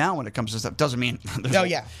place now when it comes to stuff. Doesn't mean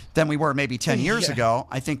than we were maybe 10 years ago.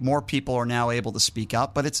 I think more people are now able to speak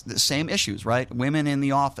up, but it's the same issues, right? Women in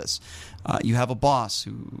the office. You have a boss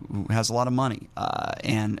who has a lot of money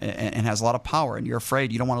and has a lot of power, and you're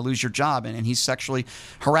afraid you don't want to lose your job, and he's sexually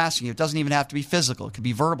harassing you. It doesn't even have to be physical. It could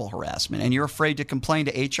be verbal harassment, and you're afraid to complain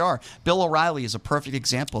to HR. Bill O'Reilly is a perfect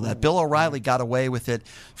example of that. Bill O'Reilly got away with it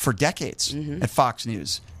for decades at Fox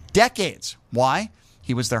News. Decades. Why?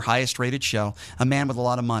 He was their highest rated show, a man with a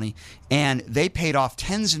lot of money, and they paid off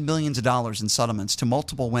tens of millions of dollars in settlements to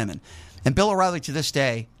multiple women. And Bill O'Reilly to this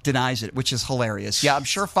day denies it, which is hilarious. Yeah, I'm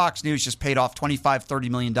sure Fox News just paid off $25-30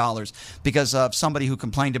 million because of somebody who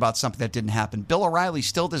complained about something that didn't happen. Bill O'Reilly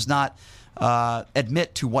still does not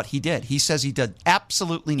admit to what he did. He says he did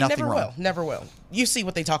absolutely nothing wrong. Never will. You see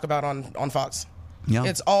what they talk about on Fox. Yeah.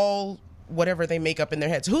 It's all whatever they make up in their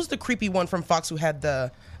heads. Who's the creepy one from Fox who had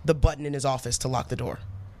the button in his office to lock the door?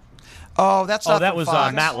 Oh, that's not that was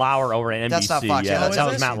Fox. Matt Lauer over at NBC. That's not Fox. Yeah, that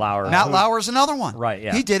was Matt Lauer. Matt Lauer is another one. Right,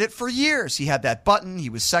 yeah. He did it for years. He had that button. He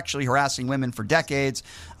was sexually harassing women for decades.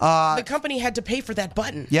 The company had to pay for that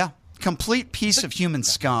button. Yeah. Complete piece of human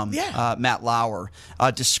scum, Matt Lauer,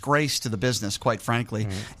 disgrace to the business, quite frankly.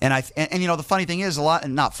 And the funny thing is,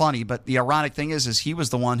 not funny, but the ironic thing is he was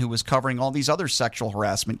the one who was covering all these other sexual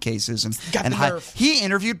harassment cases, and he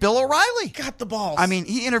interviewed Bill O'Reilly. Got the balls. I mean,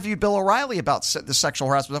 he interviewed Bill O'Reilly about the sexual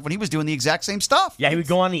harassment stuff when he was doing the exact same stuff. Yeah, he would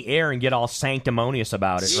go on the air and get all sanctimonious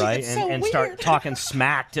about it, right? And start talking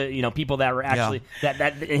smack to people that were actually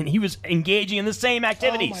and he was engaging in the same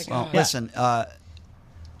activities. Oh my God. Well, listen.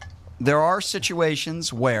 There are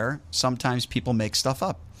situations where sometimes people make stuff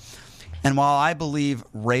up. And while I believe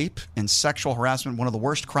rape and sexual harassment one of the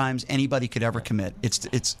worst crimes anybody could ever commit,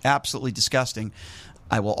 it's absolutely disgusting.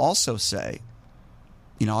 I will also say,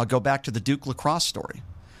 I'll go back to the Duke lacrosse story.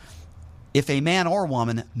 If a man or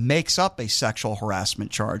woman makes up a sexual harassment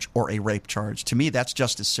charge or a rape charge, to me that's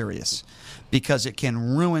just as serious because it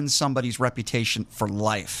can ruin somebody's reputation for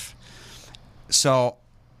life. So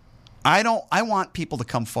I want people to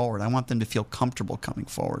come forward. I want them to feel comfortable coming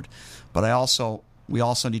forward. But we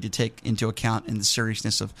also need to take into account in the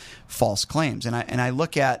seriousness of false claims. And I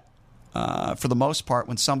look at, for the most part,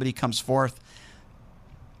 when somebody comes forth,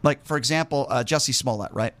 like, for example, Jussie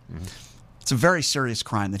Smollett, right? Mm-hmm. It's a very serious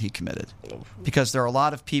crime that he committed because there are a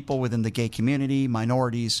lot of people within the gay community,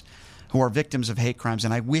 minorities, who are victims of hate crimes,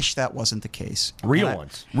 and I wish that wasn't the case. Real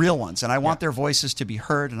ones. And I want their voices to be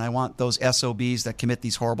heard, and I want those SOBs that commit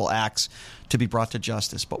these horrible acts to be brought to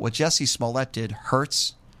justice. But what Jussie Smollett did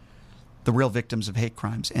hurts the real victims of hate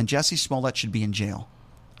crimes, and Jussie Smollett should be in jail.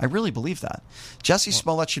 I really believe that. Jussie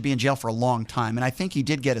Smollett should be in jail for a long time, and I think he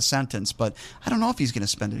did get a sentence, but I don't know if he's going to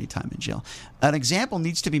spend any time in jail. An example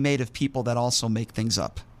needs to be made of people that also make things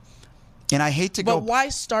up. And I hate to go... But why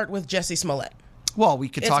start with Jussie Smollett? Well, we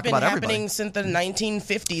could talk about everybody. It's been happening since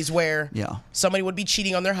the 1950s where somebody would be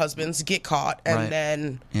cheating on their husbands, get caught, and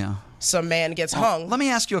then some man gets hung. Let me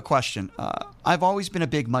ask you a question. I've always been a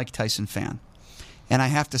big Mike Tyson fan. And I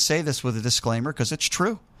have to say this with a disclaimer because it's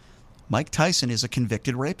true. Mike Tyson is a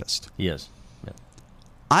convicted rapist. He is. Yeah.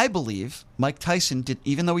 I believe Mike Tyson did,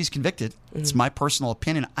 even though he's convicted, it's my personal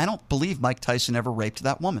opinion, I don't believe Mike Tyson ever raped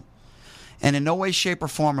that woman. And in no way, shape, or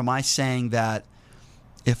form am I saying that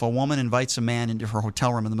if a woman invites a man into her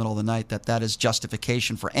hotel room in the middle of the night, that is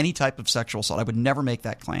justification for any type of sexual assault. I would never make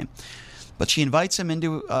that claim. But she invites him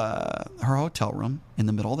into her hotel room in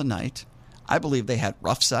the middle of the night. I believe they had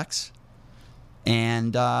rough sex.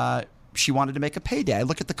 And she wanted to make a payday. I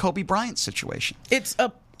look at the Kobe Bryant situation. It's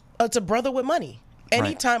a brother with money.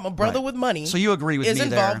 Anytime a brother with money so you agree with is me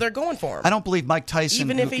involved, there. they're going for him. I don't believe Mike Tyson...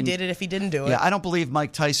 Even if he did it, if he didn't do it. Yeah, I don't believe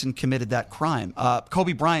Mike Tyson committed that crime.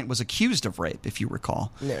 Kobe Bryant was accused of rape, if you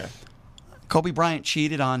recall. Yeah. Kobe Bryant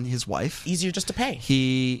cheated on his wife. Easier just to pay.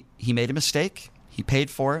 He made a mistake. He paid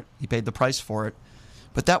for it. He paid the price for it.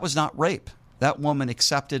 But that was not rape. That woman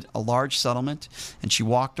accepted a large settlement, and she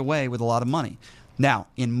walked away with a lot of money. Now,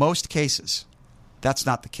 in most cases, that's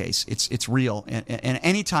not the case. It's real. And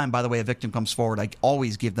any time, by the way, a victim comes forward, I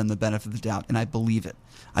always give them the benefit of the doubt, and I believe it.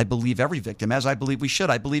 I believe every victim, as I believe we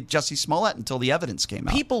should. I believe Jussie Smollett until the evidence came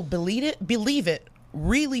out. People believe it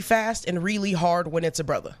really fast and really hard when it's a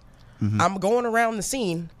brother. Mm-hmm. I'm going around the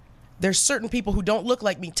scene. There's certain people who don't look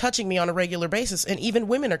like me touching me on a regular basis, and even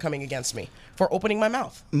women are coming against me for opening my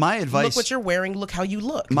mouth. My advice... Look what you're wearing. Look how you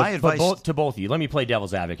look. But to both of you, let me play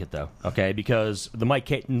devil's advocate, though, okay? Because the Mike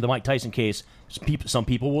Tyson case, some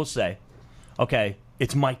people will say, okay,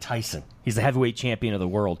 it's Mike Tyson. He's the heavyweight champion of the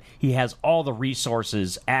world. He has all the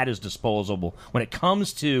resources at his disposal. When it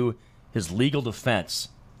comes to his legal defense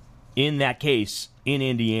in that case in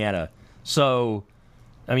Indiana, so...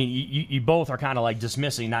 I mean, you both are kind of like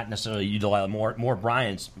dismissing, not necessarily you, Delilah, more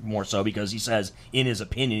Brian's more so because he says, in his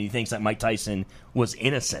opinion, he thinks that Mike Tyson was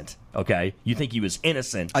innocent, okay? You think he was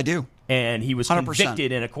innocent. I do. And he was 100%.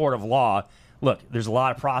 convicted in a court of law. Look, there's a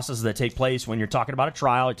lot of processes that take place when you're talking about a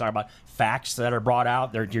trial. You're talking about facts that are brought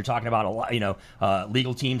out. You're talking about a lot,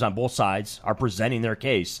 legal teams on both sides are presenting their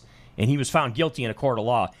case. And he was found guilty in a court of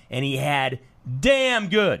law. And he had damn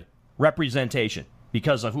good representation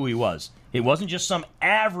because of who he was. It wasn't just some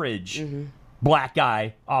average black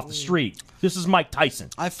guy off the street. This is Mike Tyson.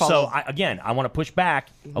 I follow. So, I want to push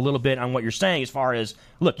back a little bit on what you're saying as far as,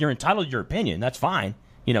 look, you're entitled to your opinion. That's fine.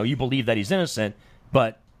 You believe that he's innocent.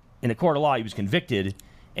 But in a court of law, he was convicted.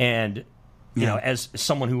 And, as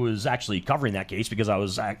someone who was actually covering that case, because that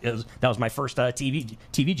was my first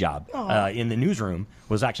TV job in the newsroom,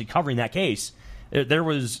 was actually covering that case. There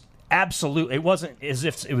was... Absolutely. It wasn't as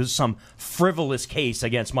if it was some frivolous case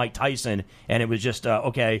against Mike Tyson, and it was just,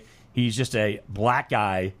 okay, he's just a black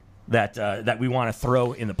guy that we want to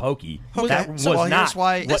throw in the pokey. Okay. That was so not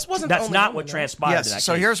that's not what transpired in that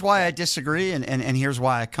so case. Here's why I disagree, and here's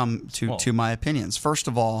why I come to my opinions. First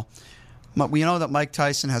of all, we know that Mike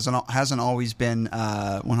Tyson hasn't always been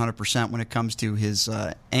 100% when it comes to his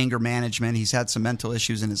anger management. He's had some mental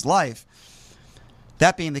issues in his life.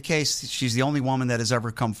 That being the case, she's the only woman that has ever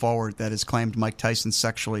come forward that has claimed Mike Tyson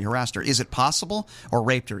sexually harassed her. Is it possible? Or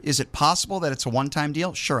raped her? Is it possible that it's a one-time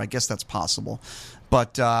deal? Sure, I guess that's possible.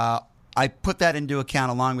 But I put that into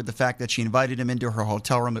account along with the fact that she invited him into her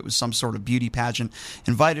hotel room. It was some sort of beauty pageant.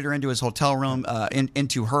 Invited her into his hotel room,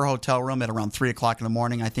 into her hotel room at around 3 o'clock in the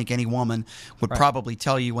morning. I think any woman would probably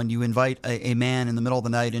tell you when you invite a man in the middle of the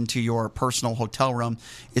night into your personal hotel room,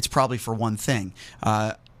 it's probably for one thing.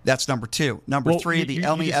 That's number two. Number three, the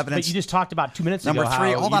only evidence. But you just talked about 2 minutes ago. Number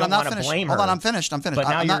three. Hold on, I'm not finished. Hold on, I'm finished. But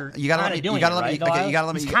now you got to let me. You got to let me. Okay, you got to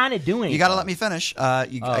let me. He's kind of doing it. You got to let me finish.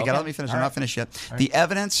 You got to let me finish. I'm not finished yet. The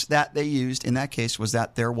evidence that they used in that case was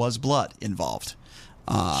that there was blood involved.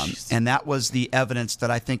 And that was the evidence that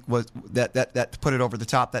I think was that put it over the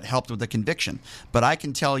top, that helped with the conviction. But I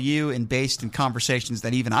can tell you, and based in conversations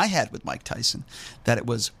that even I had with Mike Tyson, that it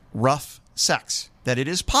was rough sex. That it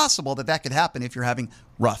is possible that could happen if you're having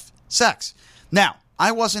rough sex. Now,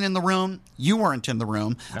 I wasn't in the room. You weren't in the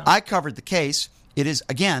room. No. I covered the case. It is,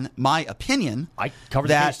 again, my opinion. I covered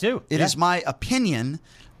the case too. It is my opinion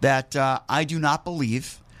that I do not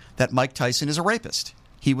believe that Mike Tyson is a rapist.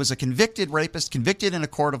 He was a convicted rapist, convicted in a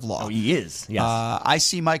court of law. Oh, he is. Yes. I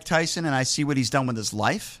see Mike Tyson, and I see what he's done with his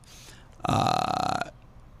life.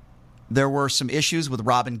 There were some issues with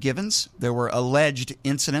Robin Givens. There were alleged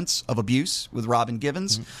incidents of abuse with Robin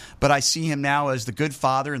Givens. Mm-hmm. But I see him now as the good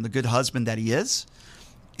father and the good husband that he is.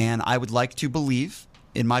 And I would like to believe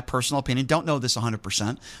in my personal opinion, don't know this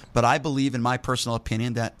 100%, but I believe in my personal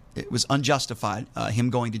opinion that it was unjustified, him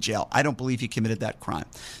going to jail. I don't believe he committed that crime.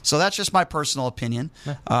 So that's just my personal opinion.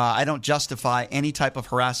 I don't justify any type of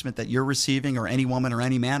harassment that you're receiving or any woman or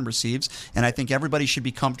any man receives, and I think everybody should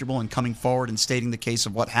be comfortable in coming forward and stating the case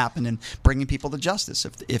of what happened and bringing people to justice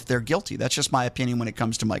if they're guilty. That's just my opinion when it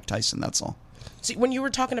comes to Mike Tyson, that's all. See, when you were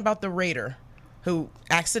talking about the Raider who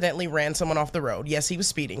accidentally ran someone off the road, yes, he was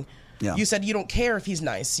speeding. Yeah. You said you don't care if he's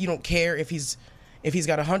nice. You don't care if he's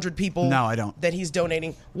got 100 people No, I don't. that he's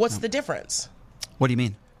donating. What's the difference? What do you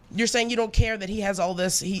mean? You're saying you don't care that he has all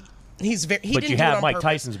this. He But didn't you do it have on Mike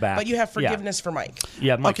purpose, Tyson's back. But you have forgiveness for Mike.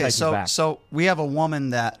 Yeah, Mike Okay, Tyson's back. so we have a woman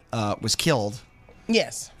that was killed.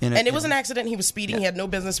 Yes. And it was an accident. He was speeding. He had no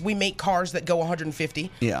business. We make cars that go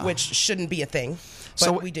 150, which shouldn't be a thing.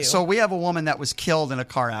 But we do. So we have a woman that was killed in a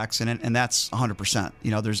car accident, and that's 100%.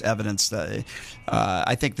 You know, there's evidence that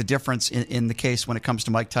I think the difference in the case when it comes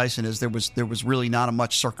to Mike Tyson is there was really not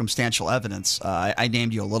much circumstantial evidence. I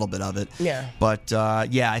named you a little bit of it. Yeah. But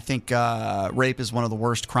I think rape is one of the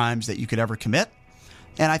worst crimes that you could ever commit.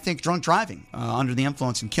 And I think drunk driving under the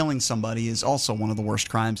influence and killing somebody is also one of the worst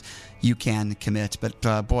crimes you can commit.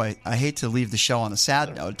 But boy, I hate to leave the show on a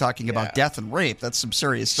sad note, talking about death and rape. That's some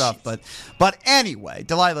serious stuff. But anyway,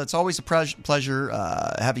 Delilah, it's always a pleasure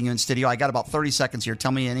having you in studio. I got about 30 seconds here.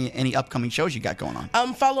 Tell me any upcoming shows you got going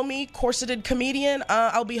on. Follow me, Corseted Comedian.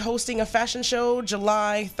 I'll be hosting a fashion show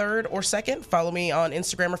July 3rd or 2nd. Follow me on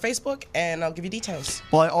Instagram or Facebook, and I'll give you details.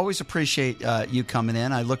 Well, I always appreciate you coming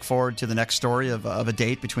in. I look forward to the next story of a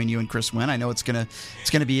date between you and Chris Wynn. I know it's gonna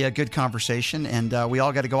be a good conversation, and we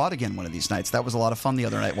all got to go out again one of these nights. That was a lot of fun the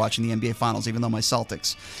other night watching the NBA Finals, even though my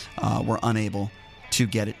Celtics were unable to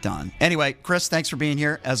get it done. Anyway, Chris, thanks for being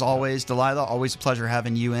here. As always, Delilah, always a pleasure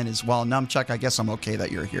having you in as well. Numchuck, I guess I'm okay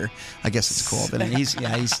that you're here. I guess it's cool. But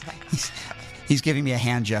he's giving me a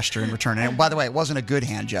hand gesture in return. And by the way, it wasn't a good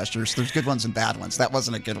hand gesture. So there's good ones and bad ones. That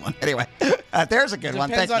wasn't a good one. Anyway, there's a good one.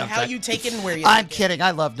 Depends Thanks, on how you take it and where you I'm kidding.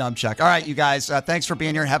 I love Numchuck. All right, you guys, thanks for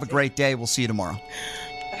being here. Have a great day. We'll see you tomorrow.